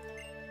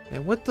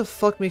 And what the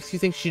fuck makes you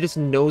think she just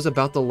knows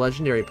about the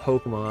legendary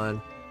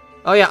Pokemon?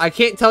 Oh yeah, I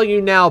can't tell you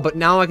now, but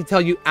now I can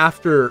tell you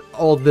after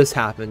all this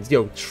happens.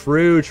 Yo,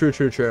 true.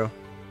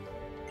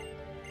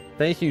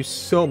 Thank you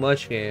so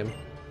much, game.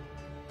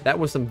 That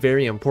was some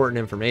very important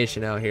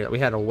information out here that we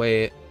had to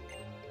wait.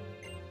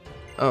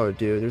 Oh,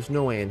 dude, there's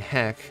no way in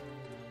heck.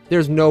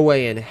 There's no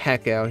way in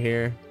heck out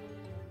here.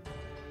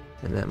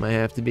 And that might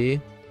have to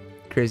be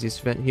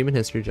craziest event in human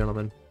history,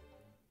 gentlemen.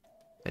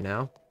 And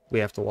now, we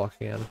have to walk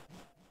again.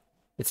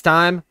 It's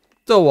time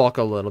to walk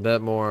a little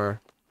bit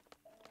more.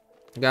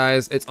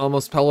 Guys, it's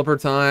almost Pelipper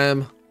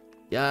time.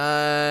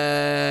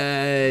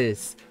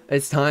 Yes!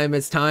 It's time.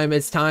 Let's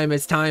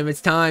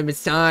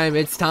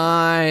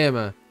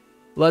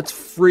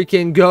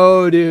freaking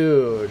go,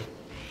 dude.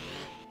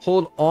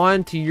 Hold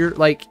on to your,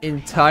 like,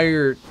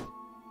 entire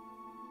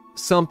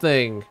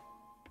something.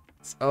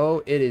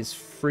 Oh, it is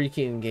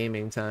freaking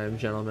gaming time,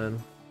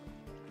 gentlemen.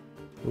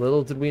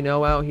 Little did we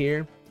know out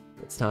here.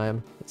 It's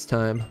time.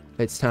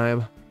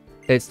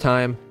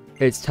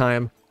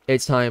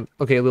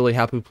 Okay, Lily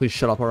Happy, please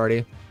shut up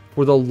already.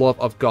 For the love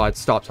of God,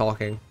 stop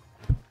talking.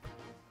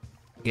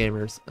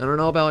 Gamers, I don't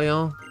know about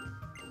y'all,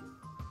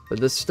 but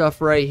this stuff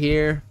right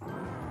here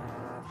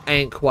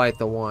ain't quite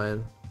the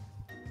one.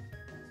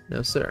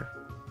 No, sir.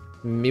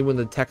 Me when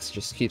the text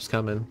just keeps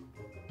coming.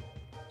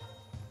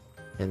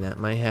 And that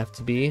might have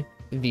to be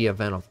the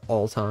event of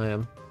all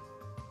time.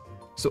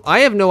 So I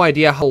have no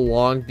idea how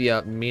long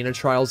the Mina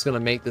trial is going to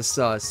make this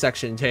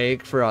section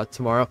take for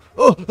tomorrow.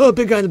 Oh,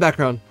 big guy in the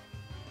background.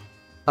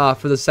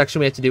 For the section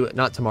we have to do it,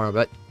 not tomorrow,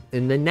 but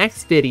in the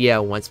next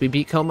video, once we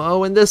beat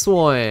Como in this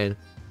one.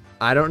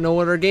 I don't know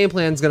what our game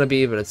plan's going to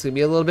be, but it's going to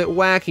be a little bit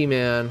wacky,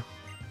 man.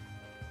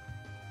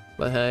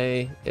 But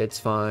hey, it's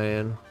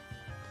fine.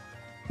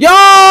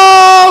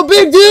 Yo,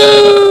 big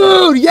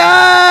dude!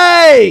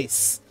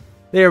 Yes!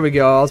 There we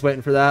go. I was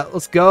waiting for that.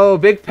 Let's go.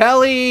 Big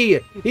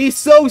Pelly. He's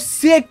so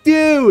sick,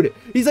 dude.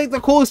 He's like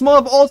the coolest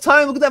mod of all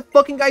time. Look at that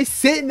fucking guy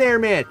sitting there,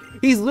 man.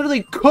 He's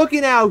literally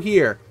cooking out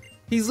here.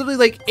 He's literally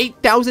like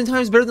 8,000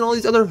 times better than all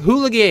these other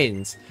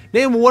hooligans.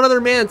 Name one other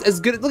man as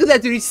good. Look at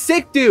that, dude. He's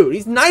sick, dude.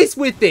 He's nice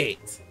with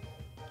it.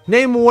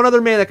 Name one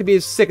other man that could be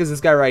as sick as this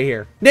guy right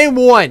here. Name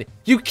one.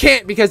 You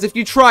can't, because if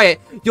you try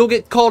it, you'll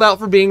get called out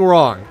for being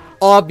wrong.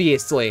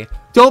 Obviously.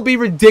 Don't be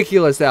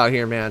ridiculous out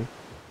here, man.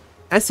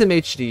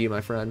 SMH to you,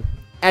 my friend.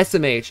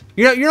 SMH.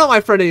 You're not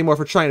my friend anymore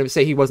for trying to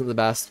say he wasn't the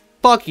best.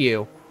 Fuck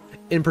you.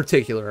 In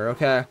particular,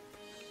 okay?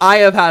 I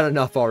have had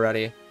enough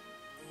already.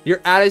 Your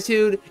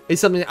attitude is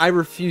something I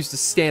refuse to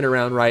stand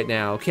around right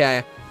now,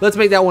 okay? Let's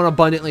make that one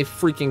abundantly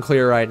freaking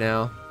clear right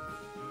now.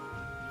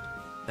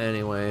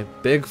 Anyway,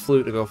 big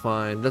flute to go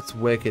find. That's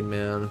wicked,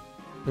 man.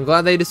 I'm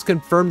glad they just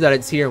confirmed that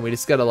it's here and we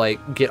just gotta,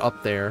 like, get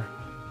up there.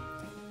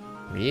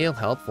 Real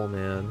helpful,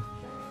 man.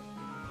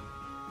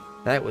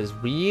 That was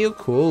real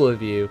cool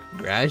of you.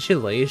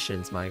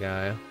 Congratulations, my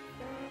guy.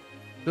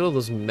 Look at all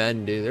those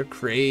men, dude. They're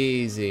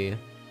crazy.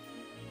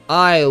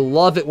 I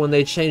love it when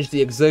they change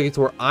the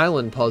Executor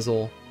Island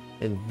puzzle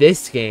in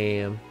this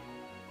game.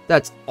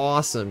 That's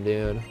awesome,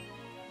 dude.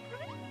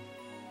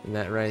 And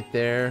that right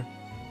there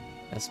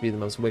has to be the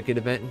most wicked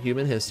event in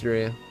human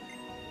history.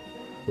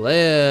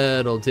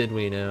 Little did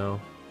we know.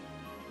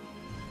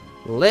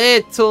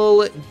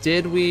 Little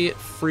did we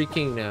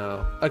freaking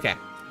know. Okay.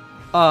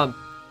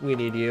 We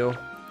need you.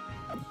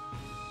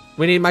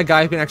 We need my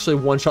guy who can actually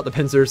one-shot the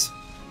pincers.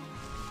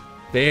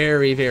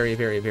 Very, very,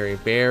 very, very,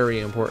 very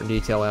important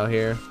detail out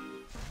here.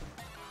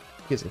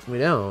 Because if we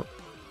don't,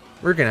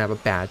 we're gonna have a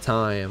bad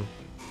time.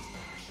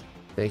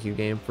 Thank you,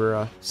 game,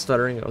 for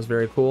stuttering. That was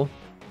very cool.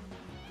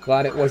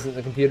 Glad it wasn't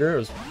the computer. It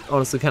was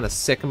honestly kind of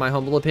sick in my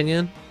humble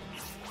opinion.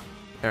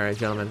 Alright,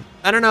 gentlemen.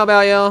 I don't know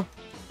about y'all.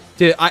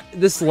 Dude,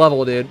 this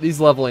level, dude. These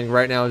leveling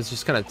right now is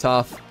just kind of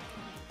tough.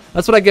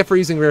 That's what I get for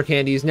using rare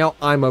candies. Now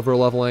I'm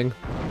over-leveling.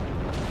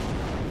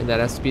 And that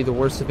has to be the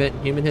worst event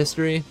in human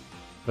history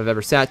if I've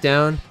ever sat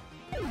down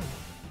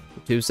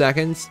for 2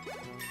 seconds.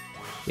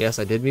 Yes,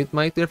 I did mute the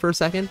mic there for a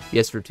second.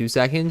 Yes, for 2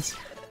 seconds.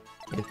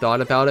 And thought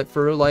about it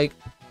for like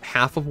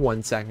half of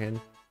 1 second.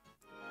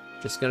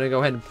 Just gonna go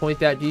ahead and point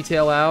that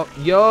detail out.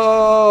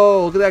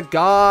 Yo, look at that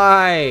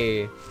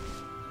guy.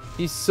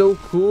 He's so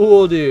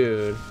cool,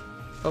 dude.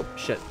 Oh,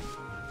 shit.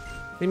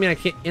 What do you mean I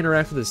can't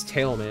interact with his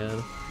tail,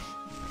 man?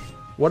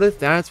 What if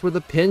that's where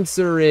the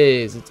pincer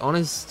is? It's on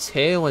his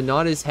tail and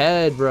not his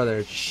head,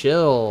 brother.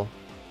 Chill.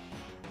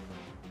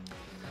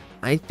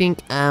 I think,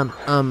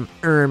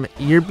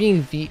 you're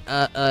being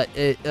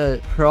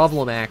the,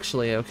 problem,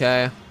 actually,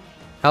 okay?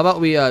 How about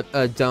we,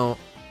 don't?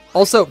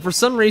 Also, for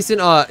some reason,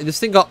 this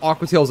thing got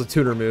Aqua Tail as a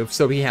tutor move,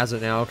 so he has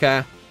it now,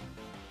 okay?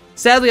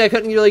 Sadly, I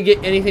couldn't really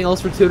get anything else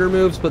for tutor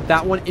moves, but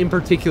that one in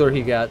particular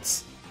he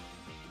gets.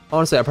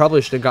 Honestly, I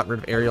probably should have gotten rid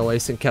of Aerial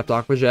Ace and kept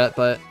Aqua Jet,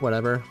 but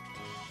whatever.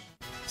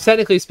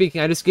 Technically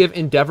speaking, I just give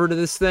Endeavor to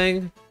this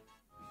thing,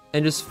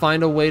 and just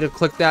find a way to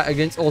click that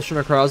against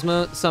Ultra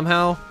Necrozma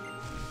somehow,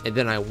 and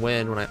then I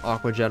win when I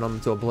Aqua Jet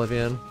him to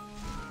Oblivion.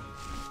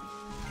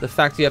 The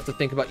fact you have to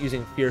think about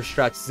using Fear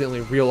Strats is the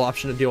only real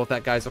option to deal with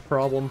that guy's a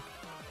problem.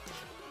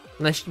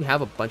 Unless you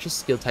have a bunch of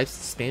skill types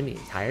to spam the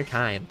entire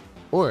time.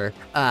 Or,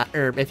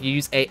 if you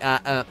use a,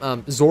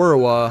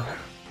 Zorua.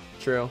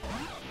 True.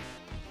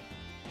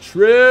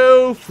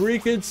 True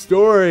freaking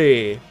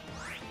story.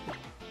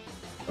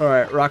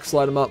 Alright, Rock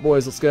Slide him up,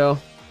 boys. Let's go.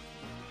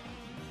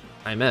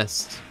 I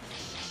missed.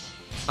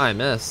 I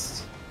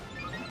missed.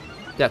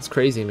 That's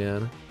crazy,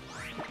 man.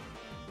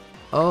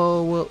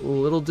 Oh, well,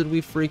 little did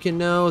we freaking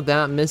know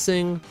that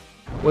missing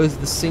was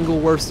the single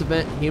worst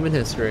event in human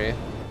history.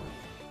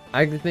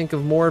 I can think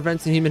of more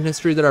events in human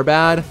history that are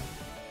bad.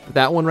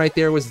 That one right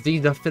there was the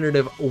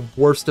definitive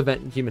worst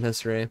event in human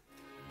history.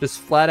 Just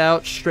flat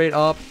out, straight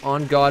up,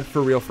 on God,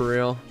 for real, for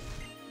real.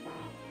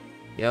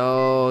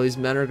 Yo, these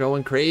men are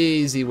going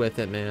crazy with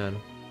it, man.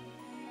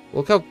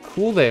 Look how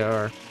cool they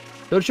are.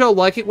 Don't y'all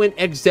like it when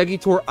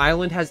Exeggutor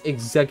Island has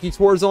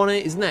Exeggutors on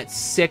it? Isn't that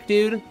sick,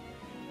 dude?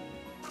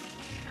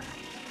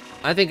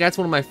 I think that's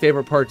one of my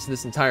favorite parts of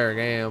this entire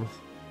game.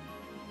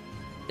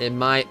 In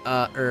my,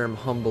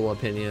 humble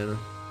opinion.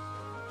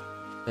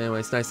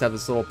 Anyway, it's nice to have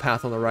this little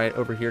path on the right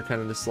over here,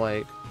 kind of just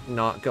like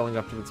not going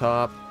up to the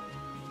top.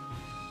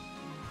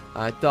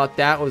 I thought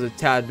that was a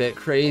tad bit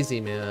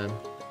crazy, man.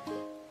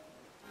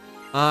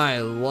 I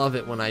love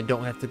it when I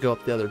don't have to go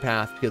up the other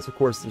path, because of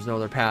course there's no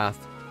other path.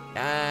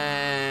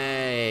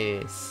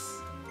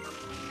 Nice.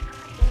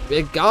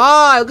 Big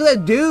guy, look at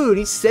that dude.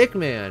 He's sick,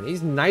 man.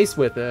 He's nice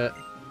with it.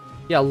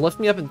 Yeah, lift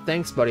me up and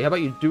thanks, buddy. How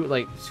about you do it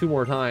like 2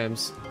 more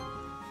times?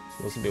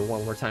 This will be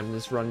 1 more time in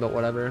this run, but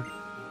whatever.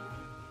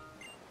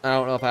 I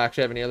don't know if I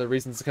actually have any other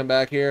reasons to come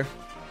back here.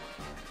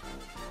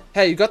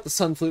 Hey, you got the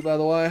Sun Flute, by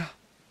the way.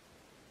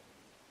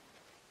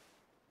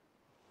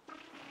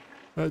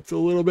 That's a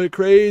little bit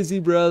crazy,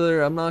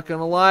 brother. I'm not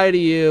gonna lie to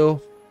you.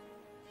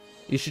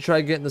 You should try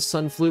getting the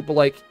Sun Flute, but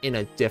like in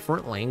a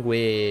different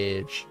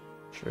language.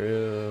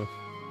 True.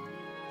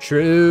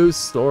 True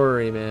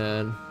story,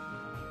 man.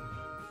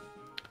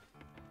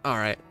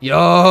 Alright.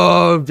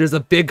 Yo, there's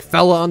a big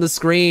fella on the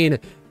screen.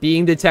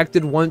 Being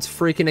detected once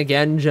freaking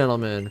again,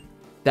 gentlemen.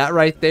 That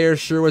right there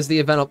sure was the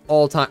event of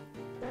all time.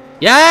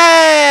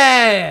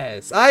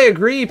 Yes! I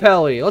agree,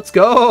 Pelly. Let's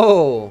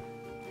go.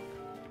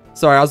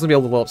 Sorry, I was gonna be a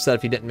little upset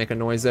if he didn't make a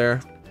noise there.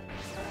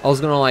 I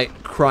was gonna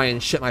like cry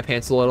and shit my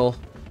pants a little.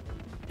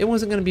 It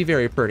wasn't gonna be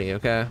very pretty,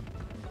 okay?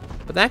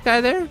 But that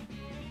guy there?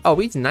 Oh,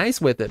 he's nice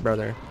with it,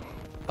 brother.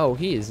 Oh,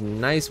 he is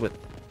nice with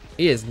it.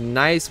 He is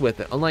nice with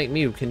it. Unlike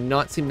me, who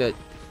cannot seem to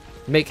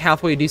make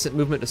halfway decent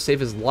movement to save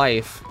his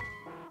life.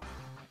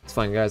 It's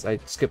fine, guys. I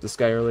skipped this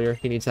guy earlier.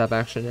 He needs to have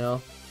action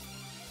now.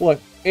 Look,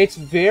 it's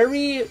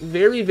very,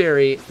 very,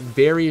 very,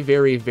 very,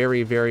 very,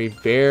 very, very,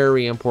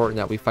 very important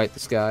that we fight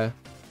this guy.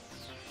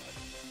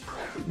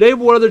 Name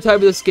one other time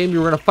in this game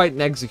you're gonna fight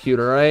an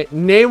Executor, alright?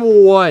 Name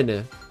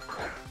one.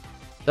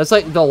 That's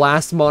like the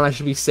last mon I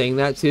should be saying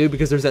that to,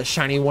 because there's that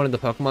shiny one in the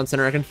Pokemon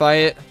Center I can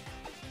fight.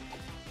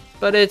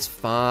 But it's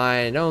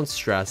fine. Don't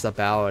stress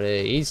about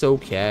it. He's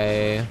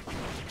okay.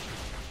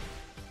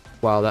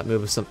 Wow, that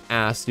move was some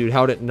ass, dude.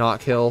 How'd it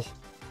not kill?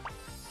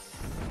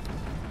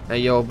 Hey,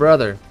 yo,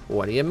 brother.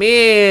 What do you mean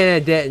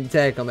it didn't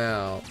take him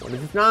out? What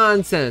is this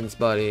nonsense,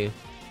 buddy?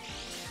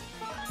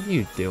 What are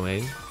you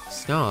doing?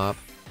 Stop.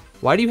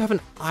 Why do you have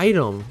an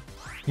item?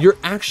 You're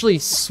actually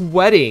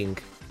sweating.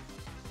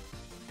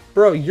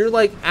 Bro, you're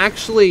like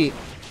actually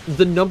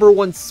the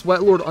 #1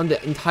 sweat lord on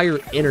the entire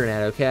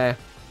internet, okay?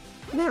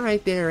 That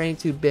right there ain't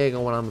too big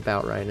on what I'm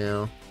about right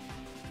now.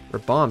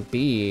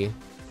 Rabombi.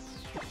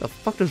 The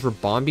fuck does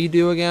Rabombi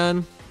do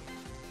again?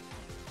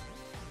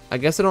 I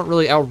guess I don't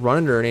really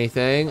outrun it or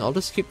anything. I'll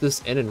just keep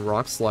this in and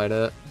rock slide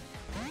it.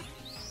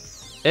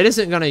 It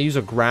isn't gonna use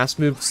a grass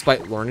move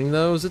despite learning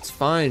those. It's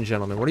fine,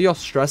 gentlemen. What are y'all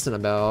stressing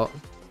about?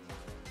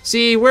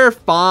 See, we're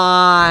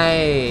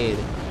fine.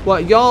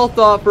 What, y'all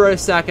thought for a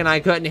second I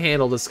couldn't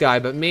handle this guy,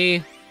 but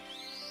me?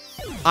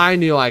 I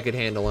knew I could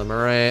handle him,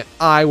 alright?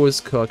 I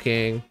was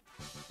cooking.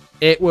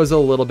 It was a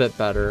little bit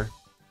better.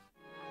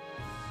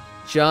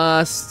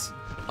 Just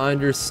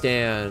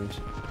understand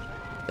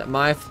that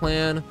my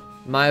plan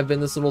might have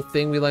been this little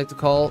thing we like to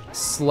call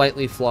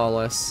slightly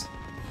flawless.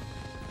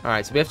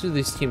 Alright, so we have to do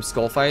this Team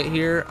Skull fight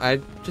here. I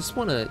just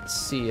want to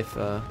see if,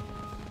 the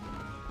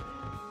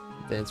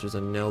answer's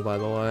a no, by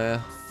the way.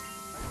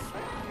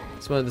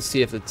 Just wanted to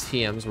see if the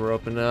TMs were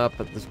open up,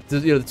 but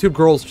you know, the two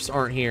girls just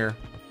aren't here.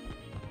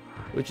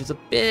 Which is a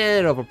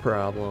bit of a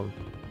problem.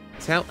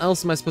 So how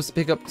else am I supposed to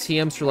pick up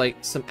TMs for, like,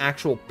 some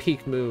actual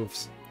peak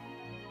moves?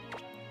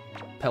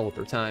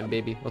 Pelipper time,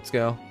 baby. Let's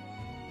go.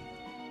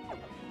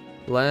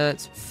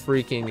 Let's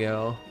freaking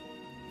go.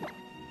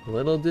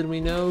 Little did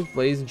we know,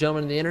 ladies and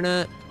gentlemen of the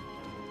internet,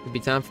 it'd be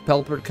time for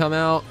Pelipper to come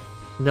out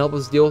and help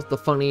us deal with the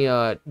funny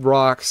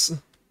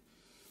rocks.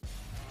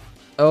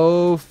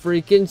 Oh,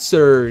 freaking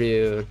sir,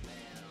 dude.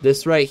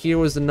 This right here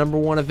was the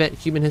 #1 event in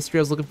human history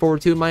I was looking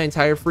forward to my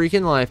entire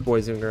freaking life,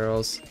 boys and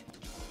girls.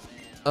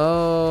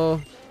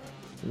 Oh,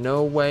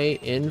 no way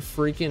in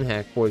freaking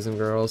heck, boys and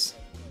girls.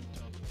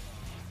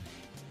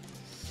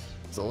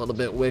 It's a little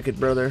bit wicked,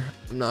 brother.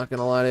 I'm not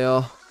gonna lie to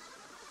y'all.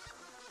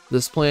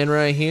 This plan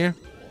right here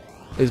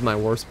is my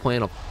worst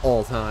plan of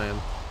all time.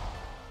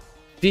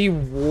 The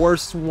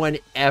worst one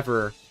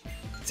ever.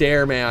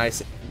 Dare may I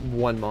say.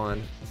 One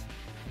mon,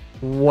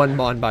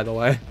 by the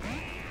way.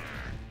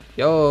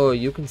 Yo,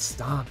 you can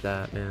stop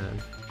that,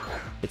 man.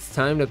 It's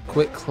time to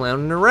quit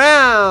clowning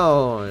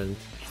around.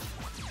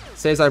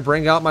 Says I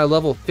bring out my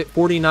level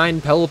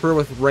 49 Pelipper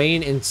with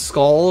Rain and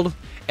Scald.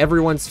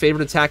 Everyone's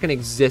favorite attack in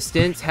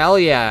existence. Hell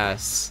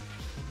yes.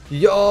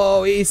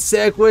 Yo, he's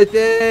sick with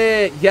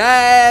it.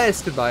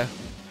 Yes. Goodbye.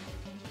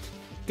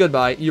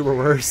 Goodbye. You were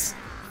worse.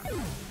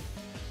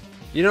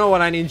 You know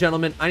what I need,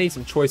 gentlemen? I need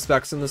some choice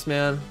specs on this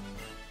man.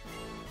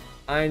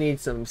 I need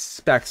some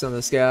specs on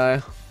this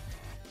guy.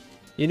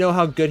 You know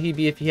how good he'd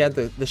be if he had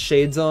the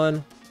shades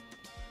on?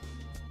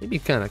 He'd be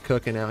kind of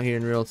cooking out here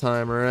in real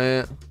time,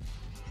 right?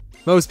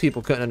 Most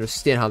people couldn't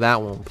understand how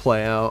that one would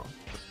play out.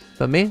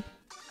 But me?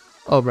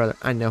 Oh, brother,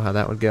 I know how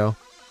that would go.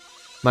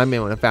 My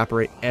man would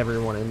evaporate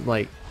everyone in,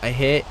 like, a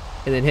hit,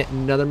 and then hit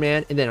another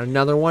man, and then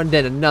another one,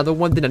 then another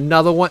one, then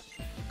another one.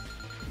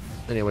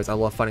 Anyways, I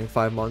love fighting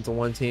 5 mons on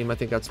one team. I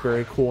think that's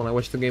very cool, and I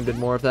wish the game did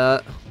more of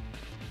that.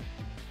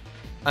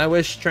 I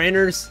wish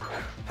trainers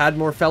had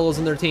more fellows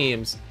in their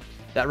teams.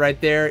 That right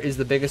there is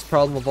the biggest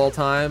problem of all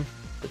time,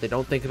 but they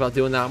don't think about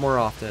doing that more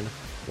often.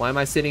 Why am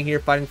I sitting here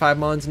fighting 5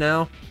 mons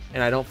now,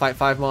 and I don't fight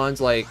 5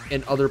 mons, like,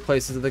 in other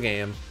places of the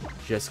game?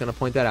 Just gonna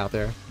point that out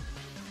there.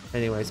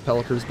 Anyways,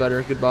 Pelipper's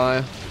better.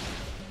 Goodbye.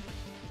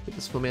 Get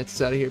this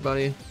Fomantis out of here,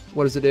 buddy.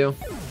 What does it do?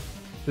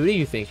 Who do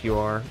you think you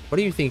are? What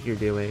do you think you're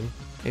doing?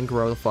 And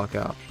grow the fuck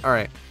up.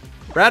 Alright.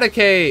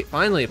 Eradicate!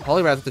 Finally,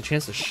 Poliwrath with the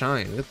chance to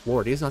shine. Good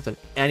lord, he's not done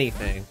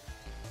anything.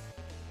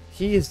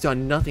 He has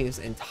done nothing this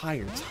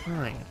entire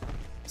time.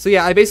 So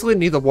yeah, I basically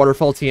need the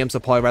Waterfall TM so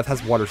Poliwrath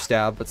has Water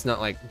Stab, but it's not,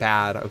 like,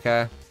 bad,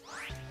 okay?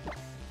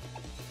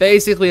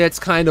 Basically, that's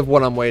kind of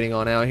what I'm waiting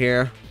on out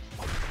here.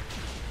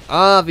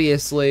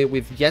 Obviously,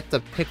 we've yet to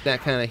pick that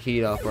kind of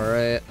heat up,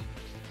 alright?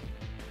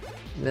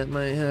 That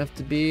might have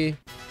to be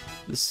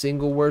the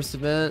single worst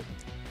event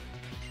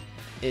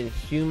in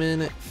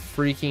human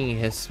freaking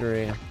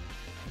history.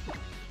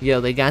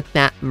 Yo, they got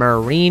that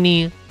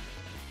Marini.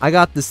 I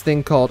got this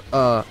thing called,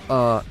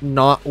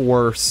 not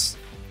worse.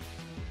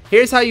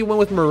 Here's how you win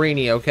with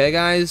Marini, okay,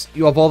 guys?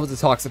 You evolve it to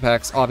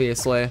Toxapex,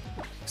 obviously.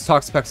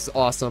 Toxapex is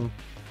awesome.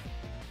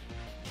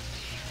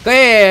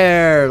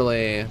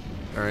 Barely.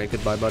 Alright,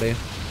 goodbye, buddy.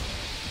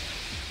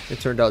 It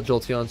turned out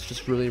Jolteon's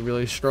just really,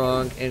 really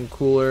strong and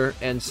cooler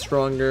and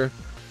stronger.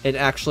 And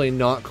actually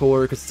not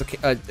cooler because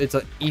it's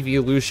an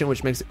evolution,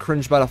 which makes it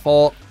cringe by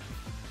default.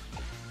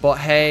 But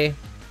hey,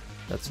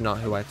 that's not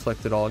who I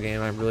clicked at all game.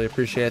 I really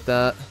appreciate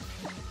that.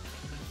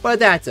 But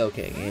that's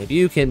okay, Gabe.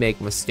 You can make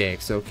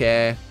mistakes,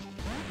 okay?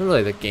 Not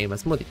really the game.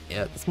 It's more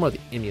the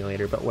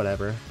emulator, but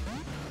whatever.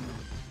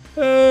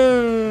 Damn,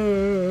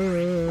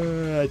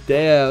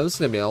 this is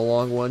gonna be a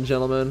long one,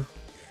 gentlemen.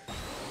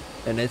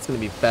 And it's gonna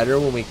be better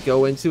when we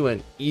go into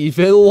an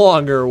even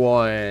longer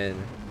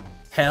one.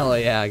 Hell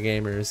yeah,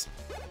 gamers.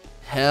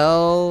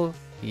 Hell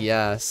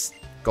yes.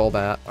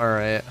 Golbat,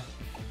 alright.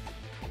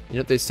 You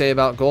know what they say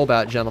about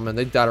Golbat, gentlemen?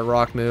 They die to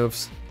rock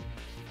moves.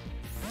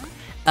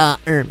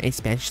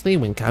 Especially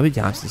when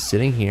Kabutops is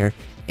sitting here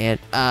and,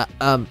 You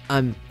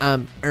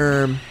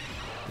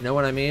know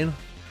what I mean?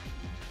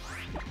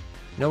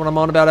 You know what I'm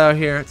on about out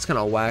here? It's kind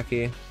of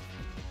wacky.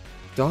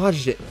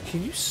 Dodged it.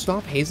 Can you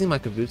stop hazing my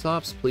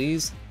Kabutops,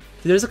 please?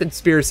 There's a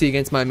conspiracy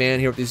against my man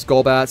here with these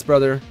Golbats,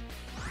 brother.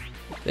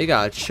 They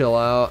gotta chill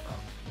out.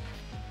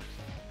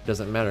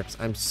 Doesn't matter, because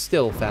I'm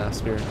still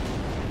faster.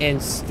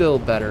 And still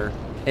better.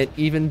 And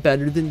even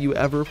better than you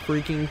ever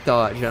freaking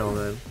thought,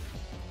 gentlemen.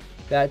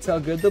 That's how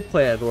good the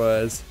plan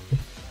was.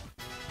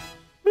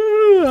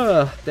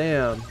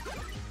 Damn.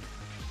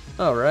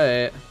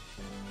 Alright.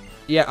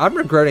 Yeah, I'm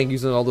regretting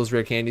using all those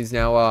rare candies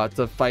now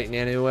to fight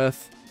Nanu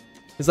with.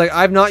 It's like,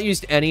 I've not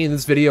used any in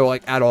this video,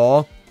 like, at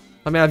all.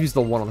 I mean, I've used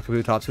the one on the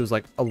Kabutops who's,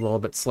 like, a little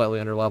bit slightly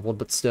underleveled,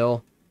 but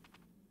still.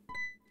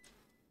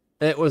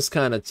 It was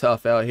kind of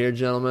tough out here,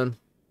 gentlemen.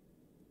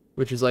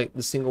 Which is, like,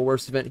 the single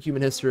worst event in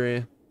human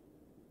history.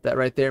 That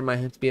right there might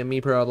have to be a me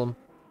problem.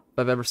 If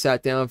I've ever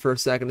sat down for a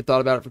second and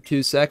thought about it for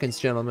 2 seconds,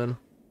 gentlemen.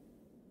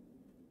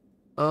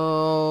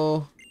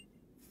 Oh,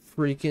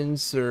 freaking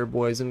sir,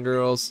 boys and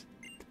girls.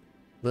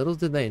 Little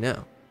did they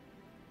know.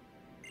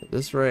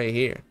 This right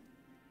here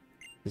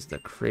is the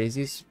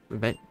craziest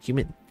event in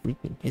human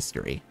freaking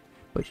history,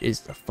 which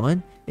is the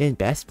fun and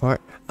best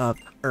part of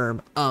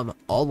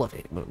all of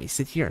it. When we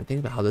sit here and think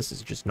about how this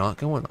is just not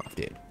going off,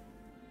 dude.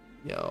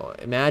 Yo,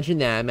 imagine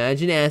that.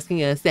 Imagine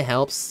asking us to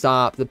help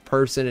stop the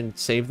person and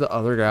save the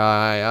other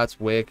guy. That's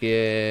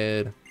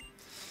wicked.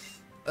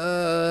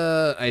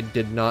 I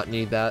did not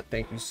need that.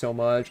 Thank you so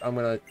much. I'm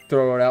gonna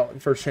throw it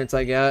out first chance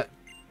I get.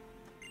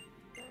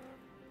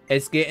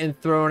 It's getting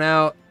thrown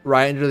out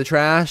right into the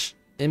trash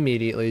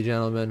immediately,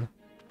 gentlemen.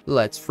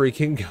 Let's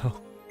freaking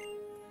go.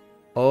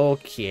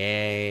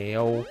 Okay,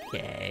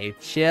 okay.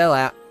 Chill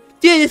out.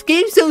 Dude, this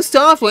game's so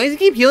soft. Why does it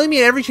keep healing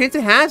me at every chance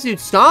it has, dude?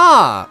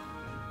 Stop.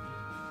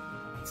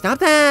 Stop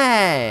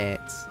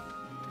that!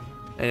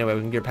 Anyway,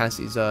 we can get past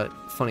these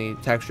funny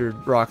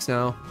textured rocks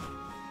now.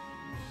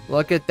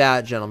 Look at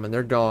that, gentlemen.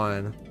 They're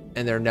gone.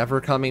 And they're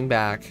never coming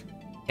back.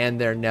 And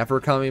they're never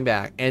coming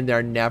back. And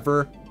they're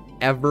never,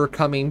 ever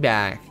coming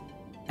back.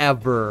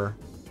 Ever.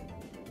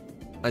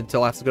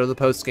 Until I have to go to the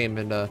post game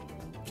and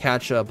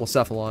catch a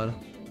Blacephalon.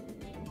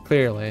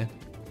 Clearly.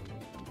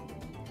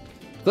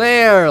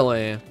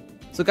 Clearly!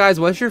 So guys,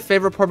 what's your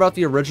favorite part about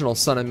the original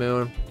Sun and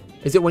Moon?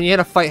 Is it when you had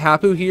to fight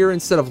Hapu here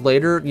instead of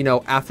later, you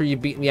know, after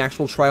you've beaten the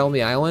actual trial on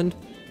the island?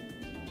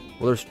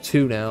 Well, there's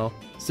 2 now.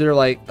 So they're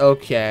like,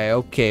 okay,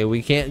 okay,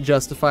 we can't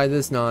justify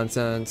this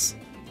nonsense.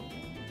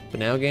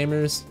 But now,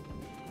 gamers,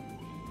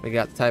 we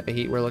got the type of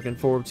heat we're looking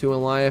forward to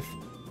in life,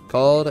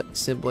 called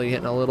simply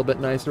getting a little bit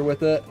nicer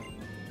with it.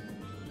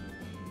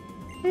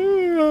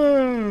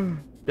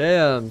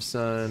 Damn,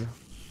 son.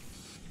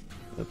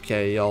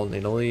 Okay, y'all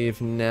need to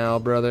leave now,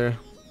 brother.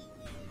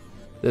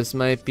 This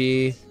might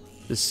be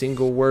the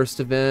single worst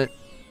event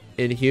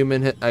in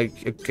human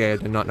okay, I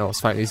did not know I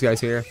was fighting these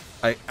guys here.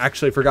 I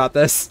actually forgot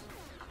this.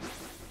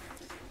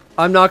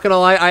 I'm not gonna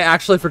lie, I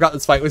actually forgot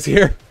this fight was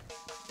here.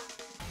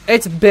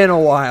 It's been a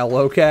while,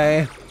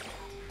 okay?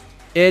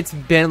 It's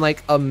been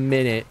like a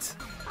minute.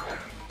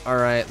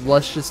 Alright,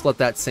 let's just let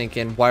that sink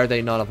in. Why are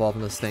they not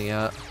evolving this thing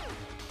yet?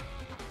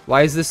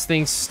 Why is this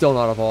thing still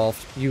not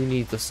evolved? You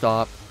need to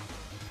stop.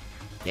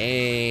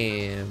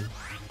 Damn.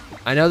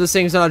 I know this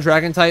thing's not a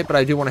dragon type, but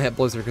I do want to hit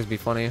Blizzard because it'd be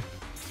funny.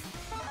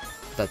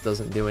 That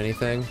doesn't do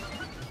anything.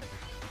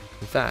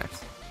 In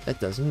fact, that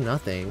does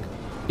nothing.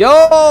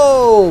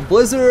 Yo!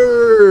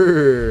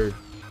 Blizzard!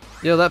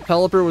 Yo, that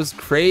Pelipper was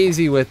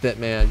crazy with it,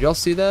 man. Y'all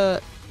see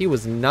that? He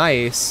was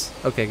nice.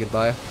 Okay,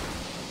 goodbye.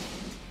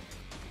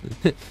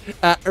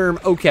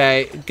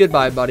 Okay.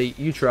 Goodbye, buddy.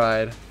 You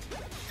tried.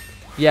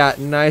 Yeah,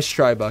 nice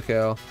try,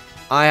 bucko.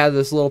 I had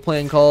this little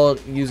plan called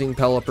using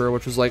Pelipper,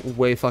 which was like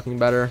way fucking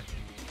better.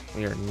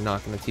 We are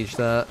not going to teach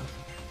that.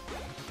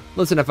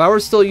 Listen, if I were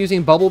still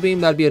using Bubble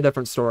Beam, that'd be a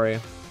different story.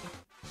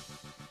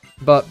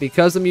 But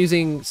because I'm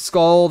using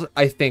Scald,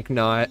 I think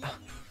not.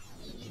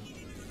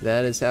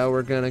 That is how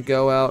we're going to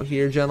go out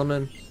here,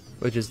 gentlemen.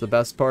 Which is the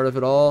best part of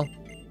it all.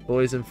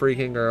 Boys and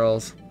freaking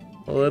girls.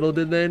 Little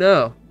did they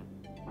know.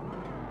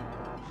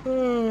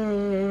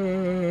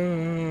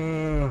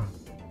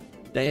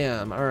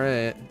 Damn,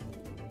 alright.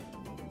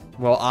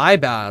 Well, I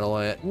battle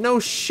it. No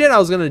shit, I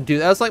was going to do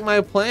that. That's like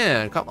my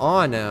plan. Come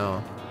on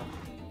now.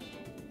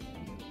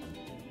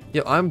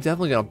 Yo, I'm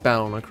definitely going to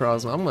battle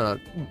Necrozma. I'm going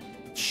to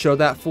show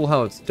that fool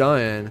how it's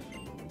done.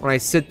 When I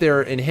sit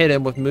there and hit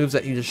him with moves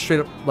that he just straight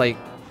up, like,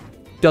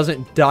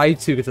 doesn't die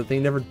to, because the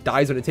thing never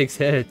dies when it takes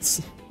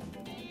hits.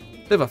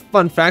 They have a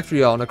fun fact for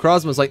y'all.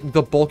 Necrozma is like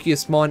the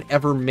bulkiest mon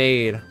ever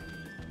made.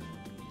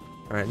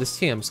 Alright, this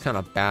TM's kind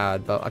of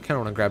bad, but I kind of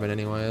want to grab it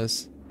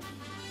anyways.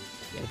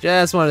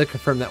 Yeah, just wanted to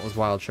confirm that was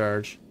Wild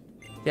Charge.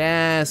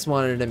 Just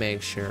wanted to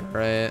make sure,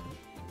 right?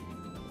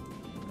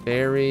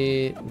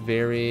 Very,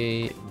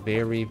 very,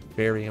 very,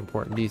 very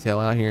important detail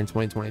out here in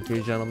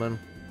 2023, gentlemen.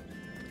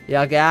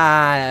 Y'all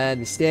gotta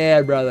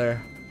understand,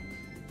 brother.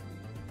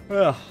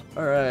 Ugh,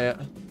 alright.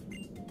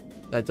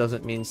 That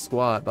doesn't mean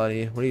squat,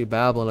 buddy. What are you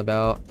babbling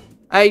about?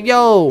 Hey,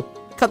 yo!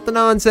 Cut the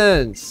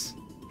nonsense!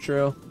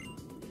 True.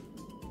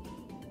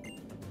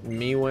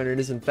 Me when it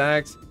is, in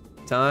fact,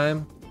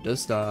 time to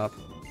stop.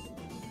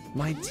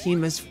 My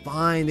team is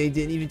fine. They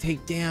didn't even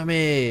take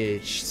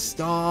damage.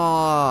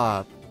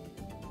 Stop.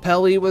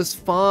 Pelly was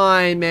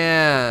fine,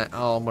 man.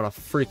 Oh, I'm gonna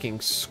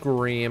freaking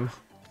scream.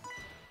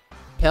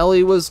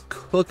 Pelly was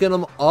cooking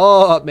them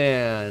up,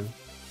 man.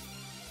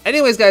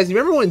 Anyways, guys, you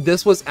remember when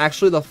this was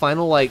actually the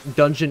final, like,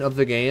 dungeon of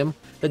the game?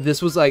 That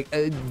this was, like,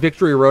 a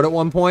Victory Road at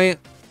one point?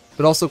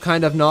 But also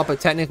kind of not, but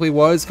technically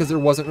was, because there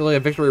wasn't really a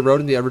Victory Road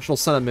in the original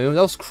Sun and Moon.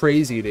 That was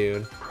crazy,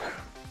 dude.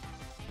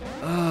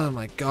 Oh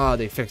my god,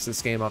 they fixed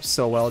this game up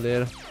so well,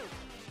 dude.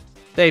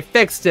 They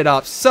fixed it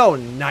up so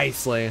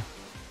nicely.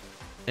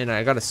 And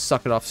I gotta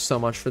suck it off so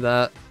much for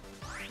that.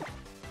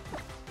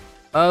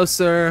 Oh,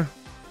 sir.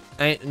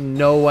 Ain't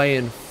no way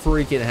in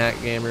freaking heck,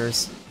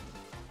 gamers.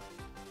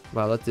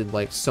 Wow, that did,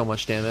 like, so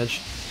much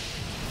damage.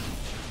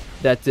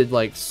 that did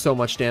like so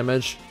much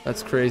damage.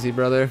 That's crazy,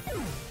 brother.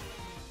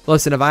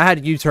 Listen, if I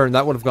had U-turn,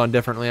 that would have gone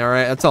differently,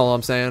 alright? That's all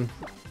I'm saying.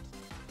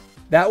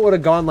 That would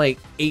have gone like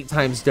 8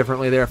 times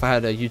differently there if I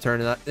had a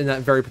U-turn in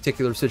that very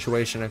particular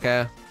situation,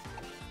 okay?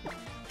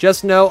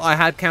 Just know I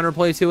had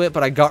counterplay to it,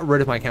 but I got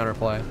rid of my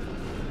counterplay.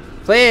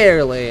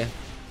 Clearly,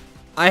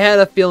 I had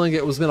a feeling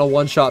it was going to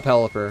one-shot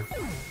Pelipper.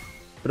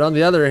 But on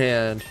the other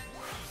hand,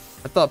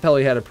 I thought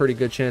Pelly had a pretty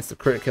good chance to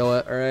crit kill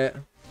it, alright?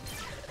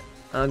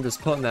 I'm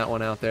just putting that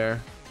one out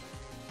there.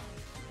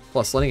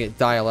 Plus, letting it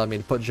die allowed me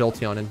to put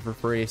Jolteon in for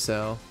free,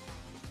 so...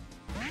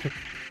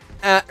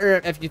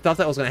 if you thought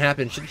that was going to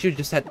happen, shouldn't you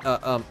just had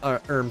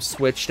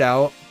switched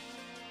out?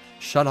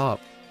 Shut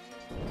up.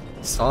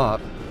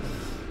 Stop.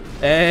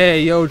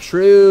 Hey, yo,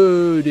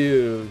 true,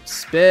 dude.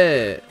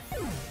 Spit.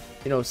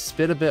 You know,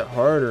 spit a bit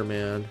harder,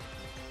 man.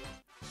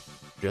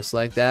 Just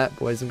like that,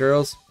 boys and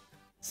girls.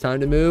 It's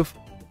time to move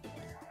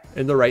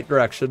in the right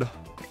direction.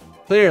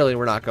 Clearly,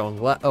 we're not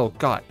going left. Oh,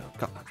 God. Oh,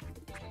 God.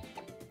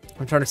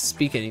 I'm trying to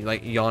speak and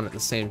like yawn at the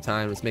same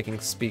time. It's making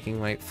speaking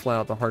like flat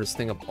out the hardest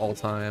thing of all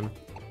time.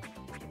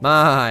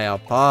 My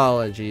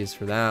apologies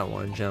for that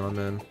one,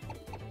 gentlemen.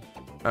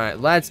 Alright,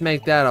 let's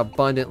make that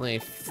abundantly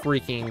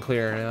freaking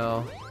clear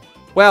now.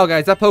 Wow,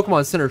 guys, that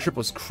Pokemon Center trip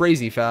was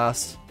crazy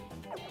fast.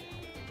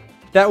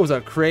 That was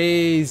a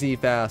crazy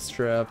fast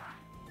trip.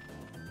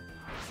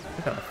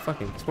 I got a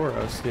fucking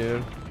Tauros,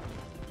 dude.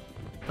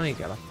 I ain't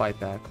gotta fight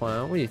that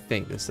clown. What do you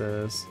think this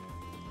is?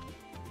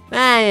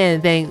 I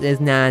didn't think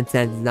this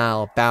nonsense is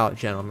all about,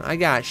 gentlemen. I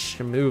got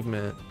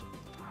movement.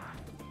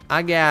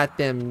 I got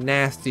them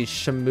nasty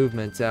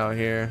movements out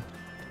here.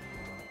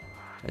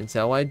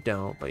 Until I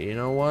don't, but you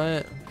know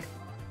what?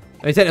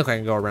 I mean, technically I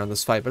can go around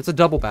this fight, but it's a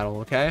double battle,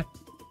 okay?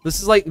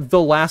 This is like the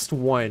last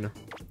one.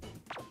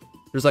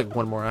 There's like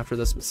one more after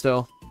this, but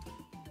still.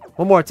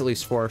 One more, it's at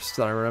least 4,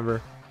 so I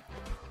remember.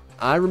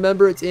 I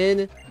remember it's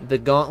in the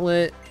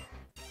gauntlet.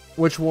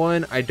 Which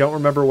one? I don't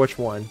remember which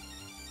one.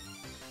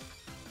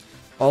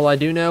 All I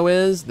do know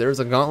is there's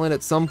a gauntlet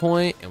at some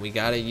point, and we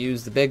gotta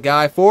use the big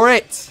guy for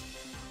it.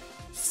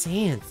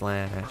 Sand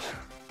Slash.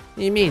 What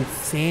do you mean,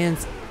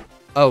 Sands?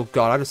 Oh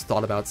god, I just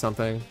thought about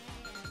something.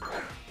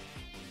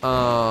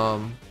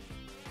 Oh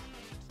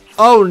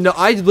no,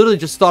 I literally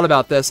just thought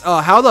about this.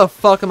 How the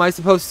fuck am I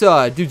supposed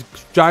to do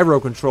gyro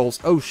controls?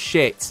 Oh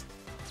shit.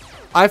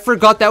 I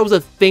forgot that was a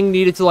thing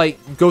needed to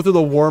like go through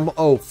the worm.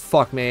 Oh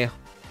fuck me.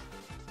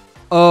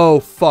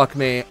 Oh fuck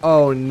me.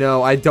 Oh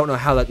no, I don't know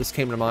how that just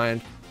came to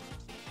mind.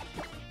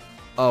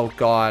 Oh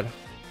god.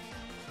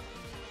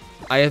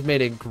 I have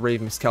made a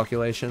grave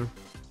miscalculation.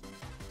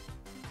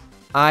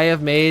 I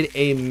have made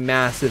a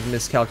massive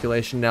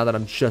miscalculation now that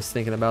I'm just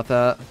thinking about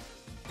that.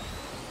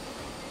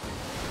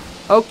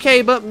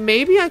 Okay, but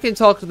maybe I can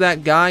talk to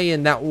that guy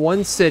in that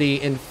one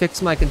city and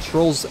fix my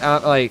controls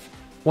out, like,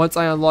 once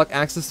I unlock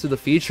access to the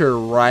feature,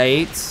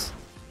 right?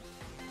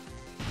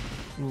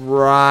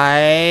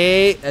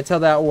 Right? That's how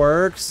that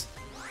works?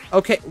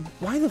 Okay,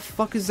 why the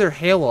fuck is there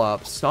hail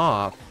up?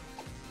 Stop.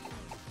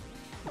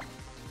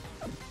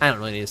 I don't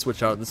really need to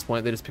switch out at this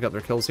point. They just pick up their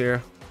kills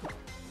here.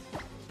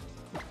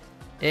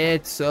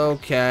 It's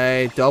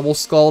okay. Double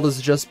Scald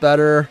is just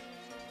better.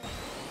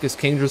 Because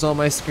Kingdra's on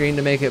my screen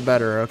to make it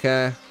better,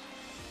 okay?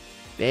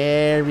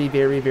 Very,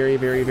 very, very,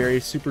 very, very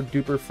super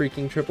duper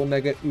freaking triple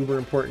mega uber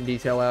important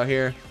detail out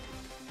here.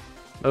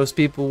 Most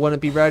people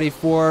wouldn't be ready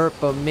for it,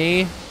 but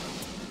me,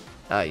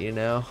 you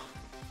know.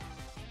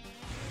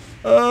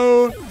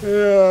 Oh, yeah,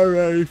 I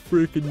already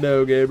freaking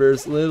know,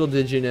 gamers. Little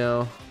did you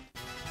know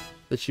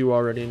that you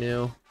already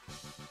knew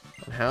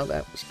on how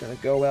that was going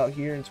to go out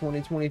here in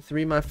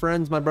 2023, my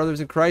friends, my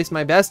brothers in Christ,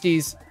 my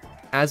besties,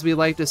 as we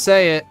like to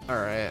say it. All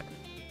right.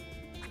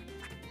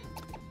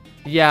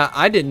 Yeah,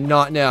 I did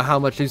not know how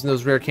much using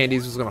those rare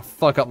candies was going to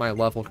fuck up my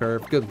level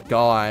curve. Good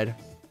God.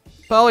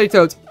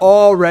 Politoad's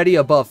already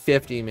above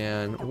 50,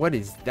 man. What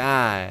is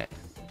that?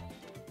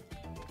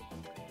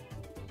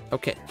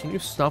 Okay, can you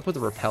stop with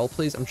the repel,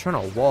 please? I'm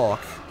trying to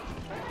walk.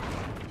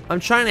 I'm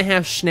trying to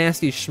have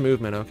nasty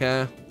movement,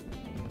 okay?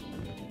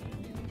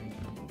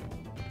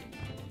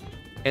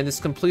 And this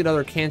complete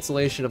other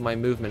cancellation of my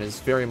movement is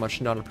very much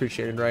not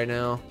appreciated right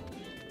now.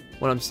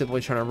 When I'm simply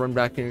trying to run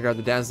back in and grab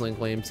the Dazzling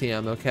Gleam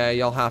TM, okay?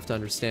 Y'all have to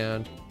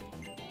understand.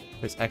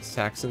 There's X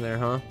attacks in there,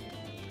 huh?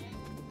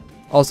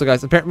 Also,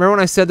 guys, remember when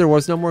I said there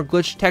was no more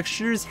glitch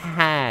textures?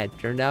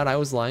 Turned out I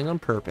was lying on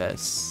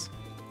purpose.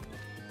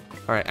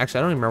 Alright, actually,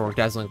 I don't even remember where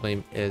Dazzling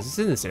Gleam is. It's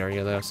in this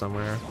area, though,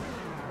 somewhere.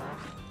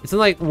 It's in,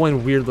 like,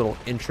 one weird little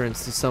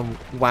entrance to some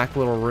whack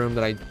little room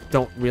that I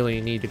don't really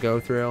need to go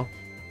through.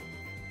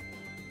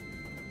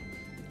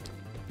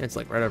 It's,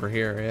 like, right over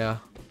here, yeah.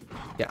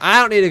 Yeah, I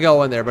don't need to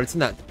go in there, but it's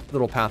in that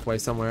little pathway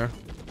somewhere.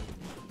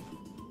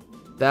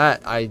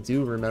 That I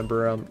do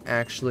remember,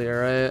 actually,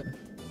 alright?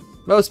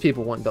 Most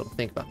people wouldn't be able to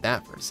think about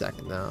that for a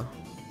second, though.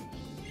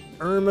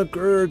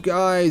 Ermagur,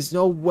 guys,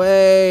 no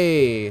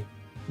way!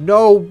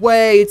 No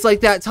way! It's like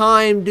that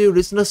time, dude.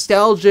 It's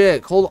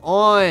nostalgic. Hold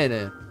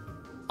on.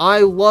 I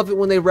love it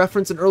when they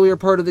reference an earlier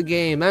part of the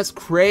game. That's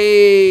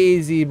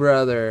crazy,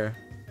 brother.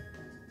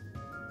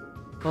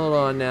 Hold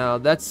on now.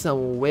 That's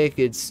some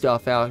wicked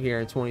stuff out here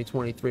in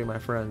 2023, my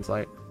friends.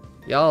 Like,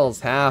 y'all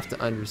have to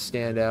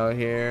understand out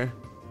here.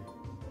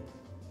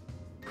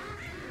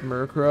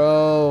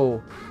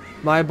 Murkrow.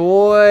 My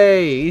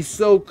boy. He's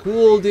so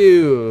cool,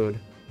 dude.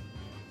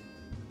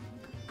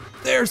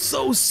 They're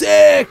so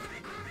sick.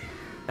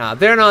 Nah,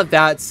 they're not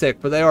that sick,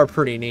 but they are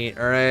pretty neat,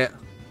 alright?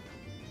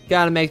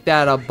 Gotta make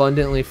that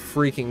abundantly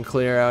freaking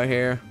clear out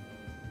here.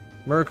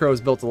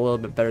 Murkrow's built a little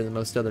bit better than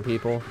most other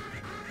people.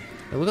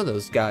 And look at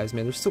those guys,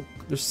 man.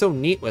 They're so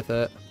neat with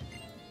it.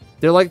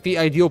 They're like the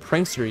ideal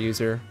prankster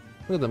user.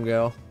 Look at them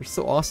go. They're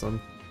so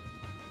awesome.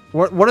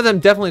 One of them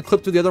definitely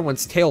clipped through the other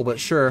one's tail, but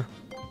sure.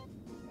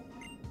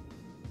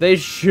 They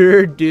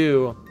sure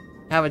do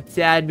have a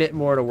tad bit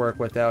more to work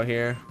with out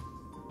here.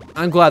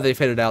 I'm glad they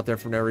faded out there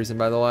for no reason,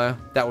 by the way.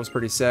 That was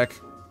pretty sick.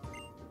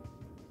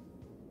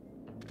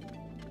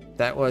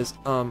 That was,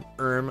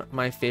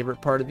 my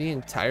favorite part of the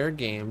entire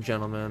game,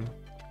 gentlemen.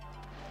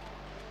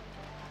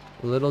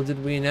 Little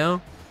did we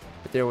know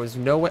that there was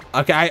no way.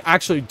 Okay, I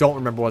actually don't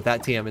remember what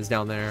that TM is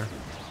down there.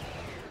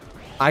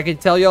 I can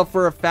tell y'all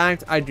for a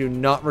fact, I do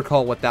not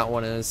recall what that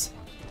one is.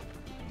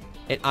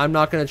 And I'm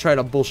not going to try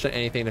to bullshit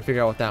anything to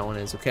figure out what that one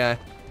is, okay?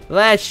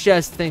 Let's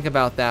just think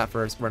about that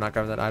first. We're not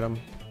grabbing that item.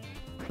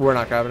 We're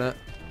not grabbing it.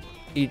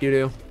 Eat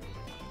doo-doo.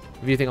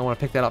 If you think I want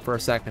to pick that up for a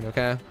second,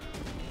 okay?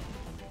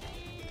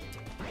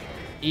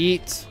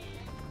 Eat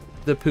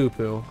the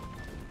poo-poo.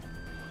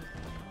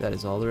 That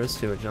is all there is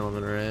to it,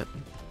 gentlemen, right?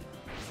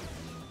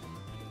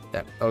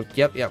 That, oh,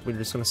 yep, we're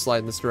just going to slide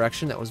in this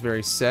direction. That was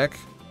very sick.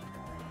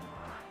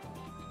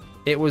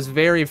 It was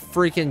very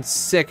freaking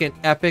sick and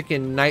epic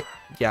and night.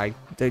 Yeah,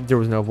 there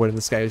was no avoiding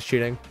this guy who's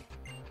cheating.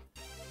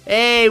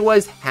 He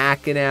was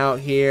hacking out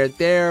here.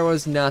 There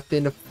was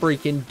nothing to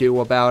freaking do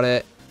about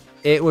it.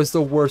 It was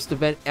the worst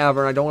event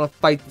ever. I don't want to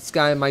fight this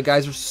guy. My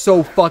guys are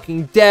so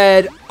fucking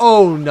dead.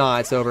 Oh, nah,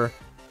 it's over.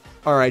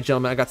 Alright,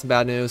 gentlemen, I got some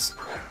bad news.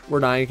 We're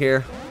dying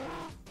here.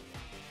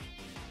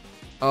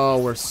 Oh,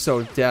 we're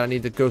so dead. I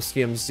need the Ghost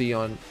EMZ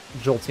on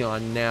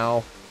Jolteon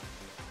now.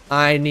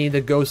 I need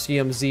the Ghost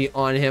EMZ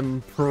on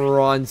him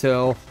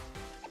pronto.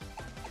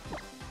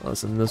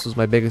 Listen, this was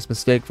my biggest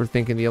mistake for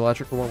thinking the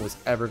electrical one was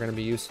ever going to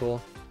be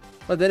useful.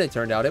 But then it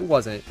turned out it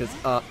wasn't, because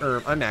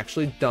I'm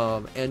actually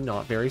dumb and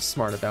not very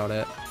smart about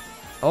it.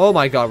 Oh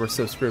my god, we're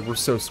so screwed. We're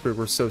so screwed.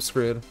 We're so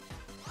screwed.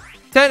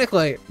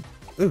 Technically,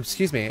 ooh,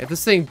 excuse me. If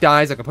this thing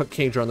dies, I can put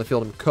Kingdra on the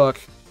field and cook.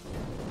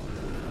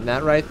 And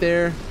that right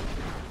there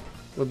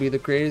would be the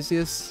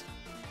craziest,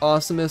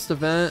 awesomest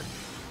event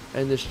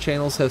in this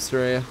channel's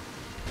history.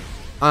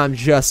 I'm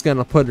just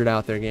gonna put it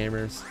out there,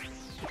 gamers.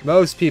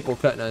 Most people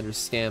couldn't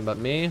understand, but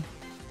me?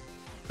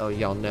 Oh,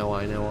 y'all know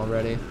I know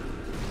already.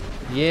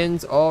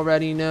 Yins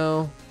already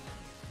know.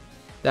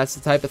 That's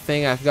the type of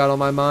thing I've got on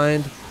my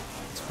mind.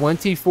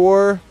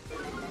 24.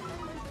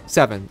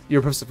 7.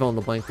 You're supposed to fill in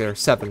the blank there.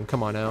 7.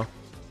 Come on now.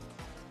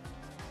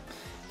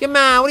 Come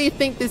on, what do you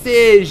think this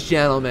is,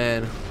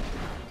 gentlemen?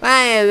 What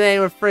do you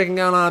think we're freaking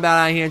going on about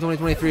out here in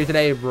 2023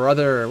 today,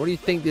 brother? What do you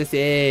think this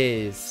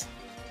is?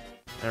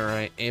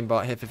 Alright,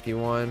 aimbot hit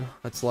 51.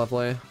 That's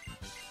lovely.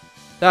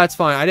 That's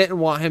fine. I didn't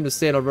want him to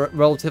stay at a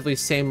relatively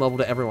same level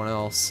to everyone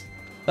else.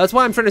 That's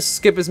why I'm trying to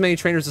skip as many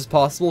trainers as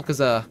possible,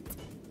 because,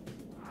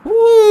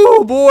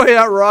 woo, boy,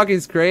 that rock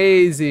is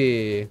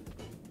crazy.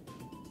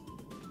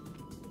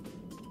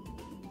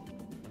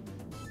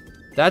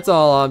 That's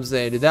all I'm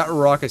saying, dude. That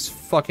rock is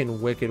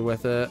fucking wicked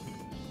with it.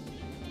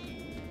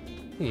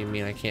 What do you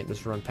mean I can't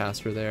just run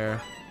past her there?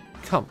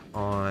 Come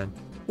on.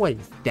 What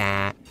is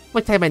that?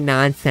 What type of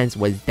nonsense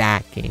was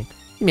that, game?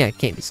 You mean I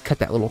can't just cut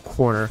that little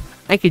corner?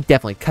 I could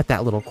definitely cut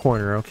that little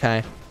corner,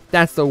 okay?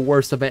 That's the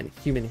worst event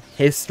in human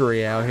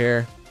history out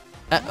here.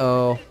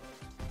 Uh-oh.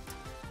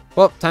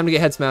 Well, time to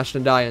get head smashed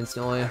and die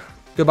instantly.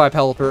 Goodbye,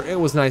 Pelipper. It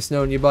was nice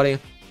knowing you, buddy.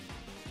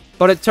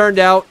 But it turned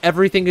out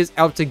everything is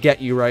out to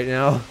get you right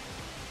now.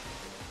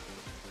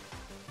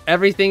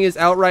 Everything is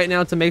out right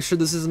now to make sure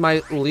this is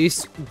my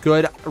least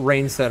good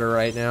rain setter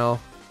right now.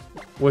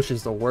 Which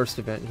is the worst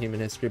event in human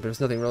history, but there's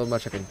nothing really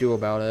much I can do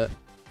about it.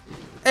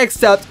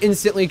 Except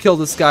instantly kill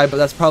this guy, but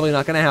that's probably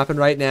not going to happen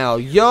right now.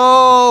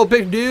 Yo,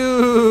 big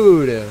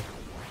dude!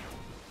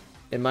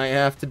 It might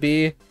have to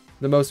be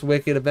the most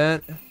wicked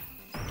event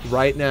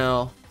right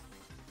now.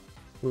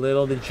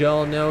 Little did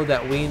y'all know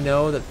that we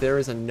know that there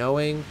is a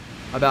knowing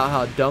about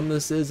how dumb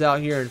this is out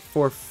here in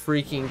 4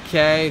 freaking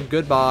K.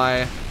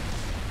 Goodbye.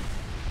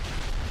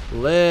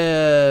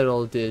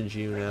 Little did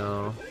you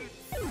know.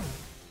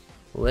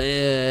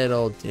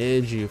 Little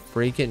did you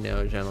freaking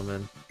know,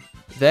 gentlemen.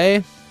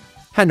 They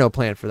had no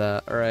plan for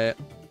that, alright?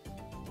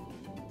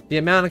 The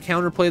amount of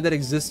counterplay that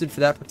existed for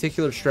that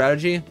particular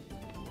strategy.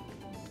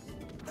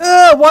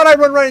 Why'd I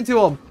run right into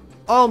him?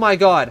 Oh my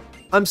god.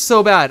 I'm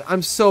so bad.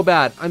 I'm so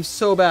bad. I'm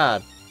so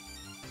bad.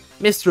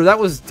 Mister, that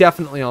was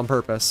definitely on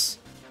purpose.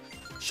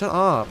 Shut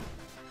up.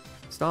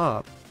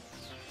 Stop.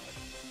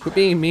 Quit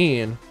being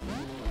mean.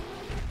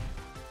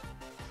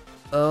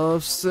 Oh,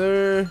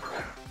 sir.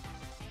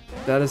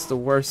 That is the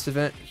worst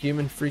event in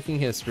human freaking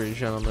history,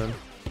 gentlemen.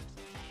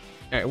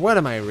 Alright, what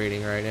am I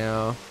reading right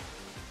now?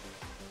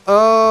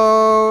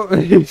 Oh.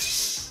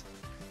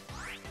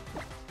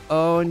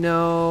 Oh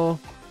no.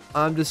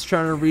 I'm just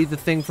trying to read the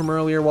thing from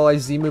earlier while I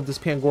Z-move this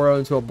Pangoro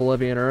into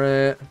oblivion,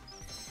 alright?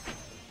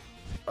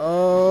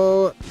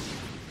 Oh.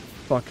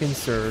 Fucking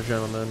sir,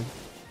 gentlemen.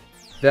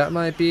 That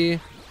might be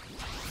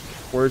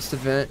worst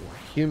event,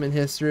 human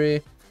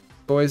history,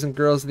 boys and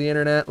girls of the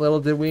internet. Little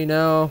did we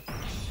know.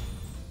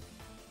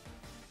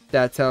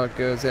 That's how it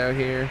goes out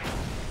here.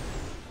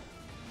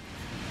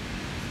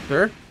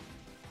 Sure?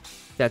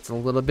 That's a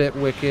little bit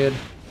wicked.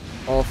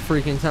 All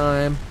freaking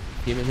time.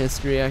 Human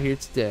history out here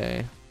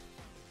today.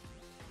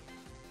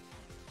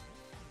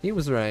 He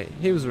was right.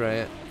 He was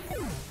right.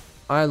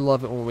 I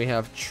love it when we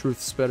have truth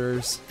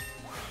spitters.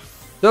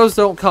 Those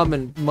don't come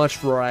in much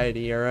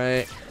variety,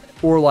 alright?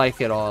 Or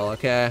like at all,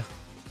 okay?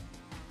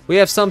 We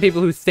have some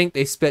people who think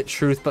they spit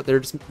truth, but they're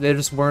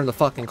just wearing the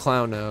fucking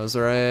clown nose,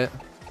 alright?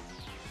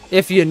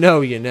 If you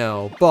know, you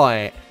know.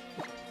 But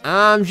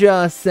I'm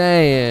just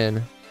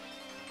saying.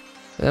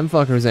 Them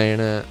fuckers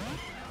ain't it.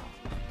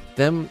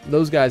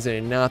 Those guys are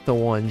not the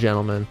one,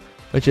 gentlemen.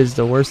 Which is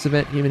the worst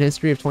event in human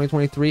history of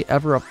 2023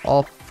 ever of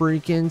all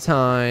freaking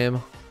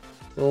time.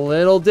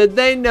 Little did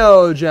they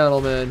know,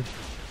 gentlemen.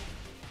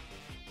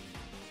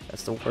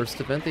 That's the worst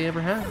event they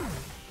ever had.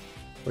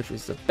 Which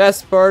was the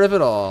best part of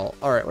it all.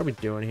 Alright, what are we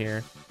doing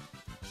here?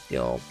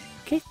 Yo,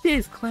 get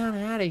this clown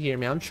out of here,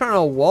 man. I'm trying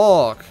to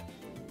walk.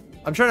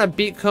 I'm trying to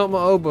beat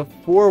Como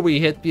before we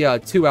hit the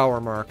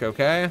 2-hour mark,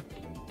 okay?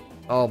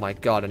 Oh my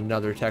god,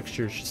 another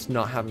texture's just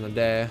not having the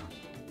day.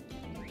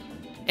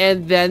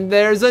 And then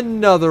there's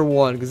another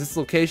one, because this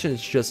location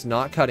is just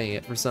not cutting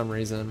it for some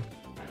reason.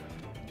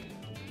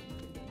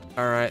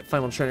 Alright,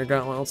 final trainer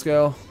gauntlet, let's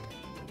go.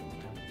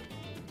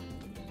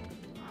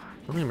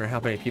 I don't even remember how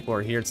many people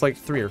are here. It's like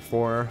 3 or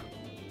 4.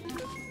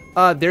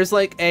 There's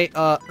like a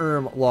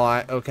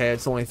lot. Okay,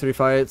 it's only 3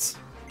 fights.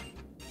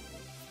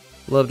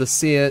 Love to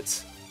see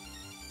it.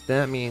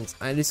 That means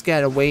I just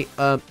gotta wait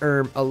a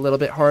little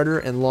bit harder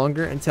and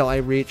longer until I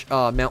reach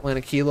Mount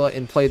Lanakila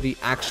and play the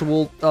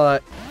actual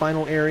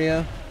final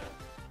area.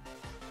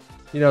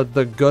 You know,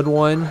 the good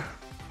one.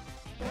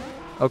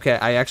 Okay,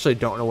 I actually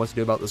don't know what to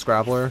do about this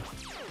Graveler.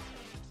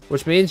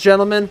 Which means,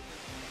 gentlemen,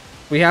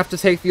 we have to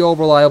take the old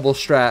reliable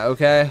strat,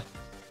 okay?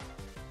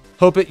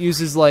 Hope it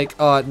uses, like,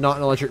 not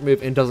an electric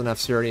move and doesn't have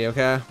Sturdy,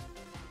 okay?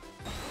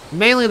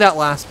 Mainly that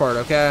last part,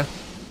 okay?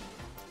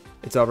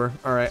 It's over.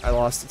 Alright, I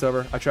lost. It's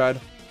over.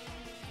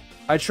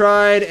 I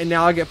tried, and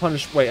now I get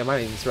punished. Wait, I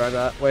might even try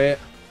that. Wait.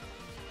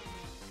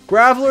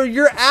 Graveler,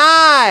 your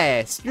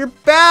ass! You're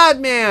bad,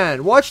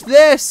 man! Watch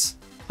this!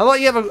 How about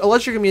you have an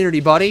electric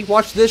immunity, buddy?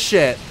 Watch this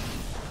shit.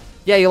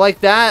 Yeah, you like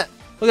that?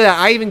 Look at that.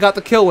 I even got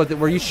the kill with it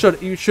where you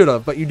should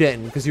have, but you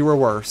didn't, because you were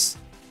worse.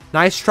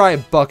 Nice try,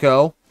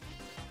 bucko.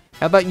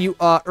 How about you,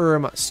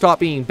 stop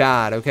being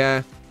bad,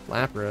 okay?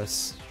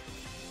 Lapras.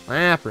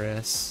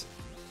 Is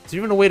there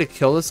even a way to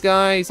kill this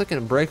guy? He's like an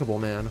unbreakable,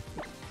 man.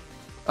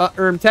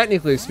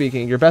 Technically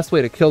speaking, your best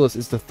way to kill this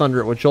is to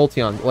thunder it with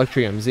Jolteon,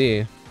 Electrium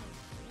Z.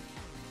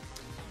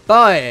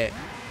 But,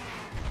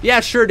 yeah,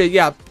 sure did.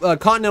 Yeah,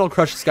 Continental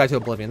Crush this guy to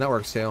oblivion. That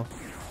works too.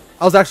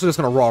 I was actually just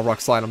gonna raw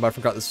rock slide him, but I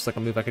forgot this was like a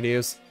move I could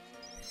use.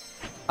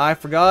 I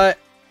forgot.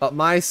 Up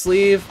my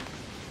sleeve,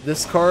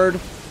 this card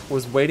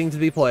was waiting to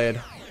be played.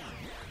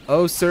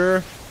 Oh,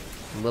 sir.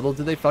 Little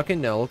did they fucking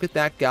know. Look at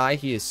that guy.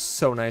 He is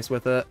so nice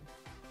with it.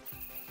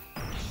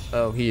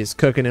 Oh, he is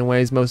cooking in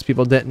ways most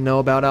people didn't know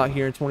about out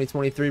here in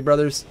 2023,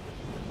 brothers.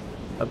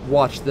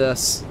 Watch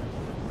this.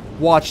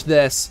 Watch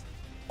this.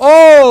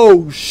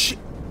 Oh, shit.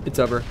 It's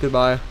over.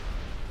 Goodbye.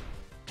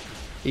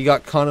 He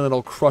got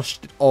Continental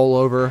crushed all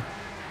over.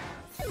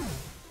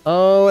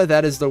 Oh,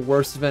 that is the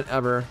worst event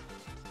ever.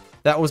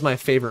 That was my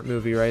favorite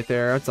movie right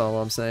there. That's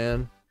all I'm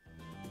saying.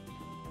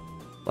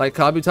 Like,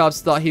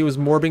 Kabutops thought he was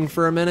morbing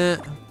for a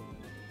minute.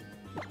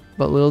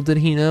 But little did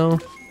he know,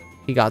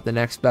 he got the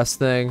next best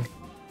thing.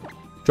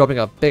 Dropping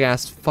a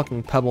big-ass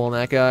fucking pebble on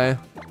that guy.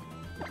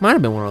 Might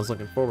have been what I was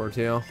looking forward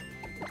to.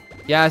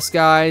 Yes,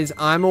 guys,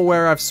 I'm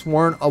aware I've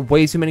sworn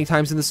way too many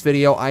times in this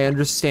video. I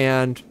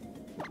understand.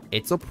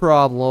 It's a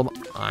problem.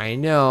 I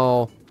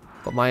know.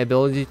 But my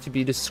ability to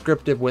be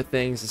descriptive with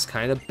things is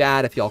kind of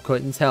bad if y'all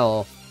couldn't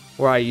tell.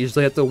 Where I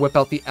usually have to whip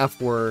out the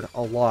F word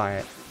a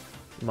lot.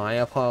 My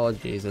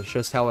apologies. It's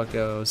just how it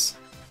goes.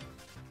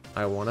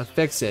 I want to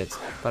fix it,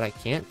 but I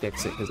can't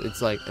fix it because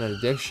it's like an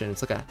addiction.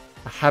 It's like a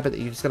habit that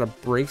you just gotta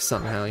break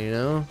somehow, you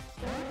know?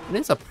 And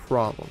it's a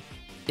problem.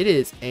 It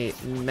is a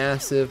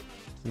massive,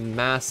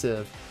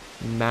 massive,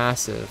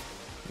 massive,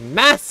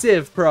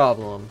 massive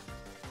problem.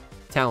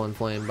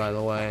 Talonflame, by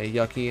the way.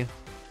 Yucky.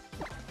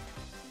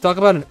 Talk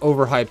about an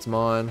overhyped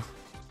mon.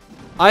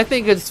 I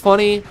think it's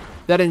funny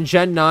that in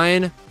Gen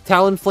 9,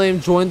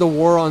 Talonflame joined the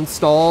war on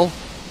Stall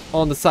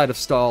on the side of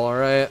Stall,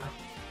 alright?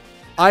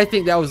 I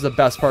think that was the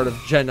best part of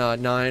Gen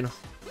 9.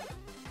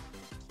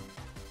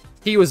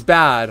 He was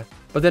bad,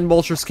 but then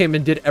Moltres came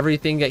and did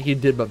everything that he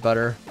did but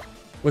better.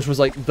 Which was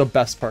like the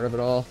best part of it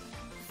all.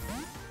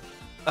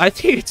 I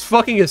think it's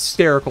fucking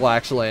hysterical,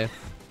 actually,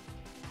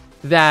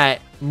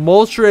 that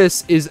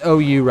Moltres is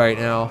OU right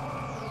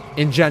now.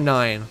 in Gen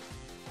 9.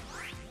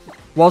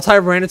 While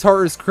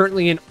Tyranitar is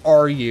currently in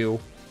RU.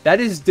 That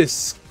is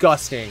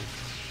disgusting.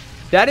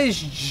 That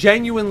is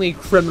genuinely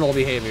criminal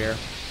behavior.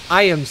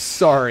 I am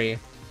sorry.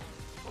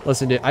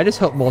 Listen, dude, I just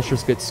hope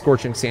Moltres gets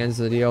Scorching Sands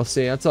in the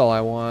DLC. That's all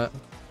I want.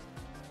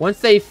 Once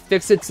they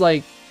fix its,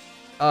 like,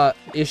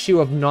 issue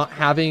of not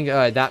having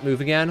that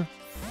move again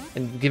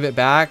and give it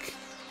back,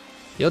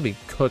 he'll be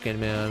cooking,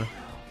 man.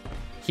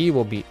 He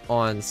will be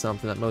on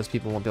something that most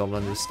people won't be able to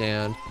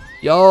understand.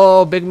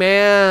 Yo, big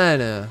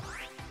man.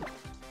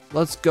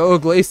 Let's go,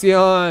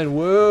 Glaceon.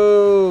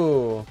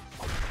 Woo.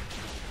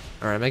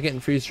 All right, am I getting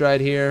freeze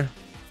dried here?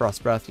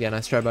 Frost breath. Yeah,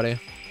 nice try, buddy.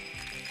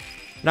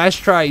 Nice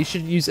try. You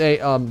should use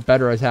a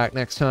better attack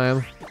next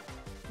time.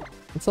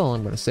 That's all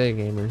I'm gonna say,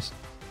 gamers.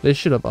 This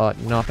should have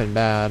not been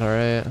bad. All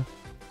right.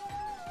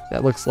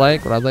 That looks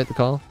like what I'd like to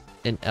call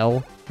an L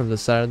from the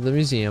side of the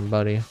museum,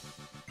 buddy.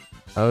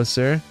 Oh,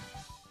 sir.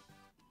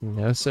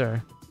 No,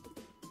 sir.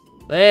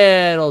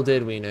 Little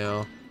did we know.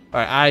 All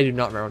right, I do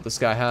not remember what this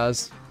guy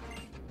has.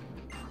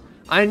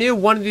 I knew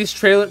one of these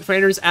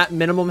trainers at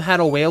minimum had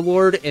a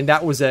Wailord, and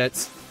that was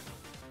it.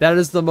 That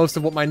is the most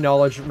of what my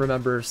knowledge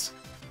remembers.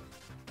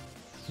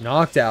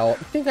 Knocked out.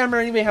 I think I remember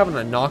anybody having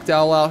a Knocked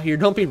Owl out here.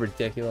 Don't be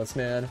ridiculous,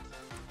 man.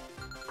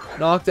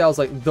 Knocked Owl's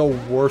like the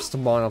worst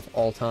mon of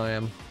all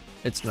time.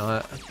 It's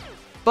not.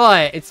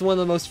 But it's one of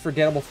the most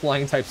forgettable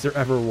flying types there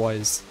ever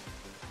was.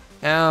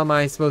 How am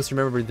I supposed to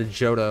remember the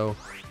Johto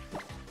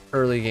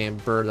early game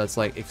bird that's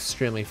like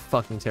extremely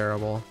fucking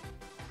terrible?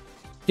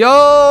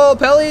 Yo,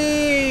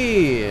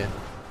 Pelly!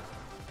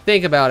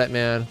 Think about it,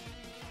 man.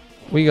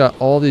 We got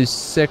all these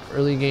sick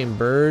early game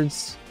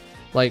birds.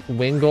 Like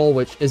Wingull,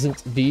 which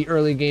isn't the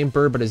early game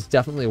bird, but is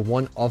definitely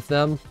one of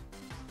them.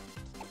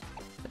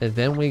 And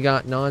then we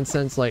got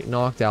nonsense like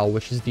Knocked Owl,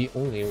 which is the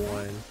only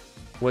one.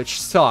 Which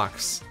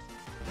sucks.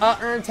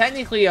 And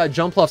technically,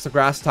 Jumpluff's a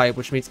grass type,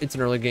 which means it's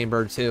an early game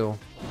bird too.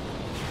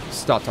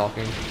 Stop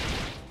talking.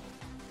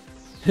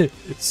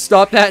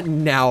 Stop that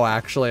now,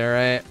 actually,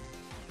 alright?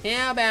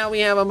 How about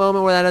we have a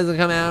moment where that doesn't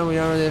come out and we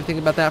don't really think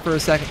about that for a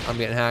second? I'm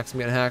getting hacked, I'm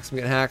getting hacked, I'm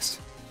getting hacked.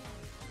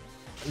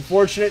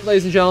 Unfortunate,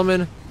 ladies and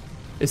gentlemen,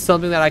 is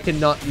something that I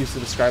cannot use to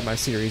describe my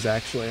series,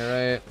 actually,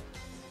 alright?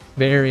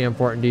 Very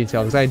important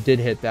detail, because I did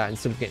hit that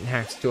instead of getting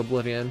hacked to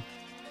oblivion.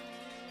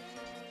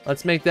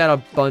 Let's make that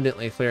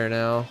abundantly clear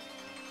now.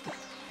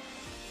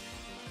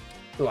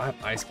 Oh, I have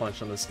Ice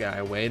Punch on this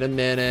guy. Wait a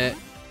minute.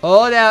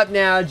 Hold up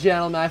now,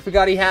 gentlemen. I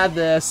forgot he had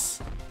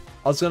this.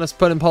 I was gonna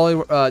put in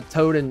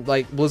Toad and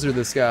like Blizzard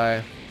this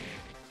guy.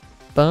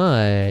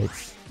 But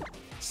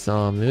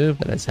saw a move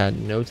that has had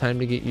no time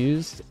to get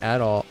used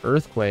at all.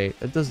 Earthquake.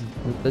 That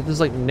does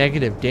like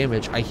negative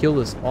damage. I heal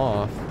this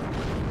off.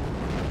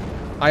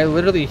 I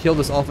literally heal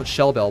this off with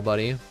Shell Bell,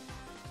 buddy.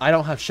 I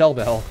don't have Shell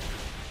Bell.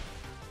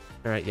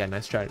 Alright, yeah,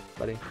 nice try,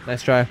 buddy.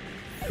 Nice try.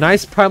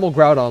 Nice Primal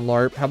Groudon,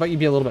 LARP. How about you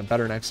be a little bit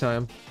better next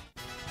time?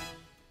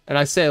 And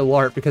I say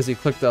LARP because he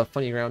clicked the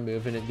funny ground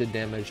move and it did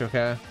damage,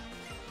 okay?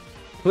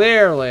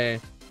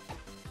 Clearly,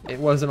 it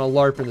wasn't a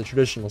LARP in the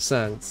traditional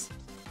sense.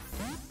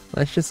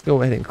 Let's just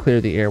go ahead and clear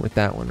the air with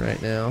that one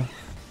right now.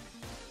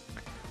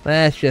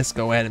 Let's just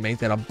go ahead and make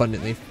that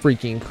abundantly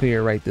freaking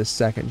clear right this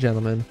second,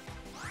 gentlemen.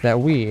 That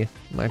we,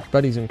 my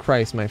buddies in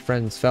Christ, my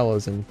friends,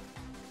 fellows, and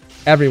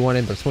everyone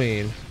in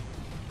between,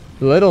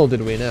 little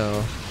did we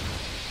know,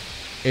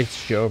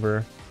 it's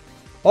Jover.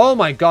 Oh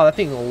my god, that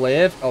thing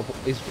lived. Oh,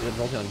 he's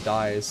Volteon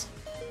dies.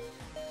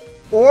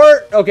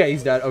 Or, okay,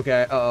 he's dead.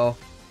 Okay, uh-oh.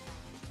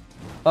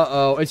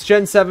 Uh-oh, it's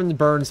Gen 7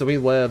 burn, so he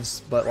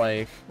lives, but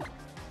like,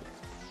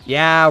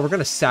 yeah, we're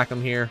gonna sack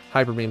him here.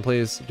 Hyper Beam,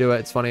 please. Do it,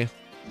 it's funny.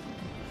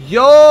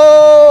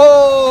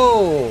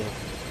 Yo!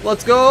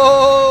 Let's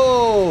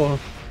go!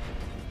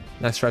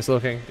 Nice try,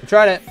 Slowking. You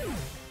tried it.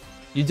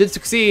 You did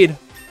succeed,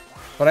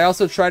 but I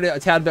also tried it a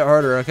tad bit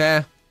harder,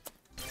 okay?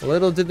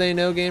 Little did they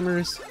know,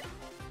 gamers.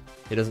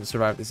 He doesn't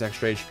survive this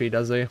extra HP,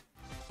 does he?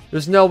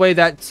 There's no way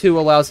that 2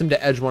 allows him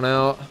to edge one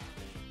out.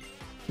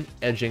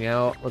 Edging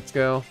out. Let's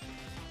go.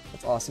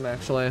 That's awesome,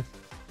 actually.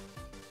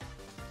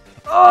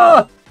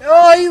 Oh!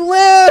 Oh, he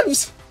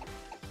lives!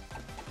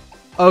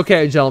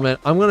 Okay, gentlemen.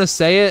 I'm gonna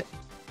say it.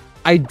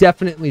 I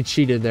definitely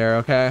cheated there,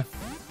 okay?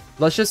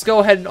 Let's just go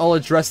ahead and I'll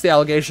address the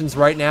allegations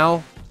right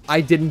now.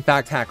 I did, in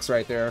fact, hacks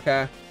right there,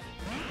 okay?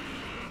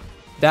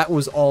 That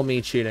was all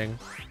me cheating.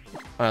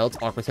 Alright, let's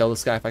Aqua Tail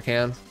this guy if I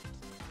can.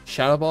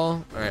 Shadow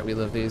Ball? Alright, we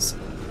live these.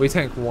 We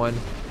tank 1.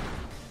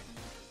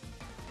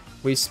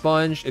 We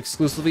sponge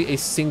exclusively a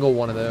single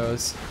one of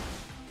those.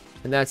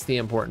 And that's the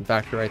important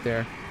factor right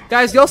there.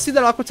 Guys, y'all see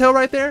that Aqua Tail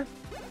right there?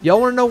 Y'all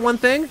want to know one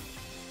thing?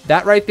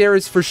 That right there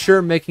is for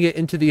sure making it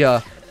into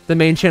the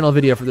main channel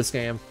video for this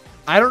game.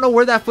 I don't know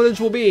where that footage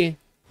will be,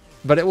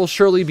 but it will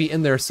surely be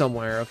in there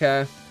somewhere,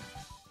 okay?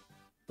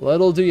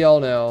 Little do y'all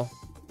know,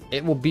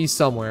 it will be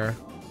somewhere.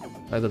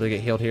 I literally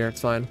get healed here,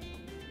 it's fine.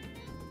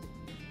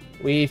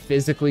 We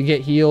physically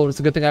get healed. It's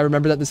a good thing I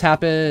remember that this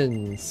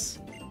happens.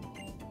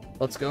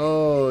 Let's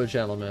go,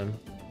 gentlemen.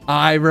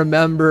 I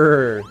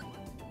remember.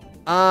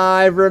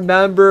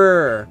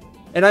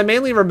 And I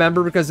mainly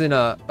remember because in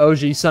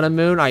OG Sun and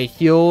Moon, I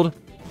healed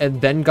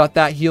and then got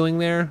that healing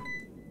there.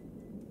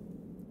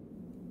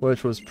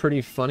 Which was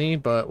pretty funny,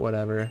 but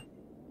whatever.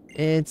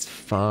 It's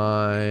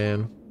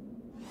fine.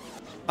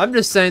 I'm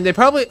just saying, they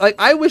probably, like,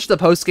 I wish the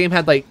post-game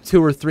had, like,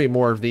 2 or 3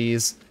 more of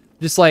these.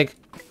 Just like,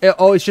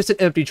 oh, it's just an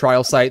empty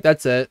trial site.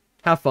 That's it.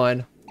 Have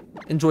fun.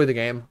 Enjoy the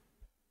game.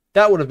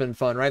 That would have been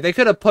fun, right? They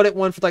could have put it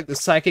one for, like, the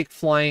psychic,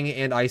 flying,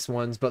 and ice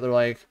ones, but they're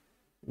like,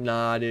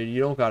 nah, dude, you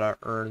don't gotta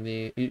earn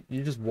the...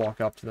 You just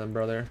walk up to them,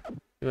 brother.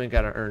 You ain't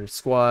gotta earn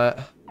squat.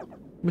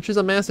 Which is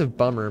a massive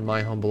bummer, in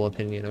my humble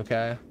opinion,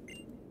 okay?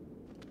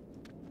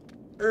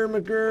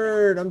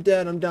 Ermagerd, I'm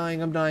dead, I'm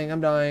dying, I'm dying,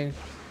 I'm dying.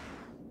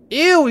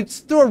 Ew, he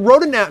threw a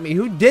rodent at me.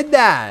 Who did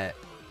that?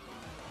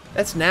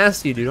 That's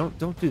nasty, dude.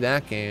 Don't do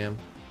that, game.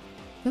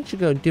 Don't you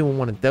go doing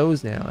one of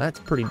those now? That's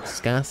pretty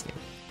disgusting.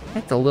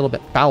 That's a little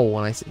bit foul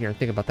when I sit here and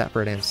think about that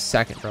for a damn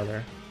second,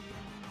 brother.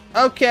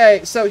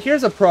 Okay, so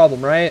here's a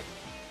problem, right?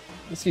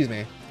 Excuse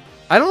me.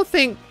 I don't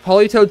think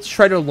Politoad's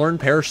tried to learn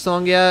Perish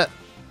Song yet.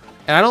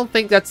 And I don't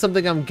think that's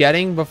something I'm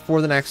getting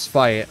before the next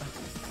fight.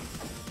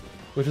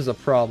 Which is a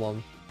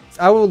problem.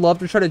 I would love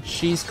to try to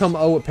cheese come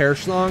O with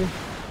Perish Song.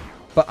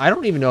 But I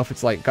don't even know if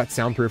it's, like, got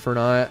soundproof or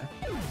not.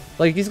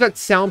 Like, he's got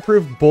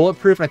soundproof,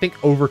 bulletproof, and I think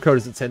overcoat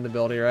is its hidden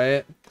ability,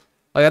 right?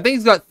 Like, I think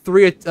he's got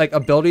 3, like,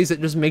 abilities that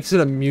just makes it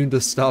immune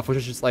to stuff, which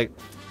is just, like...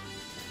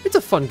 It's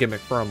a fun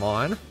gimmick for him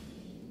on.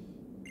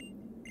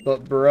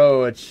 But,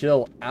 bro,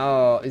 chill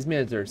out. These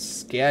mans are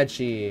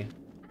sketchy.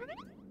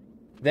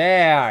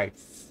 They are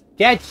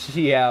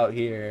sketchy out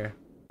here.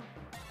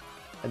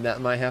 And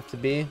that might have to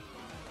be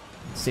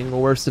the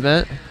single worst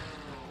event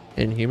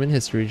in human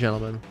history,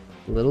 gentlemen.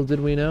 Little did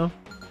we know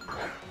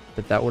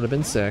that that would have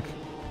been sick.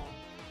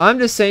 I'm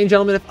just saying,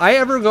 gentlemen, if I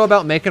ever go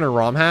about making a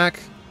ROM hack,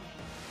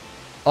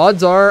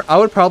 odds are I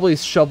would probably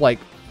shove, like,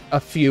 a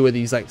few of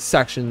these, like,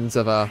 sections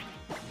of a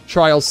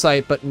trial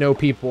site, but no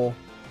people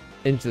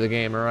into the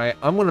game, alright?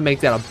 I'm going to make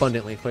that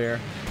abundantly clear.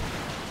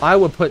 I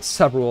would put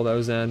several of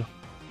those in.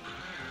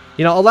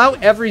 You know, allow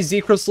every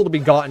Z crystal to be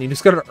gotten. You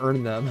just got to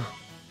earn them.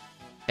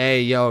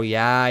 Hey, yo,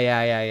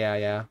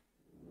 yeah.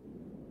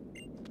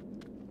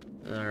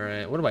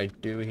 Alright, what do I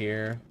do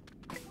here?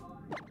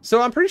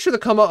 So I'm pretty sure the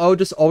Kuma O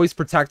just always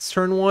protects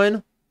turn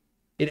 1.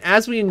 And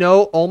as we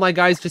know, all my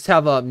guys just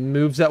have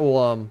moves that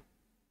will,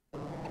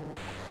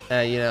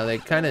 you know, they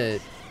kind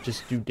of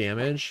just do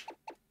damage.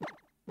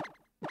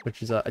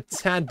 Which is a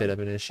tad bit of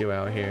an issue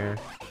out here.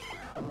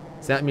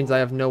 So that means I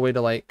have no way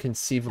to, like,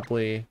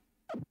 conceivably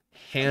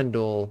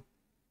handle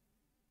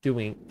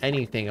doing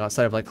anything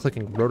outside of, like,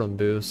 clicking Rotom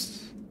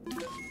Boost.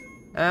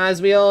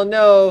 As we all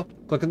know,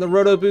 clicking the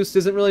Roto Boost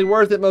isn't really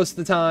worth it most of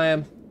the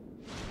time.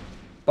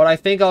 But I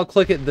think I'll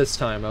click it this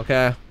time,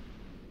 okay?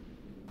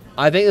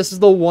 I think this is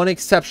the one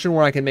exception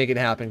where I can make it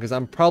happen, because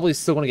I'm probably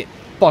still going to get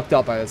fucked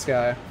up by this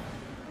guy.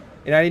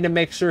 And I need to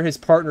make sure his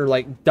partner,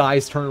 like,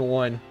 dies turn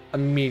 1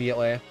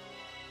 immediately.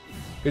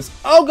 Because,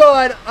 oh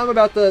god, I'm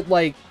about to,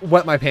 like,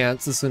 wet my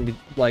pants. This is going to be,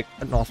 like,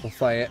 an awful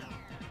fight.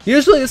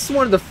 Usually this is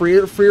one of the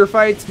freer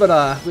fights,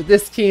 but with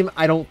this team,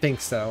 I don't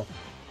think so.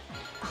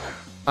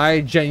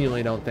 I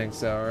genuinely don't think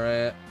so,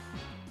 alright?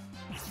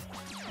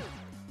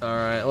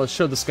 Alright, let's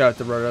show this guy what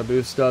the Roto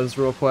Boost does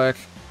real quick.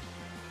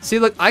 See,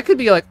 look, I could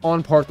be, like,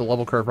 on par with the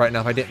level curve right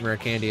now if I didn't rare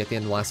candy at the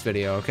end of the last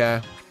video,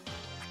 okay?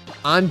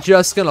 I'm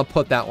just gonna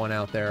put that one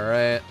out there,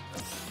 alright?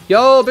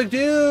 Yo, big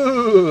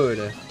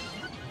dude!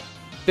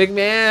 Big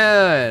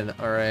man!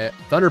 Alright.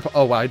 Thunder...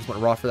 Oh, wow, I just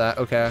went raw for that.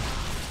 Okay.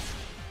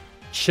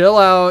 Chill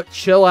out,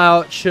 chill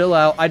out, chill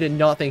out. I did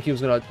not think he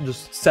was gonna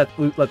just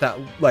let that,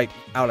 like,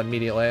 out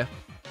immediately.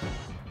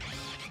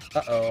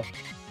 Uh-oh.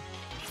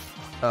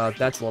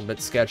 That's a little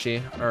bit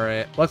sketchy.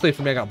 Alright. Luckily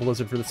for me, I got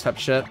Blizzard for this type of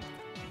shit.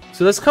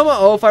 So this Kuma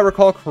O, if I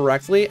recall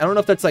correctly, I don't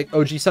know if that's like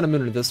OG Sun and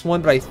Moon or this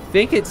one, but I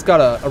think it's got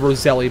a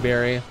Roselli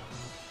berry.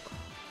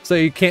 So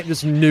you can't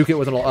just nuke it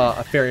with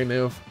a fairy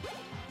move.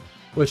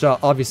 Which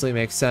obviously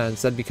makes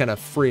sense. That'd be kind of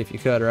free if you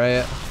could,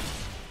 right?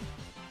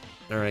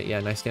 Alright, yeah,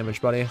 nice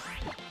damage, buddy.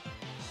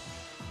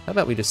 How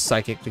about we just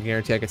Psychic to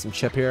guarantee I get some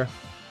chip here?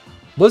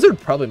 Blizzard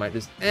probably might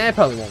just...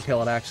 probably won't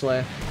kill it,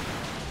 actually.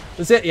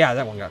 That's it? Yeah,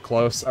 that one got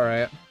close.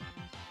 Alright.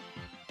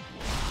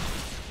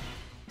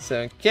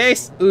 So, in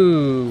case...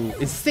 Ooh. Is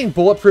this thing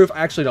bulletproof? I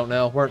actually don't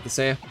know. We're at the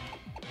same.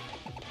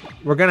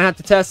 We're gonna have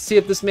to test to see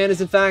if this man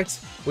is, in fact,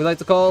 we like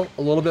to call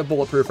a little bit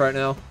bulletproof right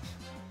now.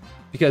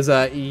 Because,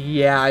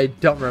 yeah, I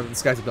don't remember what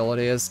this guy's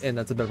ability is, and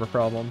that's a bit of a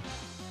problem.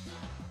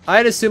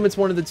 I'd assume it's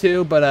one of the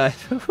two, but,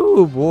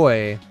 oh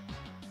boy.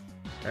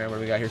 Alright, what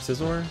do we got here?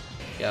 Scizor?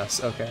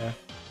 Yes, okay.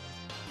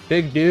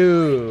 Big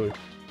dude.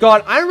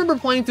 God, I remember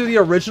playing through the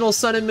original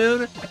Sun and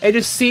Moon, and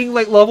just seeing,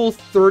 like, level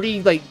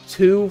 30, like,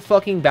 2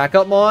 fucking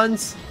backup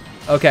mons.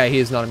 Okay, he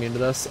is not immune to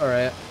this.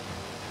 Alright.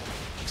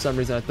 For some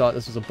reason, I thought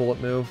this was a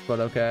bullet move, but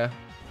okay.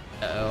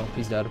 Uh-oh,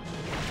 he's dead.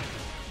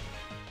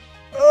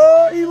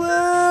 Oh, he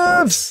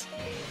lives!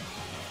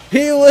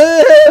 He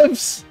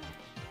lives!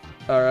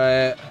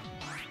 Alright.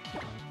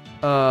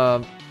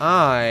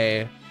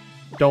 I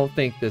don't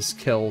think this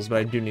kills, but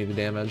I do need the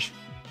damage.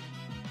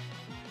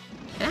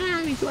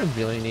 do I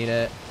really need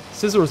it?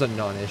 Scissor was a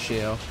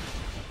non-issue.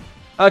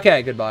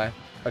 Okay, goodbye.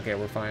 Okay,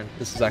 we're fine.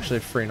 This is actually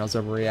free, and I was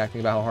overreacting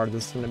about how hard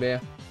this is going to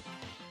be.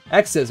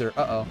 X Scissor.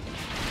 Uh-oh.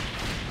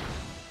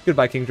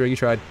 Goodbye, Kingdra. You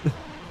tried.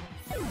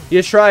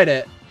 You tried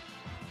it.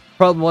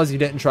 Problem was you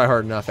didn't try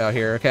hard enough out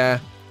here, okay?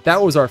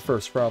 That was our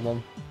first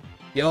problem.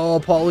 Yo,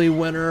 Polly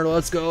winner.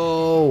 Let's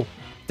go.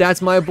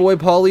 That's my boy,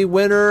 Polly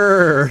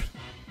winner.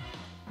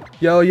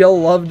 Yo, you'll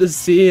love to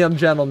see him,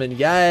 gentlemen.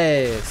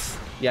 Yes.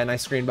 Yeah,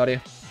 nice screen,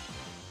 buddy.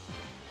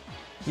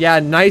 Yeah,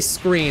 nice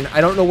screen.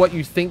 I don't know what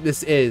you think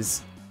this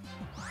is.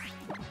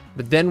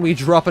 But then we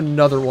drop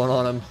another one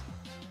on him.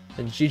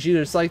 And GG,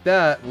 just like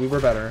that, we were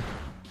better.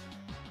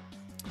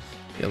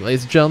 Yeah,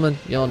 ladies and gentlemen,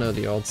 y'all know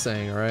the old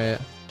saying, right?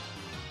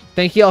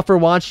 Thank y'all for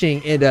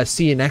watching, and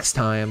see you next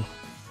time.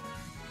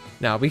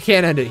 Now, we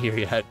can't end it here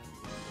yet.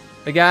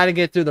 I gotta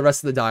get through the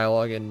rest of the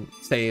dialogue and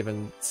save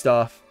and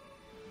stuff.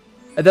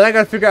 And then I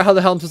gotta figure out how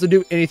the hell I'm supposed to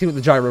do anything with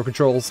the gyro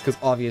controls, because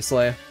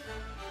obviously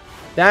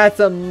that's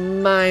a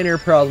minor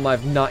problem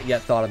I've not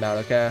yet thought about,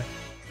 okay?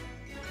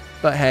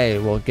 But hey,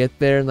 we'll get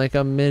there in like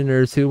a minute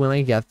or two when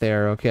I get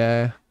there,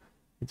 okay?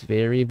 It's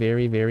very,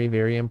 very, very,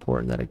 very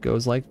important that it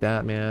goes like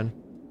that, man.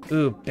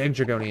 Ooh, big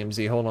Dragonium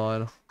Z, hold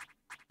on.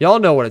 Y'all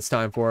know what it's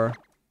time for.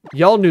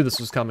 Y'all knew this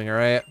was coming,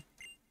 alright?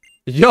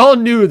 Y'all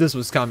knew this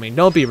was coming.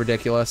 Don't be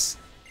ridiculous.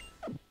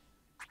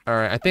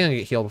 Alright, I think I can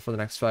get healed before the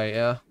next fight,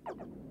 yeah?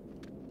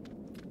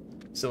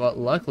 So,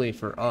 luckily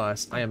for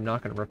us, I am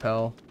not going to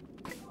repel.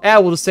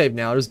 We'll just save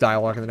now. There's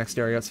dialogue in the next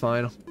area. It's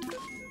fine.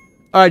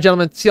 Alright,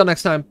 gentlemen. See y'all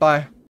next time.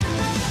 Bye.